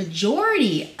it's the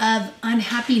majority of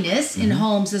unhappiness in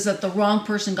homes is that the wrong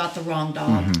person got the wrong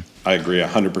dog. I agree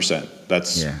 100%.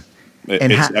 That's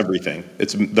And it's everything.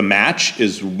 It's the match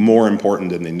is more important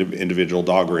than the individual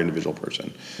dog or individual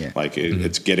person. Yeah. Like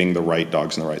it's getting the right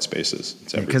dogs in the right spaces.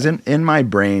 It's Because everything. in my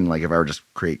brain, like if I were just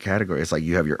create categories, it's like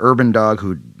you have your urban dog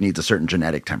who needs a certain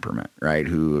genetic temperament, right?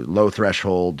 Who low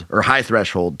threshold or high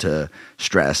threshold to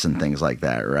stress and things like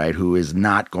that, right? Who is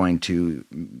not going to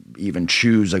even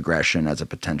choose aggression as a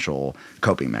potential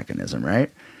coping mechanism,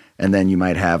 right? And then you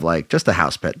might have like just a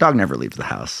house pet. Dog never leaves the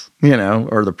house,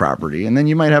 or the property. And then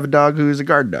you might have a dog who's a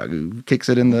guard dog who kicks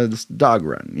it in the dog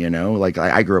run, Like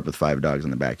I grew up with 5 dogs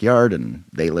in the backyard and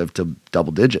they lived to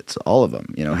double digits, all of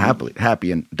them,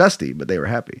 happy and dusty, but they were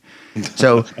happy.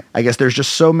 So I guess there's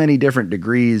just so many different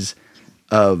degrees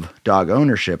of dog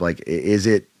ownership. Like,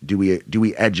 do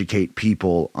we educate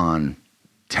people on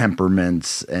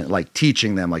temperaments and like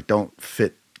teaching them, like don't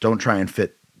try and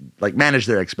fit, like manage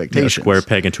their expectations. A square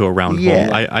peg into a round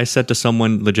hole. I said to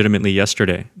someone legitimately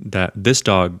yesterday that this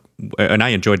dog, and I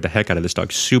enjoyed the heck out of this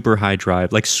dog, super high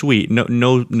drive, like sweet,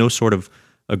 no sort of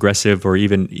aggressive or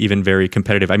even very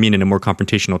competitive. I mean, in a more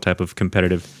confrontational type of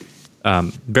competitive,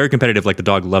 very competitive, like the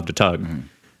dog loved to tug.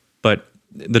 But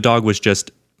the dog was just,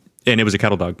 and it was a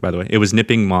cattle dog, by the way. It was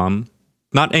nipping mom,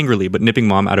 not angrily, but nipping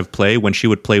mom out of play when she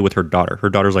would play with her daughter. Her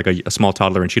daughter's like a small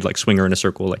toddler, and she'd like swing her in a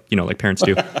circle, like parents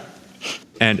do.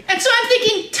 And so I'm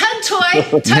thinking tug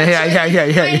toy. Yeah.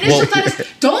 My initial thought is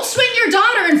don't swing your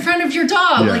daughter in front of your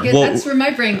dog. Yeah. That's where my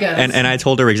brain goes. And I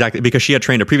told her exactly, because she had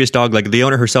trained a previous dog. Like the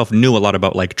owner herself knew a lot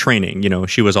about like training.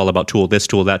 She was all about tool this,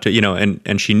 tool that,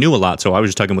 and she knew a lot. So I was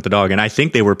just tugging with the dog, and I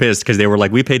think they were pissed because they were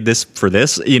like, we paid this for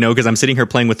this, because I'm sitting here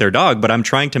playing with their dog, but I'm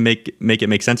trying to make it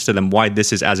make sense to them why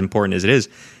this is as important as it is.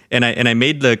 And I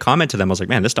made the comment to them. I was like,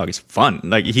 man, this dog is fun.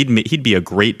 Like he'd be a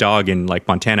great dog in like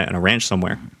Montana in a ranch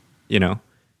somewhere,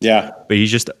 Yeah. But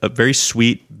he's just a very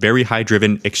sweet, very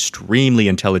high-driven, extremely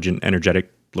intelligent,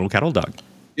 energetic little cattle dog.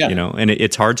 Yeah. And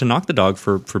it's hard to knock the dog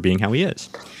for being how he is.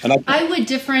 And I would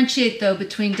differentiate, though,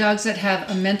 between dogs that have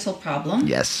a mental problem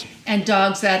Yes. and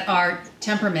dogs that are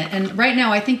temperament. And right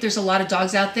now, I think there's a lot of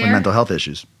dogs out there With mental health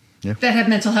issues. Yeah. that have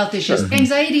mental health issues.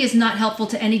 Anxiety is not helpful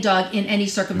to any dog in any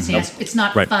circumstance. It's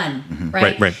not Right. fun,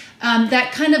 right? Right.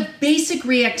 That kind of basic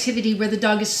reactivity where the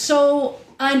dog is so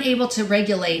unable to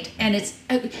regulate and it's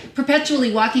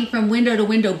perpetually walking from window to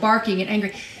window, barking and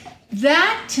angry.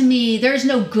 That, to me, there's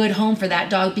no good home for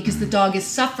that dog because the dog is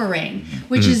suffering,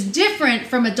 which is different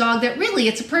from a dog that really,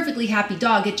 it's a perfectly happy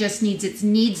dog. It just needs its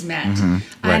needs met.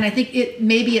 And I think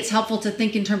maybe it's helpful to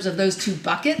think in terms of those two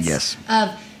buckets. Yes. Of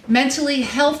mentally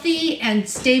healthy and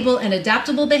stable and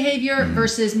adaptable behavior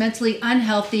versus mentally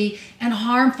unhealthy and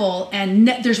harmful. And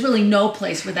there's really no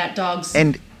place for that dog's...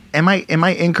 And am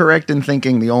I incorrect in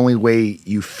thinking the only way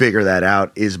you figure that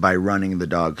out is by running the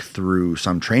dog through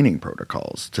some training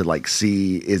protocols to like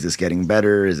see, is this getting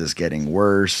better? Is this getting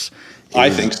worse? I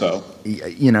think so.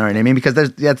 You know what I mean? Because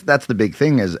that's the big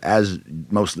thing is, as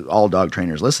all dog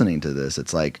trainers listening to this,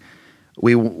 it's like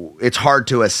it's hard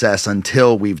to assess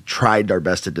until we've tried our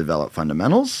best to develop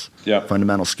fundamental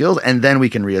skills, and then we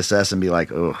can reassess and be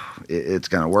like, oh, it's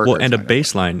going to work. Well, and a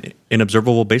baseline, an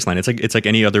observable baseline. It's like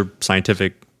any other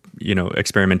scientific,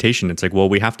 experimentation. It's like, well,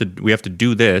 we have to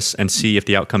do this and see if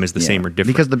the outcome is the same or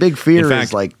different. Because the big fear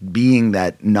is like being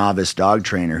that novice dog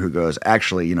trainer who goes,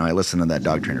 actually, I listened to that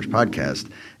Dog Trainers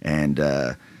podcast, and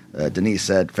Denise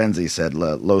said, Fenzi said,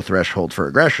 low threshold for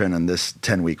aggression, and this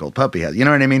 10-week-old puppy has, you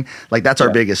know what I mean? Like that's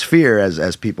our biggest fear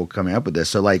as people coming up with this.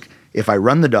 So like, if I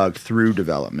run the dog through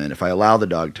development, if I allow the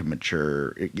dog to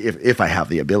mature, if I have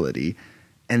the ability,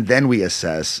 and then we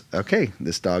assess, okay,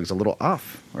 this dog's a little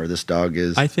off, or this dog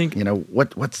is, I think,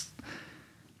 what's.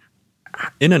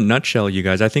 In a nutshell, you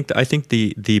guys, I think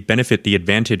the benefit, the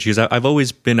advantage, because I've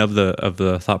always been of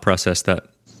the thought process that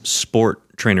sport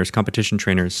trainers, competition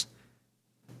trainers,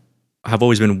 have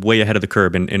always been way ahead of the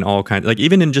curve in all kinds, like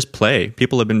even in just play.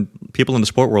 People in the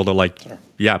sport world are like,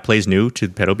 yeah, play's new to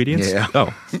pet obedience. Yeah.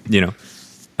 Oh,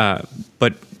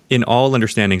 but in all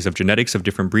understandings of genetics, of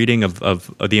different breeding,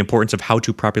 of the importance of how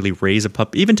to properly raise a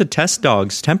pup, even to test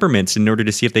dogs' temperaments in order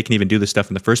to see if they can even do this stuff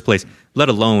in the first place, let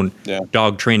alone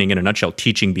dog training in a nutshell,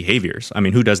 teaching behaviors. I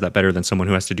mean, who does that better than someone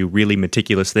who has to do really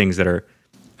meticulous things that are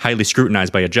highly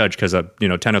scrutinized by a judge because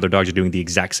 10 other dogs are doing the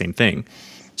exact same thing.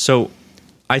 So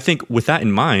I think with that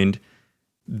in mind,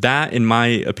 that, in my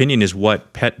opinion, is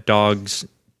what pet dog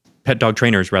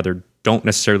trainers rather don't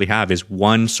necessarily have, is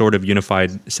one sort of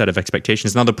unified set of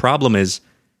expectations. Now the problem is,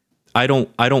 I don't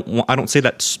say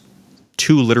that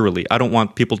too literally. I don't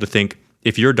want people to think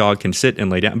if your dog can sit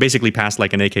and lay down, basically pass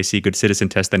like an AKC good citizen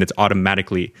test, then it's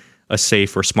automatically a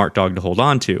safe or smart dog to hold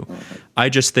on to. I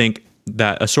just think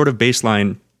that a sort of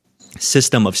baseline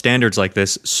system of standards like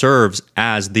this serves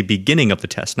as the beginning of the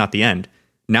test, not the end.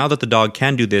 Now that the dog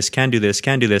can do this,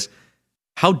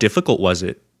 how difficult was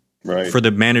it for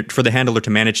the handler to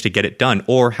manage to get it done?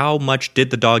 Or how much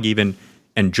did the dog even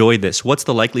enjoy this? What's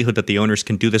the likelihood that the owners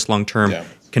can do this long term,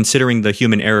 considering the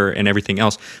human error and everything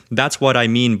else? That's what I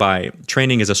mean by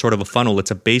training is a sort of a funnel.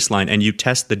 It's a baseline, and you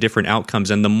test the different outcomes.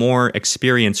 And the more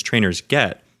experienced trainers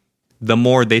get, the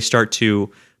more they start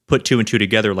to put two and two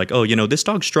together, like, oh, this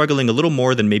dog's struggling a little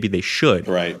more than maybe they should.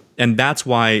 Right. And that's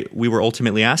why we were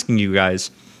ultimately asking you guys,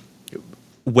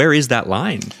 where is that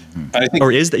line? I think,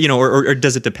 or is that, or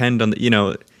does it depend on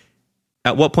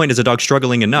at what point is a dog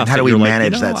struggling enough? And how do we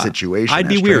manage that situation? I'd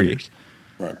be weary.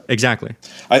 Right. Exactly.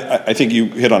 I think you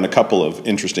hit on a couple of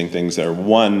interesting things there.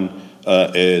 One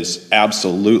is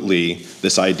absolutely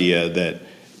this idea that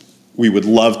we would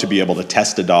love to be able to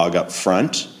test a dog up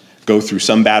front, go through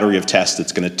some battery of tests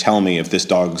that's going to tell me if this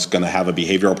dog's going to have a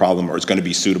behavioral problem or it's going to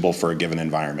be suitable for a given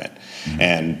environment. Mm-hmm.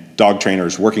 And dog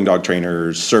trainers, working dog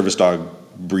trainers, service dog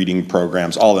breeding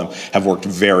programs, all of them have worked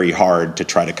very hard to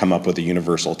try to come up with a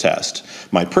universal test.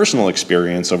 My personal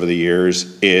experience over the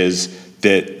years is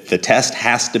that the test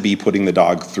has to be putting the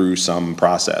dog through some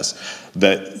process,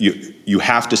 that you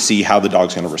have to see how the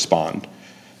dog's going to respond.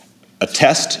 A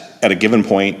test at a given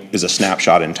point is a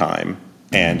snapshot in time.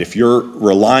 And if you're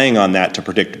relying on that to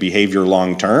predict behavior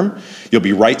long term, you'll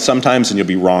be right sometimes and you'll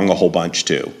be wrong a whole bunch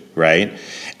too, right?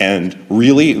 And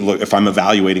really, look, if I'm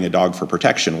evaluating a dog for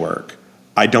protection work,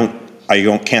 I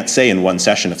can't say in one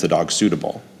session if the dog's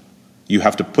suitable. You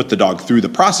have to put the dog through the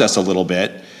process a little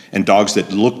bit, and dogs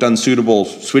that looked unsuitable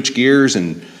switch gears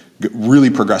and really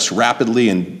progress rapidly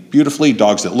and beautifully.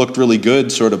 Dogs that looked really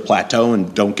good sort of plateau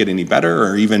and don't get any better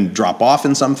or even drop off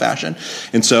in some fashion.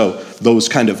 And so those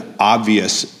kind of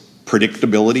obvious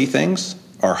predictability things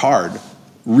are hard,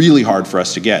 really hard for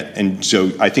us to get. And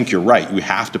so I think you're right. You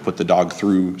have to put the dog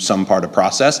through some part of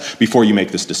process before you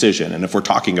make this decision. And if we're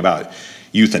talking about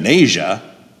euthanasia,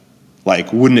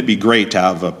 like, wouldn't it be great to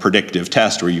have a predictive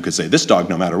test where you could say, this dog,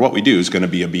 no matter what we do, is going to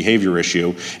be a behavior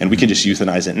issue, and we can just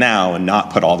euthanize it now and not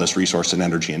put all this resource and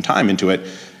energy and time into it?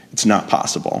 It's not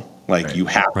possible. Like, you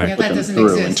have to put them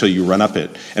through until you run up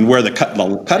it. And where the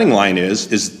cutting line is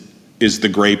the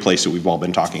gray place that we've all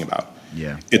been talking about.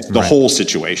 Yeah. It's the whole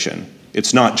situation.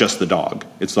 It's not just the dog.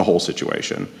 It's the whole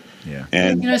situation. Yeah.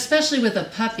 And especially with a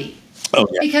puppy. Oh,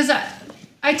 yeah. Because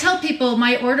I tell people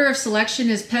my order of selection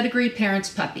is pedigree, parents,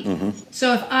 puppy. Mm-hmm.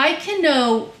 So if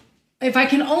I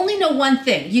can only know one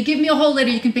thing, you give me a whole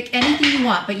litter, you can pick anything you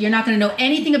want, but you're not going to know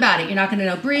anything about it. You're not going to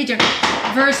know breed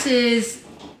versus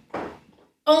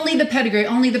only the pedigree,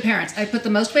 only the parents. I put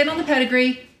the most weight on the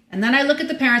pedigree, and then I look at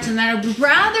the parents, and then I would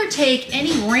rather take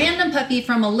any random puppy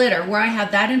from a litter where I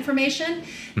have that information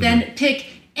than pick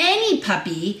any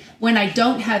puppy when I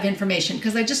don't have information,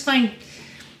 because I just find...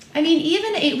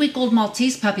 even an 8-week-old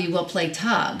Maltese puppy will play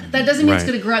tug. That doesn't mean it's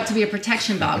going to grow up to be a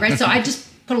protection dog, right? So I just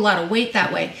put a lot of weight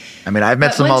that way. I've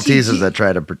met some Malteses that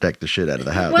try to protect the shit out of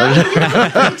the house. Well,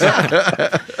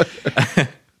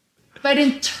 but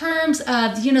in terms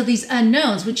of, these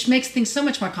unknowns, which makes things so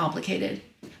much more complicated.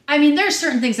 There are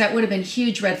certain things that would have been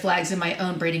huge red flags in my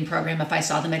own breeding program if I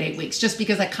saw them at 8 weeks, just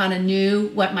because I kind of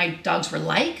knew what my dogs were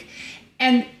like.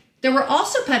 And there were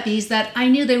also puppies that I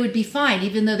knew they would be fine,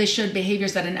 even though they showed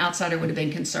behaviors that an outsider would have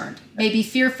been concerned. Maybe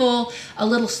fearful, a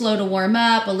little slow to warm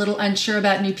up, a little unsure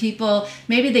about new people.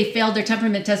 Maybe they failed their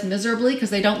temperament test miserably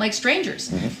because they don't like strangers.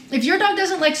 Mm-hmm. If your dog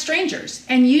doesn't like strangers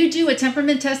and you do a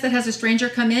temperament test that has a stranger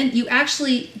come in, you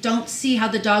actually don't see how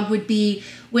the dog would be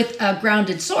with a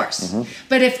grounded source. Mm-hmm.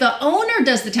 But if the owner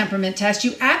does the temperament test,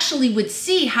 you actually would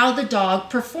see how the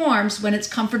dog performs when it's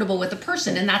comfortable with a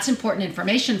person. And that's important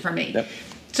information for me. Yep.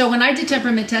 So when I did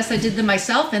temperament tests, I did them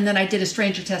myself, and then I did a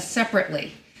stranger test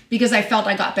separately because I felt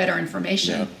I got better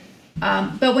information.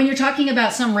 Yeah. But when you're talking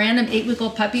about some random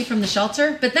 8-week-old puppy from the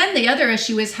shelter, but then the other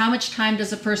issue is how much time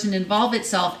does a person involve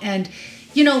itself? And,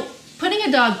 putting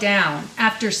a dog down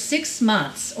after 6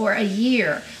 months or a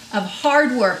year of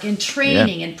hard work and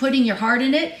training and putting your heart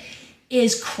in it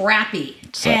is crappy.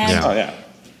 And, Oh, yeah.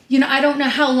 you know, I don't know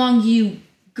how long you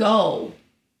go.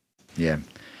 Yeah.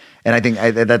 And I think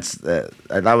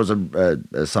that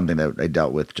was something that I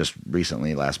dealt with just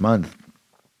recently last month.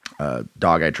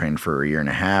 Dog I trained for a year and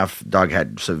a half. Dog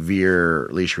had severe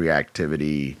leash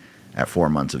reactivity at 4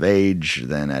 months of age.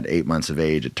 Then at 8 months of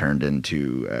age, it turned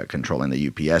into controlling the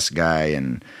UPS guy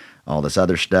and all this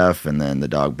other stuff. And then the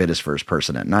dog bit his first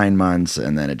person at 9 months.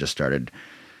 And then it just started,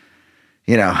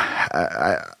 you know,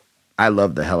 I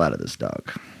love the hell out of this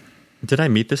dog. Did I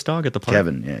meet this dog at the park?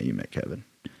 Kevin. Yeah, you met Kevin.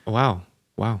 Wow.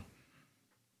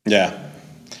 Yeah.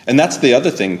 And that's the other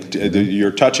thing,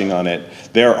 you're touching on it.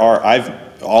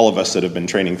 All of us that have been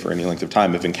training for any length of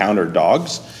time have encountered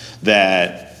dogs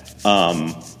that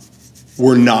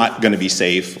were not going to be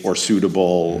safe or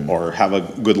suitable or have a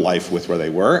good life with where they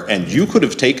were. And you could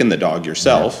have taken the dog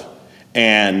yourself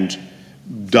and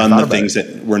done the things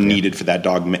that were needed for that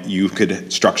dog. You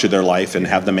could structure their life and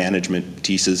have the management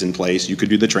pieces in place. You could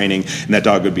do the training, and that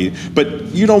dog would be. But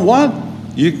you don't want.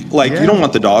 You don't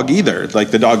want the dog either.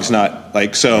 Like, the dog's not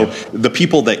like, so the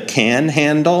people that can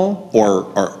handle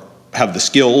or have the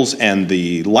skills and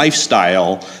the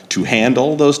lifestyle to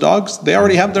handle those dogs, they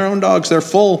already have their own dogs. They're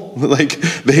full. Like,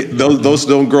 those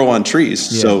don't grow on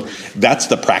trees. Yeah. So that's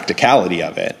the practicality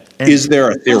of it. And is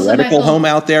there a theoretical home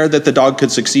out there that the dog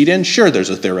could succeed in? Sure, there's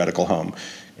a theoretical home.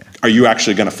 Yeah. Are you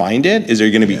actually going to find it? Is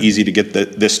it going to be easy to get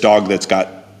this dog that's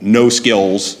got no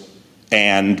skills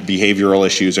and behavioral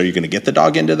issues? Are you going to get the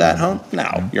dog into that home?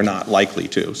 No, you're not likely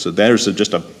to. So there's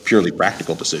just a purely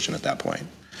practical decision at that point.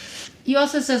 You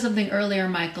also said something earlier,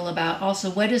 Michael, about also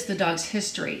what is the dog's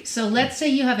history. So let's say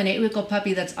you have an 8-week-old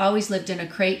puppy that's always lived in a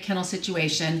crate kennel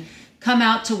situation, come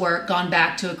out to work, gone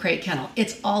back to a crate kennel.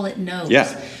 It's all it knows.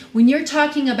 Yeah. When you're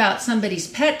talking about somebody's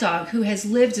pet dog who has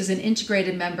lived as an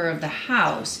integrated member of the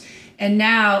house, and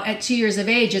now at 2 years of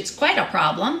age, it's quite a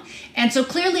problem. And so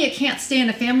clearly it can't stay in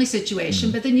a family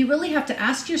situation, but then you really have to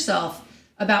ask yourself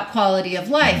about quality of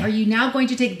life. Are you now going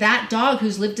to take that dog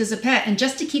who's lived as a pet, and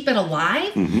just to keep it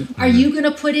alive, are you going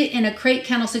to put it in a crate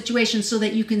kennel situation so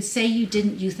that you can say you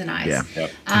didn't euthanize? Yeah.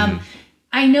 Yep.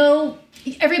 I know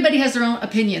everybody has their own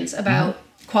opinions about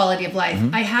quality of life.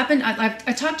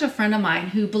 I talked to a friend of mine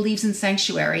who believes in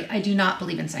sanctuary. I do not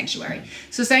believe in sanctuary.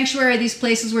 So sanctuary are these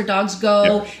places where dogs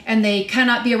go and they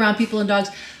cannot be around people and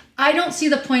dogs. I don't see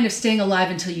the point of staying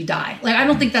alive until you die. Like, I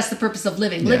don't think that's the purpose of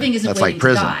living. Living isn't waiting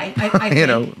to die. I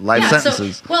think. Life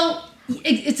sentences. So, well,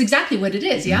 it's exactly what it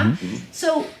is, yeah?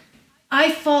 So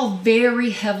I fall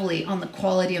very heavily on the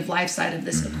quality of life side of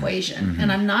this equation.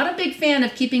 And I'm not a big fan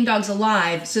of keeping dogs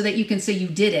alive so that you can say you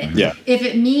did it. Yeah. If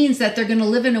it means that they're going to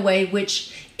live in a way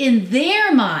which, in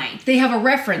their mind, they have a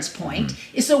reference point,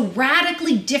 is so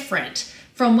radically different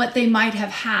from what they might have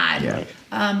had.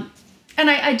 Yeah. And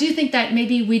I do think that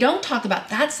maybe we don't talk about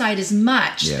that side as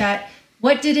much, that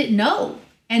what did it know?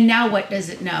 And now what does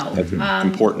it know? That's an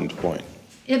important point.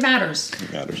 It matters.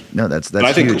 It matters. No, that's and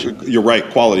I huge. think you're right.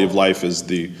 Quality of life is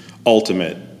the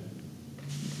ultimate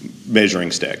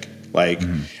measuring stick. Like,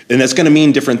 and that's going to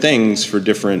mean different things for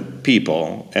different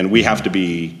people, and we have to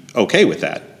be okay with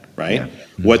that, right?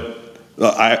 Yeah.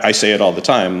 I say it all the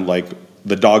time. Like,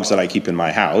 the dogs that I keep in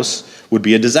my house would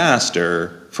be a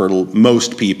disaster for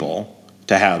most people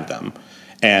to have them,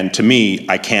 and to me,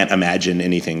 I can't imagine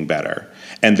anything better.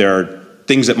 And there are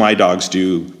things that my dogs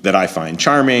do that I find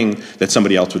charming that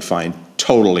somebody else would find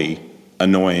totally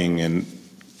annoying and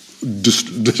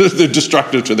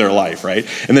destructive to their life, right?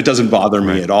 And that doesn't bother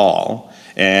me at all.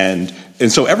 And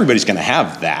so everybody's going to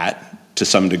have that to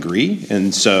some degree.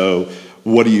 And so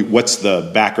what's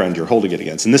the background you're holding it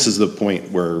against? And this is the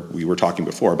point where we were talking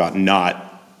before about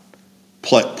not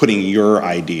putting your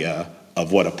idea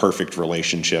of what a perfect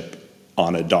relationship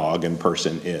on a dog and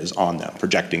person is on them,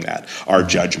 projecting that, our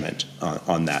judgment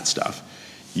on that stuff.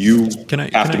 You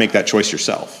have to make that choice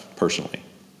yourself, personally.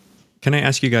 Can I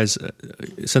ask you guys,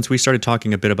 since we started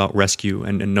talking a bit about rescue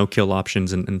and no-kill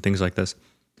options and things like this,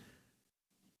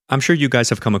 I'm sure you guys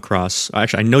have come across,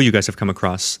 actually I know you guys have come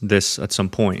across this at some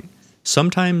point.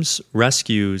 Sometimes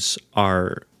rescues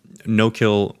are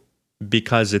no-kill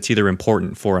because it's either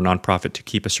important for a nonprofit to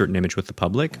keep a certain image with the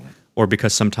public, or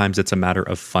because sometimes it's a matter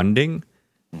of funding.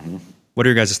 What are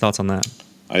your guys' thoughts on that?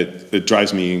 It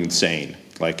drives me insane.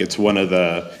 Like, it's one of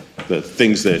the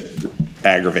things that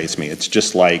aggravates me. It's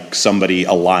just like somebody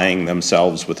aligning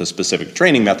themselves with a specific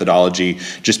training methodology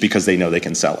just because they know they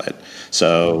can sell it.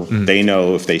 So they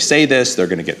know if they say this, they're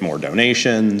going to get more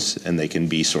donations, and they can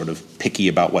be sort of picky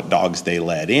about what dogs they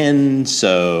let in.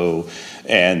 So,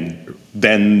 and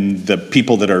then the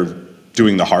people that are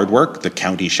doing the hard work, the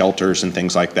county shelters and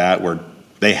things like that, where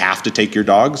they have to take your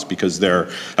dogs because they're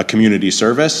a community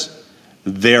service,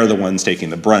 they're the ones taking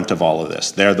the brunt of all of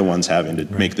this. They're the ones having to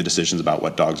make the decisions about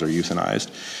what dogs are euthanized.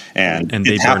 And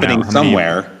it's happening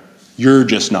somewhere. You're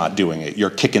just not doing it. You're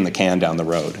kicking the can down the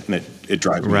road, and it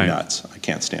drives me nuts. I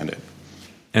can't stand it.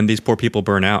 And these poor people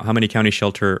burn out. How many county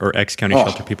shelter or ex-county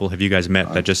shelter people have you guys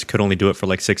met that just could only do it for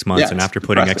like 6 months, and after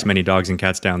putting X many dogs and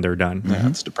cats down, they're done? Yeah,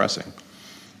 it's depressing.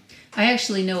 I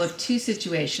actually know of two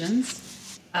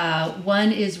situations.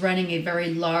 One is running a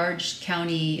very large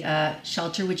county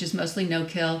shelter, which is mostly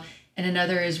no-kill, and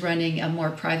another is running a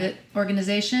more private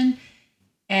organization.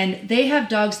 And they have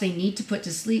dogs they need to put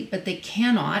to sleep, but they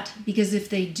cannot, because if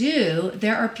they do,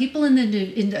 there are people in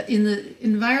the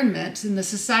environment, in the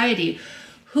society,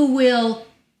 who will,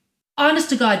 honest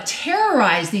to God,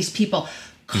 terrorize these people.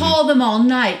 Call them all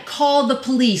night. Call the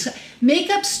police. Make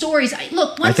up stories.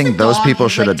 Look, I think those people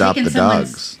should adopt the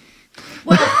dogs.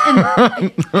 Well,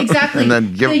 and, exactly. And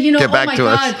then get back to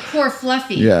us. Poor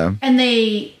Fluffy. Yeah. And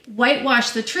they whitewash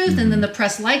the truth, and then the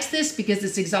press likes this because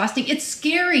it's exhausting. It's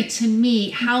scary to me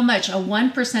how much a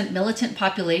 1% militant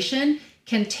population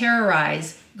can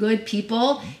terrorize good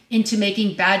people into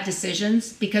making bad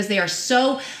decisions because they are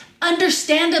so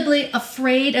understandably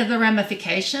afraid of the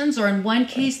ramifications, or in one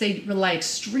case, they rely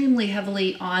extremely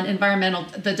heavily on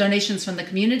the donations from the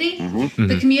community.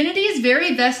 The community is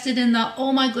very vested in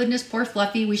oh my goodness, poor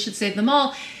Fluffy, we should save them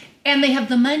all. And they have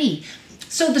the money.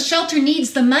 So the shelter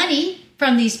needs the money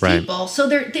from these people. So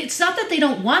it's not that they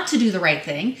don't want to do the right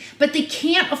thing, but they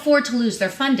can't afford to lose their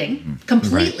funding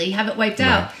completely, have it wiped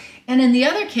out. And in the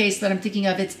other case that I'm thinking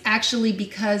of, it's actually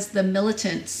because the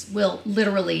militants will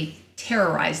literally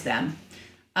terrorize them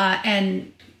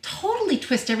and totally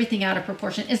twist everything out of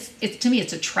proportion. It's to me,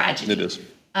 it's a tragedy. It is.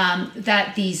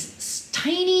 That these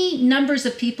tiny numbers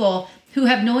of people who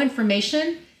have no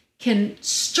information can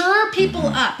stir people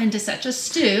up into such a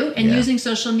stew, and using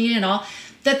social media and all,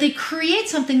 that they create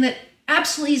something that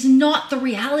absolutely is not the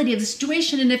reality of the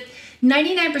situation. And if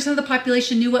 99% of the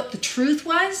population knew what the truth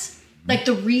was, like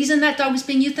the reason that dog was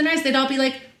being euthanized, they'd all be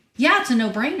like, yeah, it's a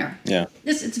no-brainer. Yeah.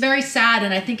 It's very sad,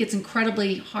 and I think it's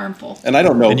incredibly harmful. And I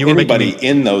don't know anybody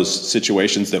in those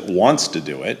situations that wants to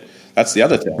do it. That's the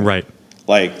other thing. Right.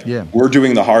 Like, we're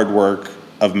doing the hard work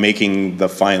of making the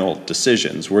final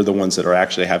decisions. We're the ones that are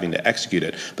actually having to execute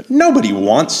it. But nobody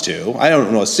wants to. I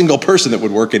don't know a single person that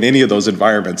would work in any of those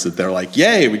environments that they're like,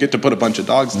 yay, we get to put a bunch of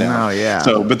dogs down. Oh, yeah.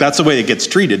 So, but that's the way it gets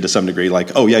treated to some degree. Like,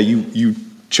 oh, yeah, you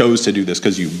chose to do this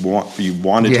because you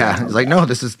wanted to. Yeah, it's like, no,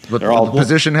 this is what the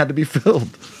position had to be filled.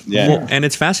 Yeah. Well, and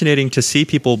it's fascinating to see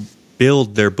people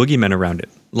build their boogeymen around it.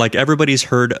 Like everybody's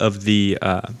heard of the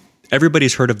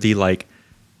like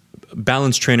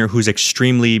balance trainer who's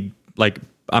extremely, like,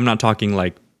 I'm not talking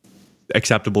like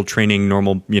acceptable training,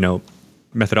 normal,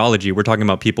 methodology. We're talking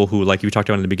about people who, like you talked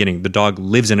about in the beginning, the dog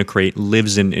lives in a crate,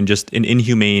 lives in just an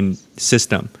inhumane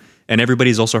system. And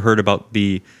everybody's also heard about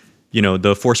the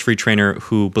force-free trainer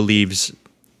who believes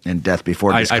in death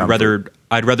before discomfort.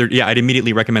 I'd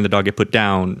immediately recommend the dog get put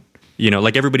down.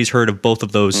 Like everybody's heard of both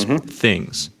of those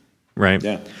things, right?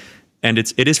 Yeah. And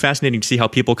it is fascinating to see how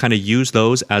people kind of use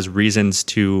those as reasons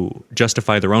to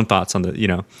justify their own thoughts on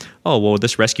the, oh, well,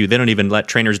 this rescue, they don't even let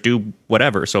trainers do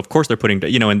whatever. So of course they're putting,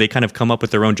 and they kind of come up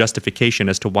with their own justification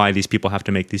as to why these people have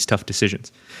to make these tough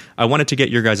decisions. I wanted to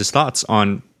get your guys' thoughts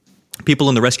on people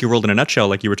in the rescue world in a nutshell,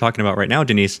 like you were talking about right now,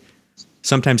 Denise,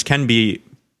 sometimes can be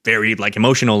very like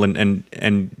emotional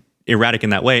and erratic in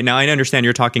that way. Now I understand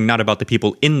you're talking not about the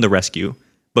people in the rescue,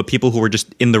 but people who are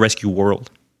just in the rescue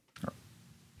world.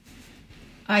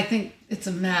 I think it's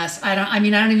a mess. I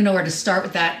don't even know where to start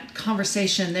with that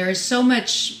conversation. There is so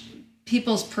much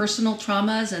people's personal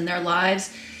traumas and their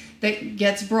lives that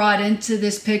gets brought into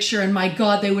this picture. And my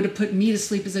God, they would have put me to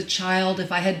sleep as a child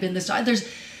if I had been this.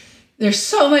 There's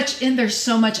so much there's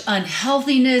so much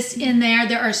unhealthiness in there.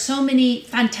 There are so many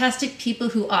fantastic people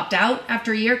who opt out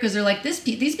after a year because they're like, these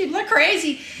people are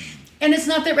crazy. And it's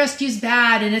not that rescue's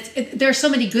bad, and there are so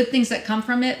many good things that come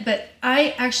from it, but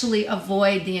I actually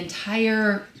avoid the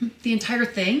entire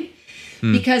thing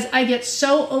because I get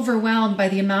so overwhelmed by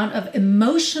the amount of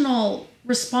emotional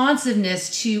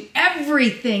responsiveness to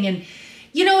everything. And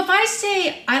if I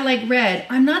say I like red,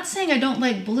 I'm not saying I don't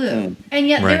like blue. And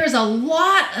yet there is a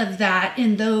lot of that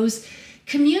in those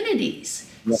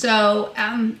communities. So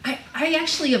I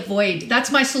actually avoid,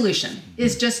 that's my solution,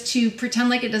 is just to pretend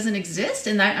like it doesn't exist.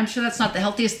 And I'm sure that's not the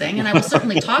healthiest thing. And I will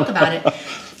certainly talk about it.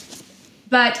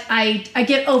 But I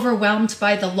get overwhelmed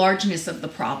by the largeness of the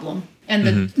problem and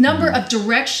the number of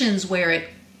directions where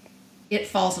it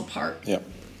falls apart. Yeah,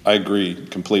 I agree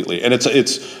completely. And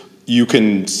it's you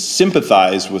can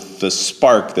sympathize with the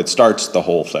spark that starts the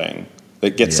whole thing,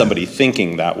 that gets somebody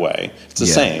thinking that way. It's the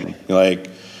same, like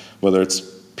whether it's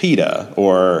PETA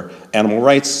or animal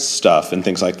rights stuff and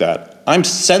things like that. I'm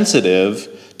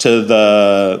sensitive to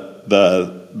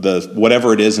the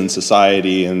whatever it is in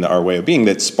society and our way of being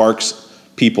that sparks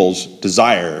people's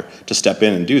desire to step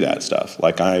in and do that stuff.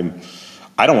 Like I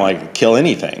don't like to kill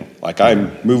anything. Like I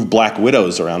move black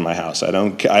widows around my house. I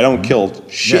don't kill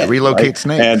shit. Yeah, relocate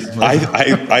snakes. And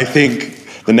I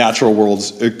think the natural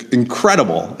world's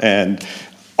incredible, and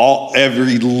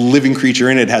every living creature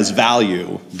in it has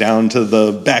value, down to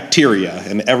the bacteria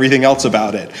and everything else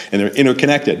about it, and they're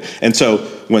interconnected. And so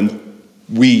when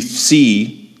we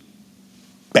see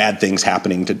bad things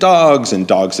happening to dogs and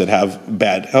dogs that have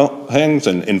bad things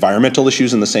and environmental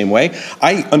issues in the same way,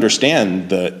 I understand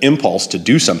the impulse to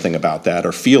do something about that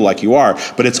or feel like you are,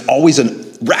 but it's always a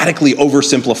radically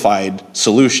oversimplified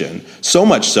solution, so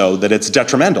much so that it's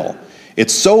detrimental.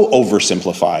 It's so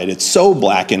oversimplified, it's so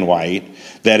black and white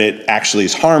that it actually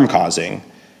is harm causing,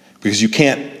 because you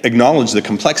can't acknowledge the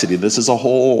complexity. This is a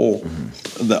whole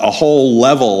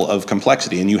level of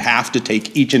complexity, and you have to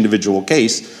take each individual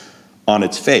case on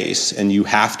its face, and you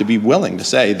have to be willing to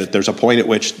say that there's a point at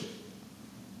which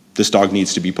this dog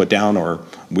needs to be put down, or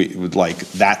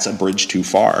that's a bridge too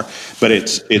far. But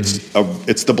it's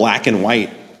the black and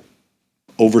white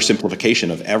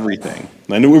oversimplification of everything,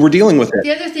 and we were dealing with it.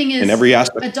 The other thing is, in every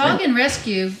aspect. A dog in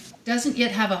rescue doesn't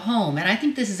yet have a home, and I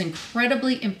think this is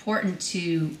incredibly important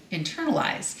to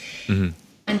internalize.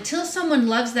 Until someone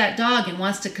loves that dog and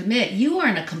wants to commit, you are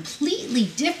in a completely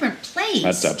different place.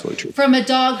 That's absolutely true. From a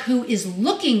dog who is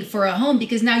looking for a home,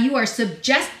 because now you are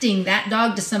subjecting that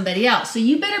dog to somebody else. So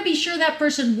you better be sure that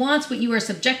person wants what you are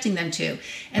subjecting them to.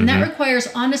 And that requires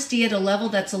honesty at a level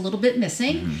that's a little bit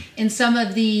missing in some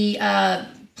of the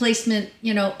placement,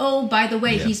 oh, by the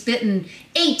way, he's bitten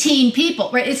 18 people,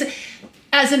 right? It's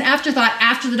as an afterthought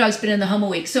after the dog's been in the home a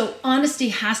week. So honesty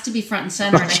has to be front and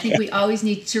center. And I think we always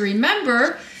need to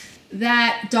remember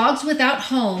that dogs without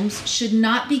homes should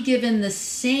not be given the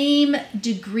same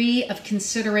degree of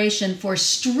consideration for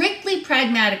strictly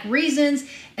pragmatic reasons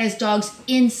as dogs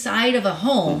inside of a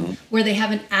home where they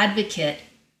have an advocate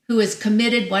who is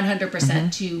committed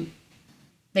 100% to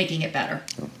making it better.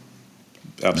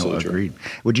 Absolutely agreed.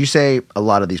 Would you say a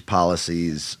lot of these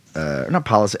policies, not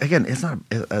policy, again, it's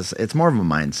more of a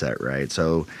mindset, right?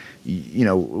 So,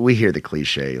 we hear the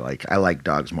cliche, like, I like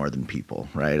dogs more than people,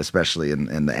 right? Especially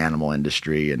in the animal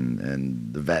industry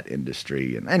and the vet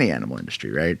industry and any animal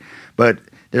industry, right? But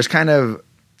there's kind of,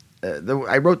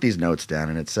 I wrote these notes down,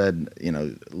 and it said,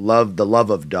 the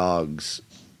love of dogs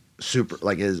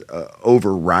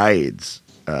overrides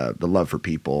the love for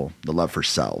people, the love for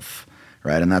self.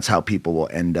 Right. And that's how people will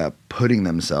end up putting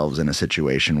themselves in a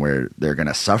situation where they're going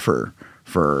to suffer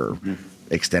for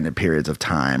extended periods of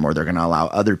time, or they're going to allow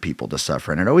other people to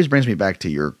suffer. And it always brings me back to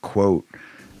your quote,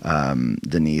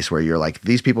 Denise, where you're like,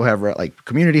 these people have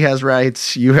community has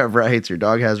rights, you have rights, your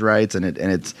dog has rights. And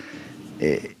it's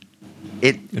a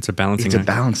balancing act. It's a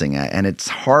balancing act. And it's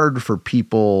hard for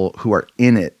people who are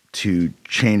in it to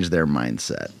change their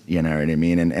mindset. You know what I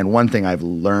mean? And one thing I've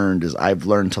learned is I've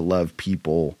learned to love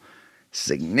people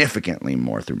significantly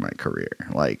more through my career.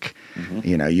 Like,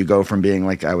 you go from being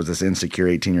like, I was this insecure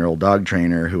 18-year-old dog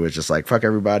trainer who was just like, fuck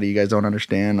everybody, you guys don't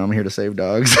understand, I'm here to save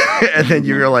dogs. And then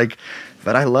you're like,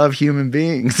 but I love human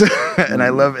beings. and I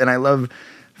love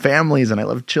families, and I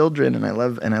love children, and I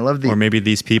love or maybe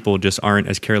these people just aren't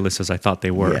as careless as I thought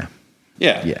they were.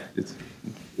 Yeah.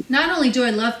 Not only do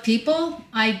I love people,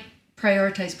 I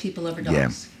prioritize people over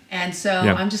dogs. And so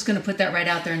I'm just going to put that right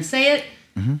out there and say it.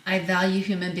 I value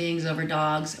human beings over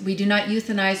dogs. We do not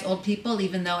euthanize old people,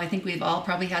 even though I think we've all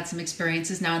probably had some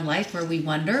experiences now in life where we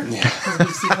wonder because we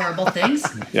see horrible things.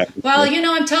 Well,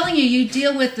 I'm telling you, you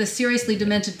deal with a seriously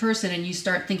demented person and you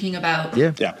start thinking about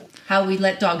how we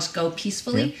let dogs go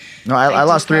peacefully. No, I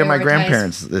lost 3 of my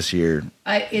grandparents this year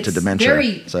to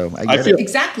dementia. So I get it.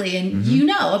 Exactly. And you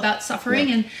know about suffering.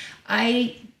 And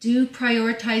I do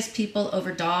prioritize people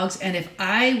over dogs. And if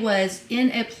I was in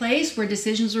a place where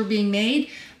decisions were being made,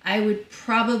 I would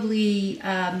probably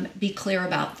be clear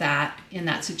about that in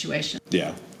that situation.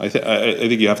 Yeah, I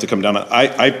think you have to come down.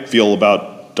 I feel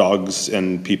about dogs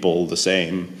and people the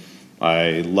same.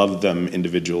 I love them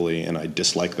individually, and I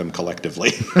dislike them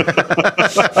collectively.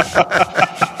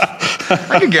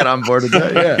 I can get on board with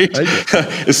that.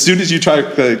 Yeah. As soon as you try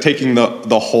taking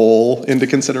the whole into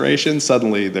consideration,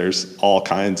 suddenly there's all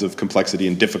kinds of complexity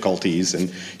and difficulties, and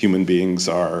human beings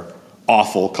are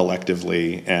awful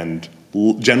collectively, and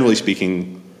generally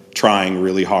speaking, trying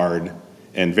really hard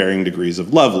and varying degrees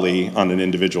of lovely on an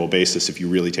individual basis if you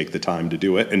really take the time to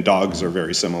do it. And dogs are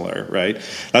very similar, right?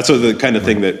 That's the kind of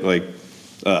thing that, like,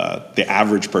 the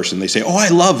average person, they say, oh, I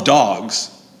love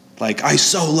dogs. Like, I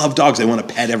so love dogs. They want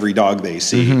to pet every dog they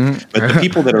see. Mm-hmm. But the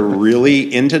people that are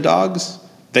really into dogs,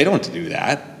 they don't do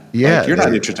that. Yeah, like, you're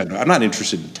not interested. I'm not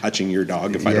interested in touching your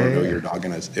dog if I don't know your dog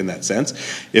in that sense.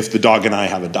 If the dog and I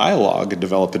have a dialogue and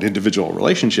develop an individual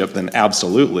relationship, then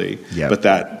absolutely. Yep. But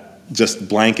that just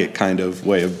blanket kind of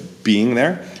way of being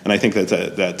there, and I think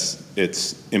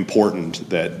it's important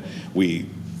that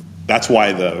that's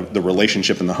why the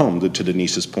relationship in the home, to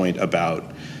Denise's point about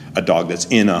a dog that's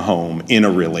in a home, in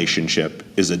a relationship,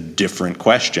 is a different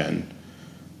question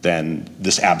than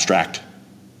this abstract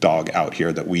dog out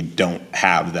here that we don't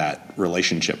have that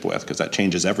relationship with, because that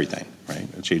changes everything, right?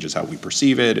 It changes how we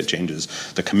perceive it. It changes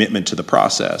the commitment to the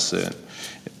process. It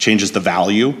changes the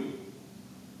value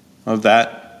of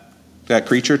that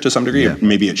creature to some degree. Yeah.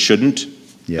 Maybe it shouldn't,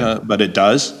 but it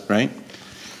does, right?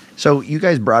 So you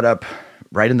guys brought up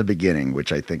right in the beginning,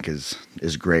 which I think is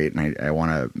great, and I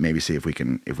want to maybe see if we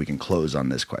can close on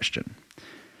this question.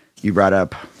 You brought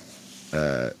up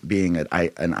being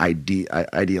an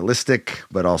idealistic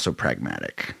but also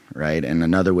pragmatic, right? And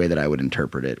another way that I would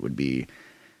interpret it would be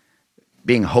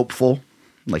being hopeful,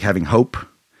 like having hope,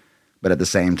 but at the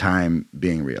same time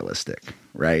being realistic,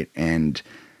 right? And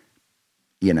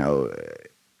you know,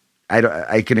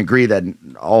 I can agree that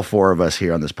all four of us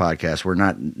here on this podcast, we're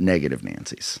not negative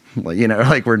Nancy's.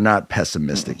 Like we're not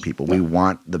pessimistic people. We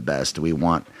want the best. We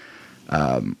want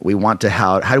to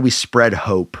how do we spread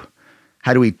hope?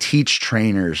 How do we teach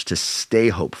trainers to stay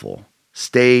hopeful,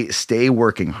 stay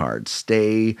working hard,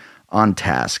 stay on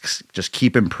tasks, just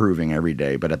keep improving every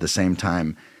day, but at the same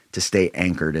time to stay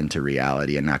anchored into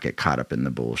reality and not get caught up in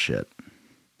the bullshit?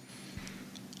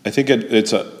 I think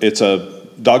it's a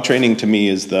dog training to me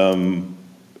is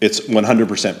it's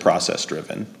 100% process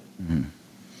driven. Mm-hmm.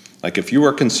 Like if you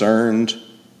are concerned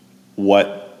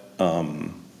what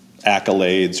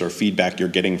accolades or feedback you're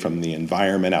getting from the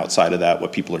environment outside of that,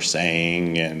 what people are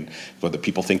saying and whether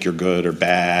people think you're good or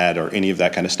bad or any of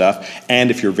that kind of stuff, and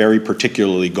if you're very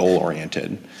particularly goal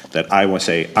oriented, that I want to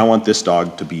say, I want this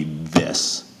dog to be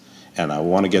this, and I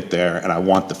want to get there, and I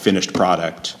want the finished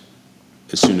product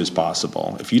as soon as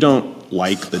possible. If you don't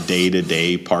like the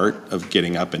day-to-day part of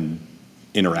getting up and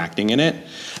interacting in it,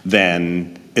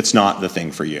 then it's not the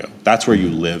thing for you. That's where you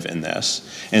live in this.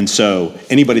 And so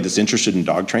anybody that's interested in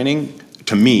dog training,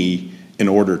 to me, in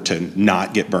order to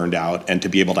not get burned out and to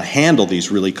be able to handle these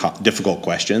really difficult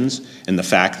questions, and the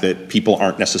fact that people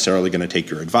aren't necessarily going to take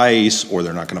your advice, or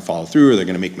they're not going to follow through, or they're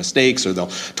going to make mistakes, or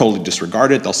they'll totally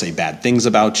disregard it, they'll say bad things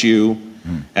about you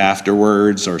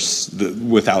afterwards, or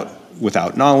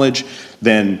without knowledge,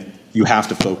 then you have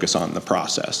to focus on the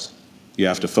process. You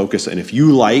have to focus, and if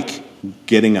you like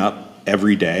getting up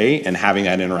every day and having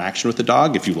that interaction with the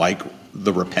dog, if you like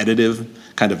the repetitive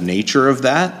kind of nature of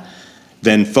that,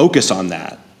 then focus on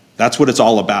that. That's what it's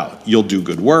all about. You'll do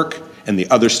good work, and the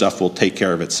other stuff will take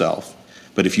care of itself.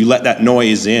 But if you let that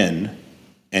noise in,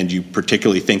 and you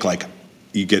particularly think like,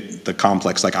 you get the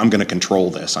complex, like, I'm going to control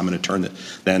this, I'm going to turn it,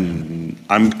 then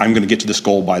I'm going to get to this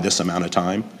goal by this amount of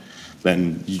time,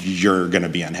 then you're going to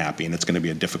be unhappy, and it's going to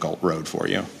be a difficult road for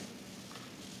you.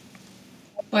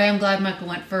 Boy, I'm glad Michael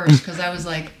went first, because I was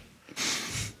like,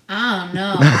 I don't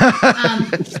know.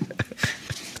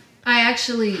 I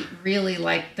actually really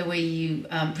like the way you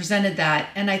presented that,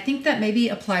 and I think that maybe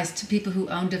applies to people who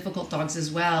own difficult dogs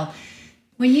as well.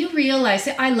 When you realize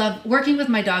that I love working with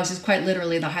my dogs is quite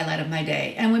literally the highlight of my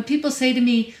day. And when people say to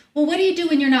me, well, what do you do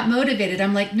when you're not motivated?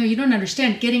 I'm like, no, you don't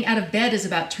understand. Getting out of bed is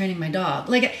about training my dog.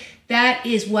 Like, that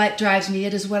is what drives me.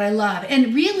 It is what I love.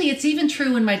 And really, it's even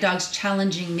true when my dog's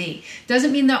challenging me.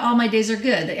 Doesn't mean that all my days are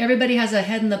good. Everybody has a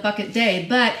head in the bucket day.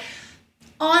 But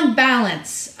on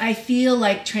balance, I feel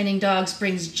like training dogs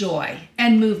brings joy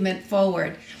and movement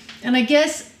forward. And I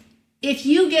guess if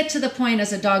you get to the point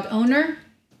as a dog owner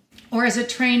or as a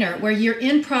trainer where you're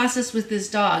in process with this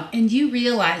dog and you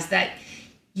realize that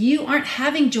you aren't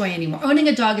having joy anymore. Owning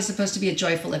a dog is supposed to be a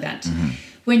joyful event. Mm-hmm.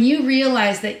 When you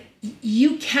realize that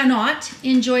you cannot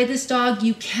enjoy this dog,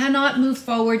 you cannot move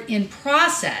forward in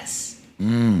process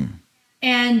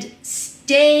and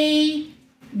stay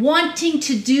wanting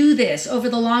to do this over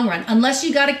the long run, unless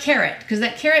you got a carrot, because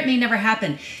that carrot may never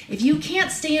happen. If you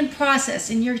can't stay in process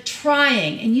and you're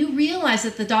trying and you realize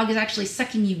that the dog is actually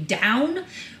sucking you down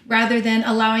rather than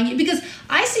allowing you, because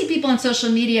I see people on social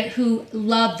media who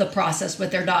love the process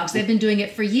with their dogs. They've been doing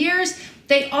it for years.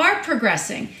 They are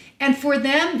progressing. And for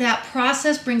them, that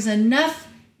process brings enough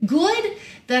good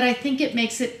that I think it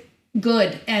makes it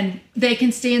good, and they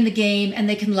can stay in the game and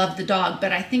they can love the dog.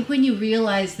 But I think when you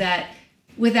realize that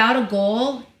without a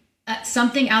goal,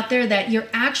 something out there that you're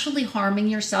actually harming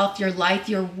yourself, your life,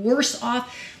 you're worse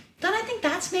off, then I think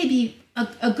that's maybe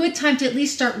a good time to at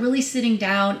least start really sitting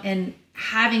down and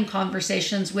having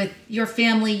conversations with your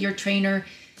family, your trainer,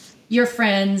 your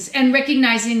friends, and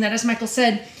recognizing that, as Michael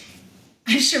said,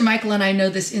 I'm sure Michael and I know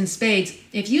this in spades.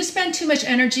 If you spend too much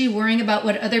energy worrying about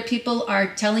what other people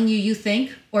are telling you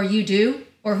think, or you do,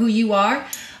 or who you are,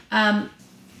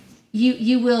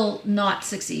 you will not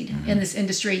succeed in this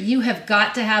industry. You have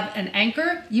got to have an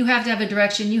anchor. You have to have a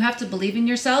direction. You have to believe in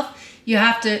yourself. You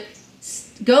have to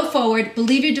go forward,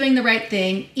 believe you're doing the right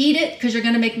thing, eat it because you're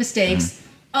going to make mistakes,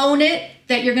 own it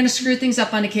that you're going to screw things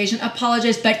up on occasion,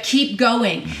 apologize, but keep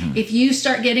going. If you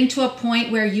start getting to a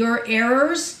point where your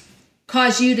errors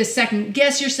cause you to second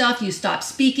guess yourself, you stop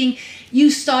speaking, you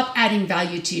stop adding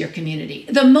value to your community.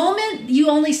 The moment you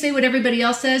only say what everybody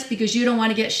else says because you don't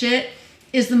want to get shit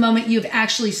is the moment you've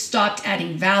actually stopped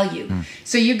adding value.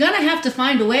 So you're going to have to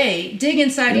find a way, dig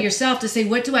inside of yourself to say,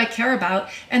 what do I care about?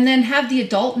 And then have the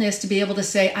adultness to be able to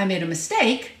say, I made a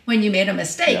mistake when you made a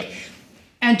mistake.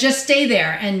 And just stay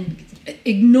there and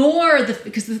ignore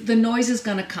because the noise is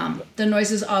going to come. The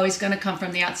noise is always going to come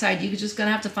from the outside. You're just going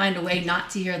to have to find a way not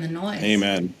to hear the noise.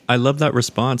 Amen. I love that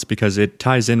response because it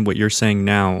ties in what you're saying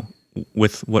now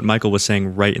with what Michael was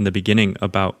saying right in the beginning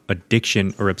about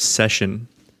addiction or obsession,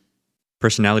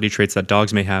 personality traits that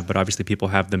dogs may have, but obviously people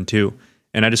have them too.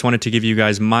 And I just wanted to give you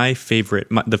guys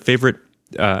the favorite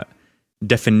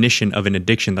definition of an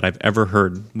addiction that I've ever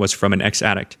heard was from an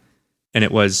ex-addict. And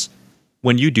it was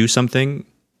when you do something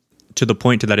to the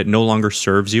point that it no longer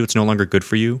serves you, it's no longer good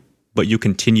for you, but you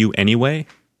continue anyway,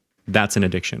 that's an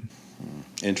addiction.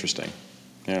 Interesting.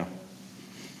 Yeah.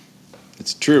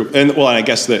 It's true. And well, I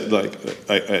guess that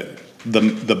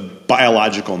the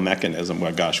biological mechanism,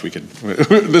 well, gosh, we could,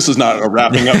 this is not a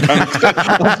wrapping up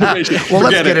conversation. Well,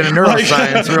 let's get into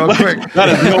neuroscience real quick. That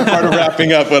is no part of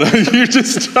wrapping up, but you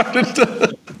just started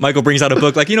to. Michael brings out a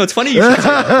book like, it's funny you should say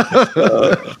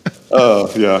that.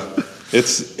 Oh, yeah.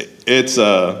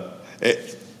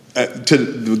 To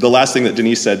the last thing that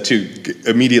Denise said too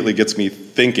immediately gets me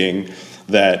thinking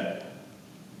that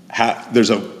there's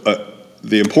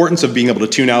the importance of being able to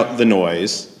tune out the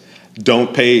noise.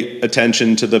 Don't pay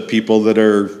attention to the people that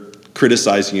are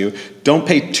criticizing you. Don't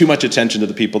pay too much attention to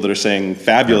the people that are saying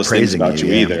fabulous things about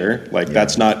you either.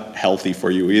 That's not healthy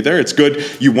for you either. It's good.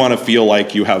 You want to feel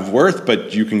like you have worth,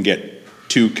 but you can get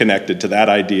too connected to that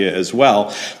idea as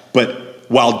well. But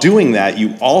while doing that,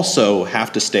 you also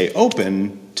have to stay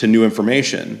open to new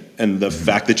information and the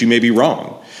fact that you may be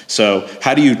wrong. So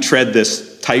how do you tread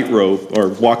this tightrope or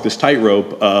walk this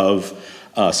tightrope of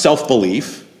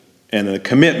self-belief and a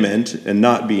commitment and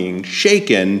not being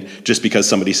shaken just because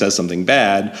somebody says something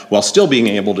bad, while still being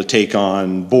able to take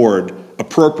on board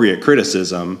appropriate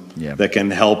criticism that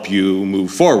can help you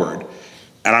move forward?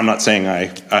 And I'm not saying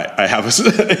I have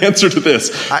an answer to this,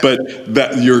 but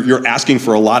that you're asking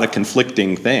for a lot of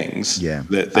conflicting things.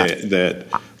 That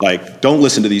don't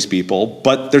listen to these people,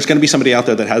 but there's going to be somebody out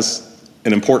there that has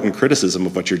an important criticism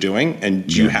of what you're doing,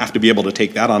 and you have to be able to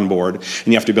take that on board, and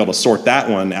you have to be able to sort that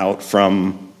one out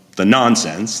from the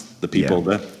nonsense, the people,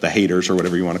 the haters or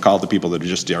whatever you want to call it, the people that are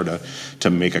just there to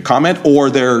make a comment,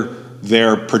 or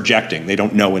they're projecting. They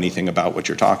don't know anything about what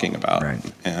you're talking about,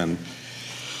 and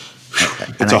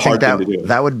it's a hard thing to do. I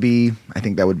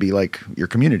think that would be like your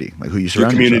community, like who you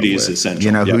surround yourself with. Your community is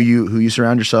essential. Who you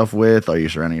surround yourself with. Are you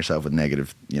surrounding yourself with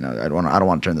negative? I don't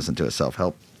want to turn this into a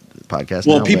self-help podcast.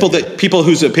 Well, people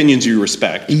whose opinions you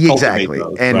respect. Exactly,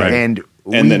 those, and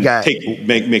then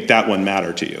make that one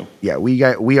matter to you. Yeah,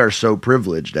 we are so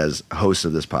privileged as hosts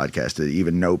of this podcast to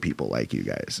even know people like you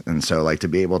guys, and so to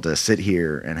be able to sit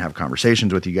here and have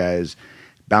conversations with you guys,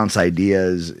 bounce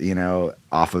ideas,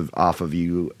 off of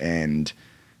you, and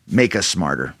make us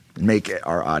smarter, make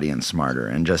our audience smarter,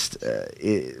 and just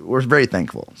we're very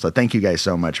thankful. So thank you guys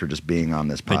so much for just being on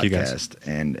this podcast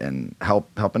and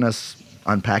helping us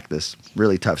unpack this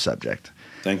really tough subject.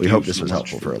 We hope this was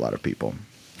helpful for a lot of people.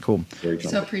 Cool.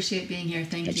 So appreciate being here.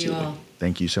 Thank you all.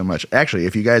 Thank you so much. Actually,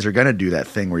 if you guys are going to do that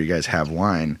thing where you guys have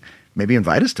wine, maybe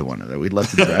invite us to one of them. We'd love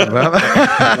to drive about.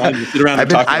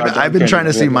 I've been trying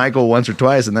to see Michael once or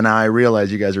twice, and then now I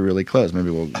realize you guys are really close. Maybe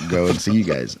we'll go and see you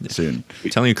guys soon. I'm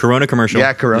telling you, Corona commercial.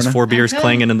 Yeah, Corona. There's 4 beers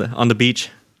clanging on the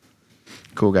beach.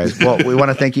 Cool, guys. Well, we want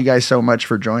to thank you guys so much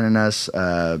for joining us.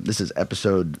 This is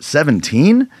episode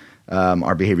 17,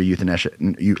 our behavioral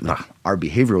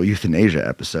euthanasia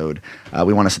episode.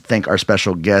 We want to thank our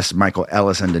special guests, Michael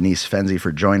Ellis and Denise Fenzi,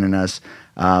 for joining us.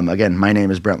 Again, my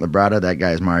name is Brent Labrada. That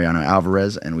guy is Mariano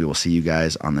Alvarez, and we will see you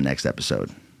guys on the next episode.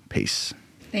 Peace.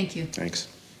 Thank you. Thanks.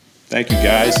 Thank you,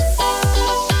 guys.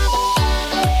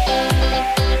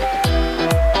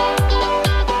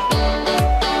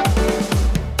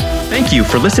 Thank you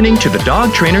for listening to the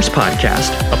Dog Trainers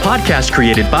Podcast, a podcast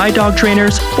created by dog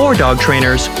trainers, for dog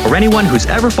trainers, or anyone who's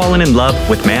ever fallen in love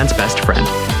with man's best friend.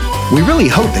 We really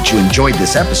hope that you enjoyed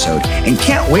this episode and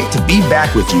can't wait to be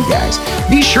back with you guys.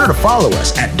 Be sure to follow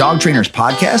us at Dog Trainers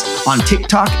Podcast on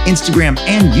TikTok, Instagram,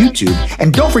 and YouTube.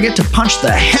 And don't forget to punch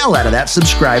the hell out of that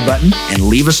subscribe button and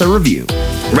leave us a review.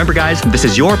 Remember, guys, this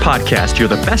is your podcast. You're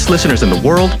the best listeners in the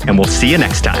world, and we'll see you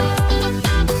next time.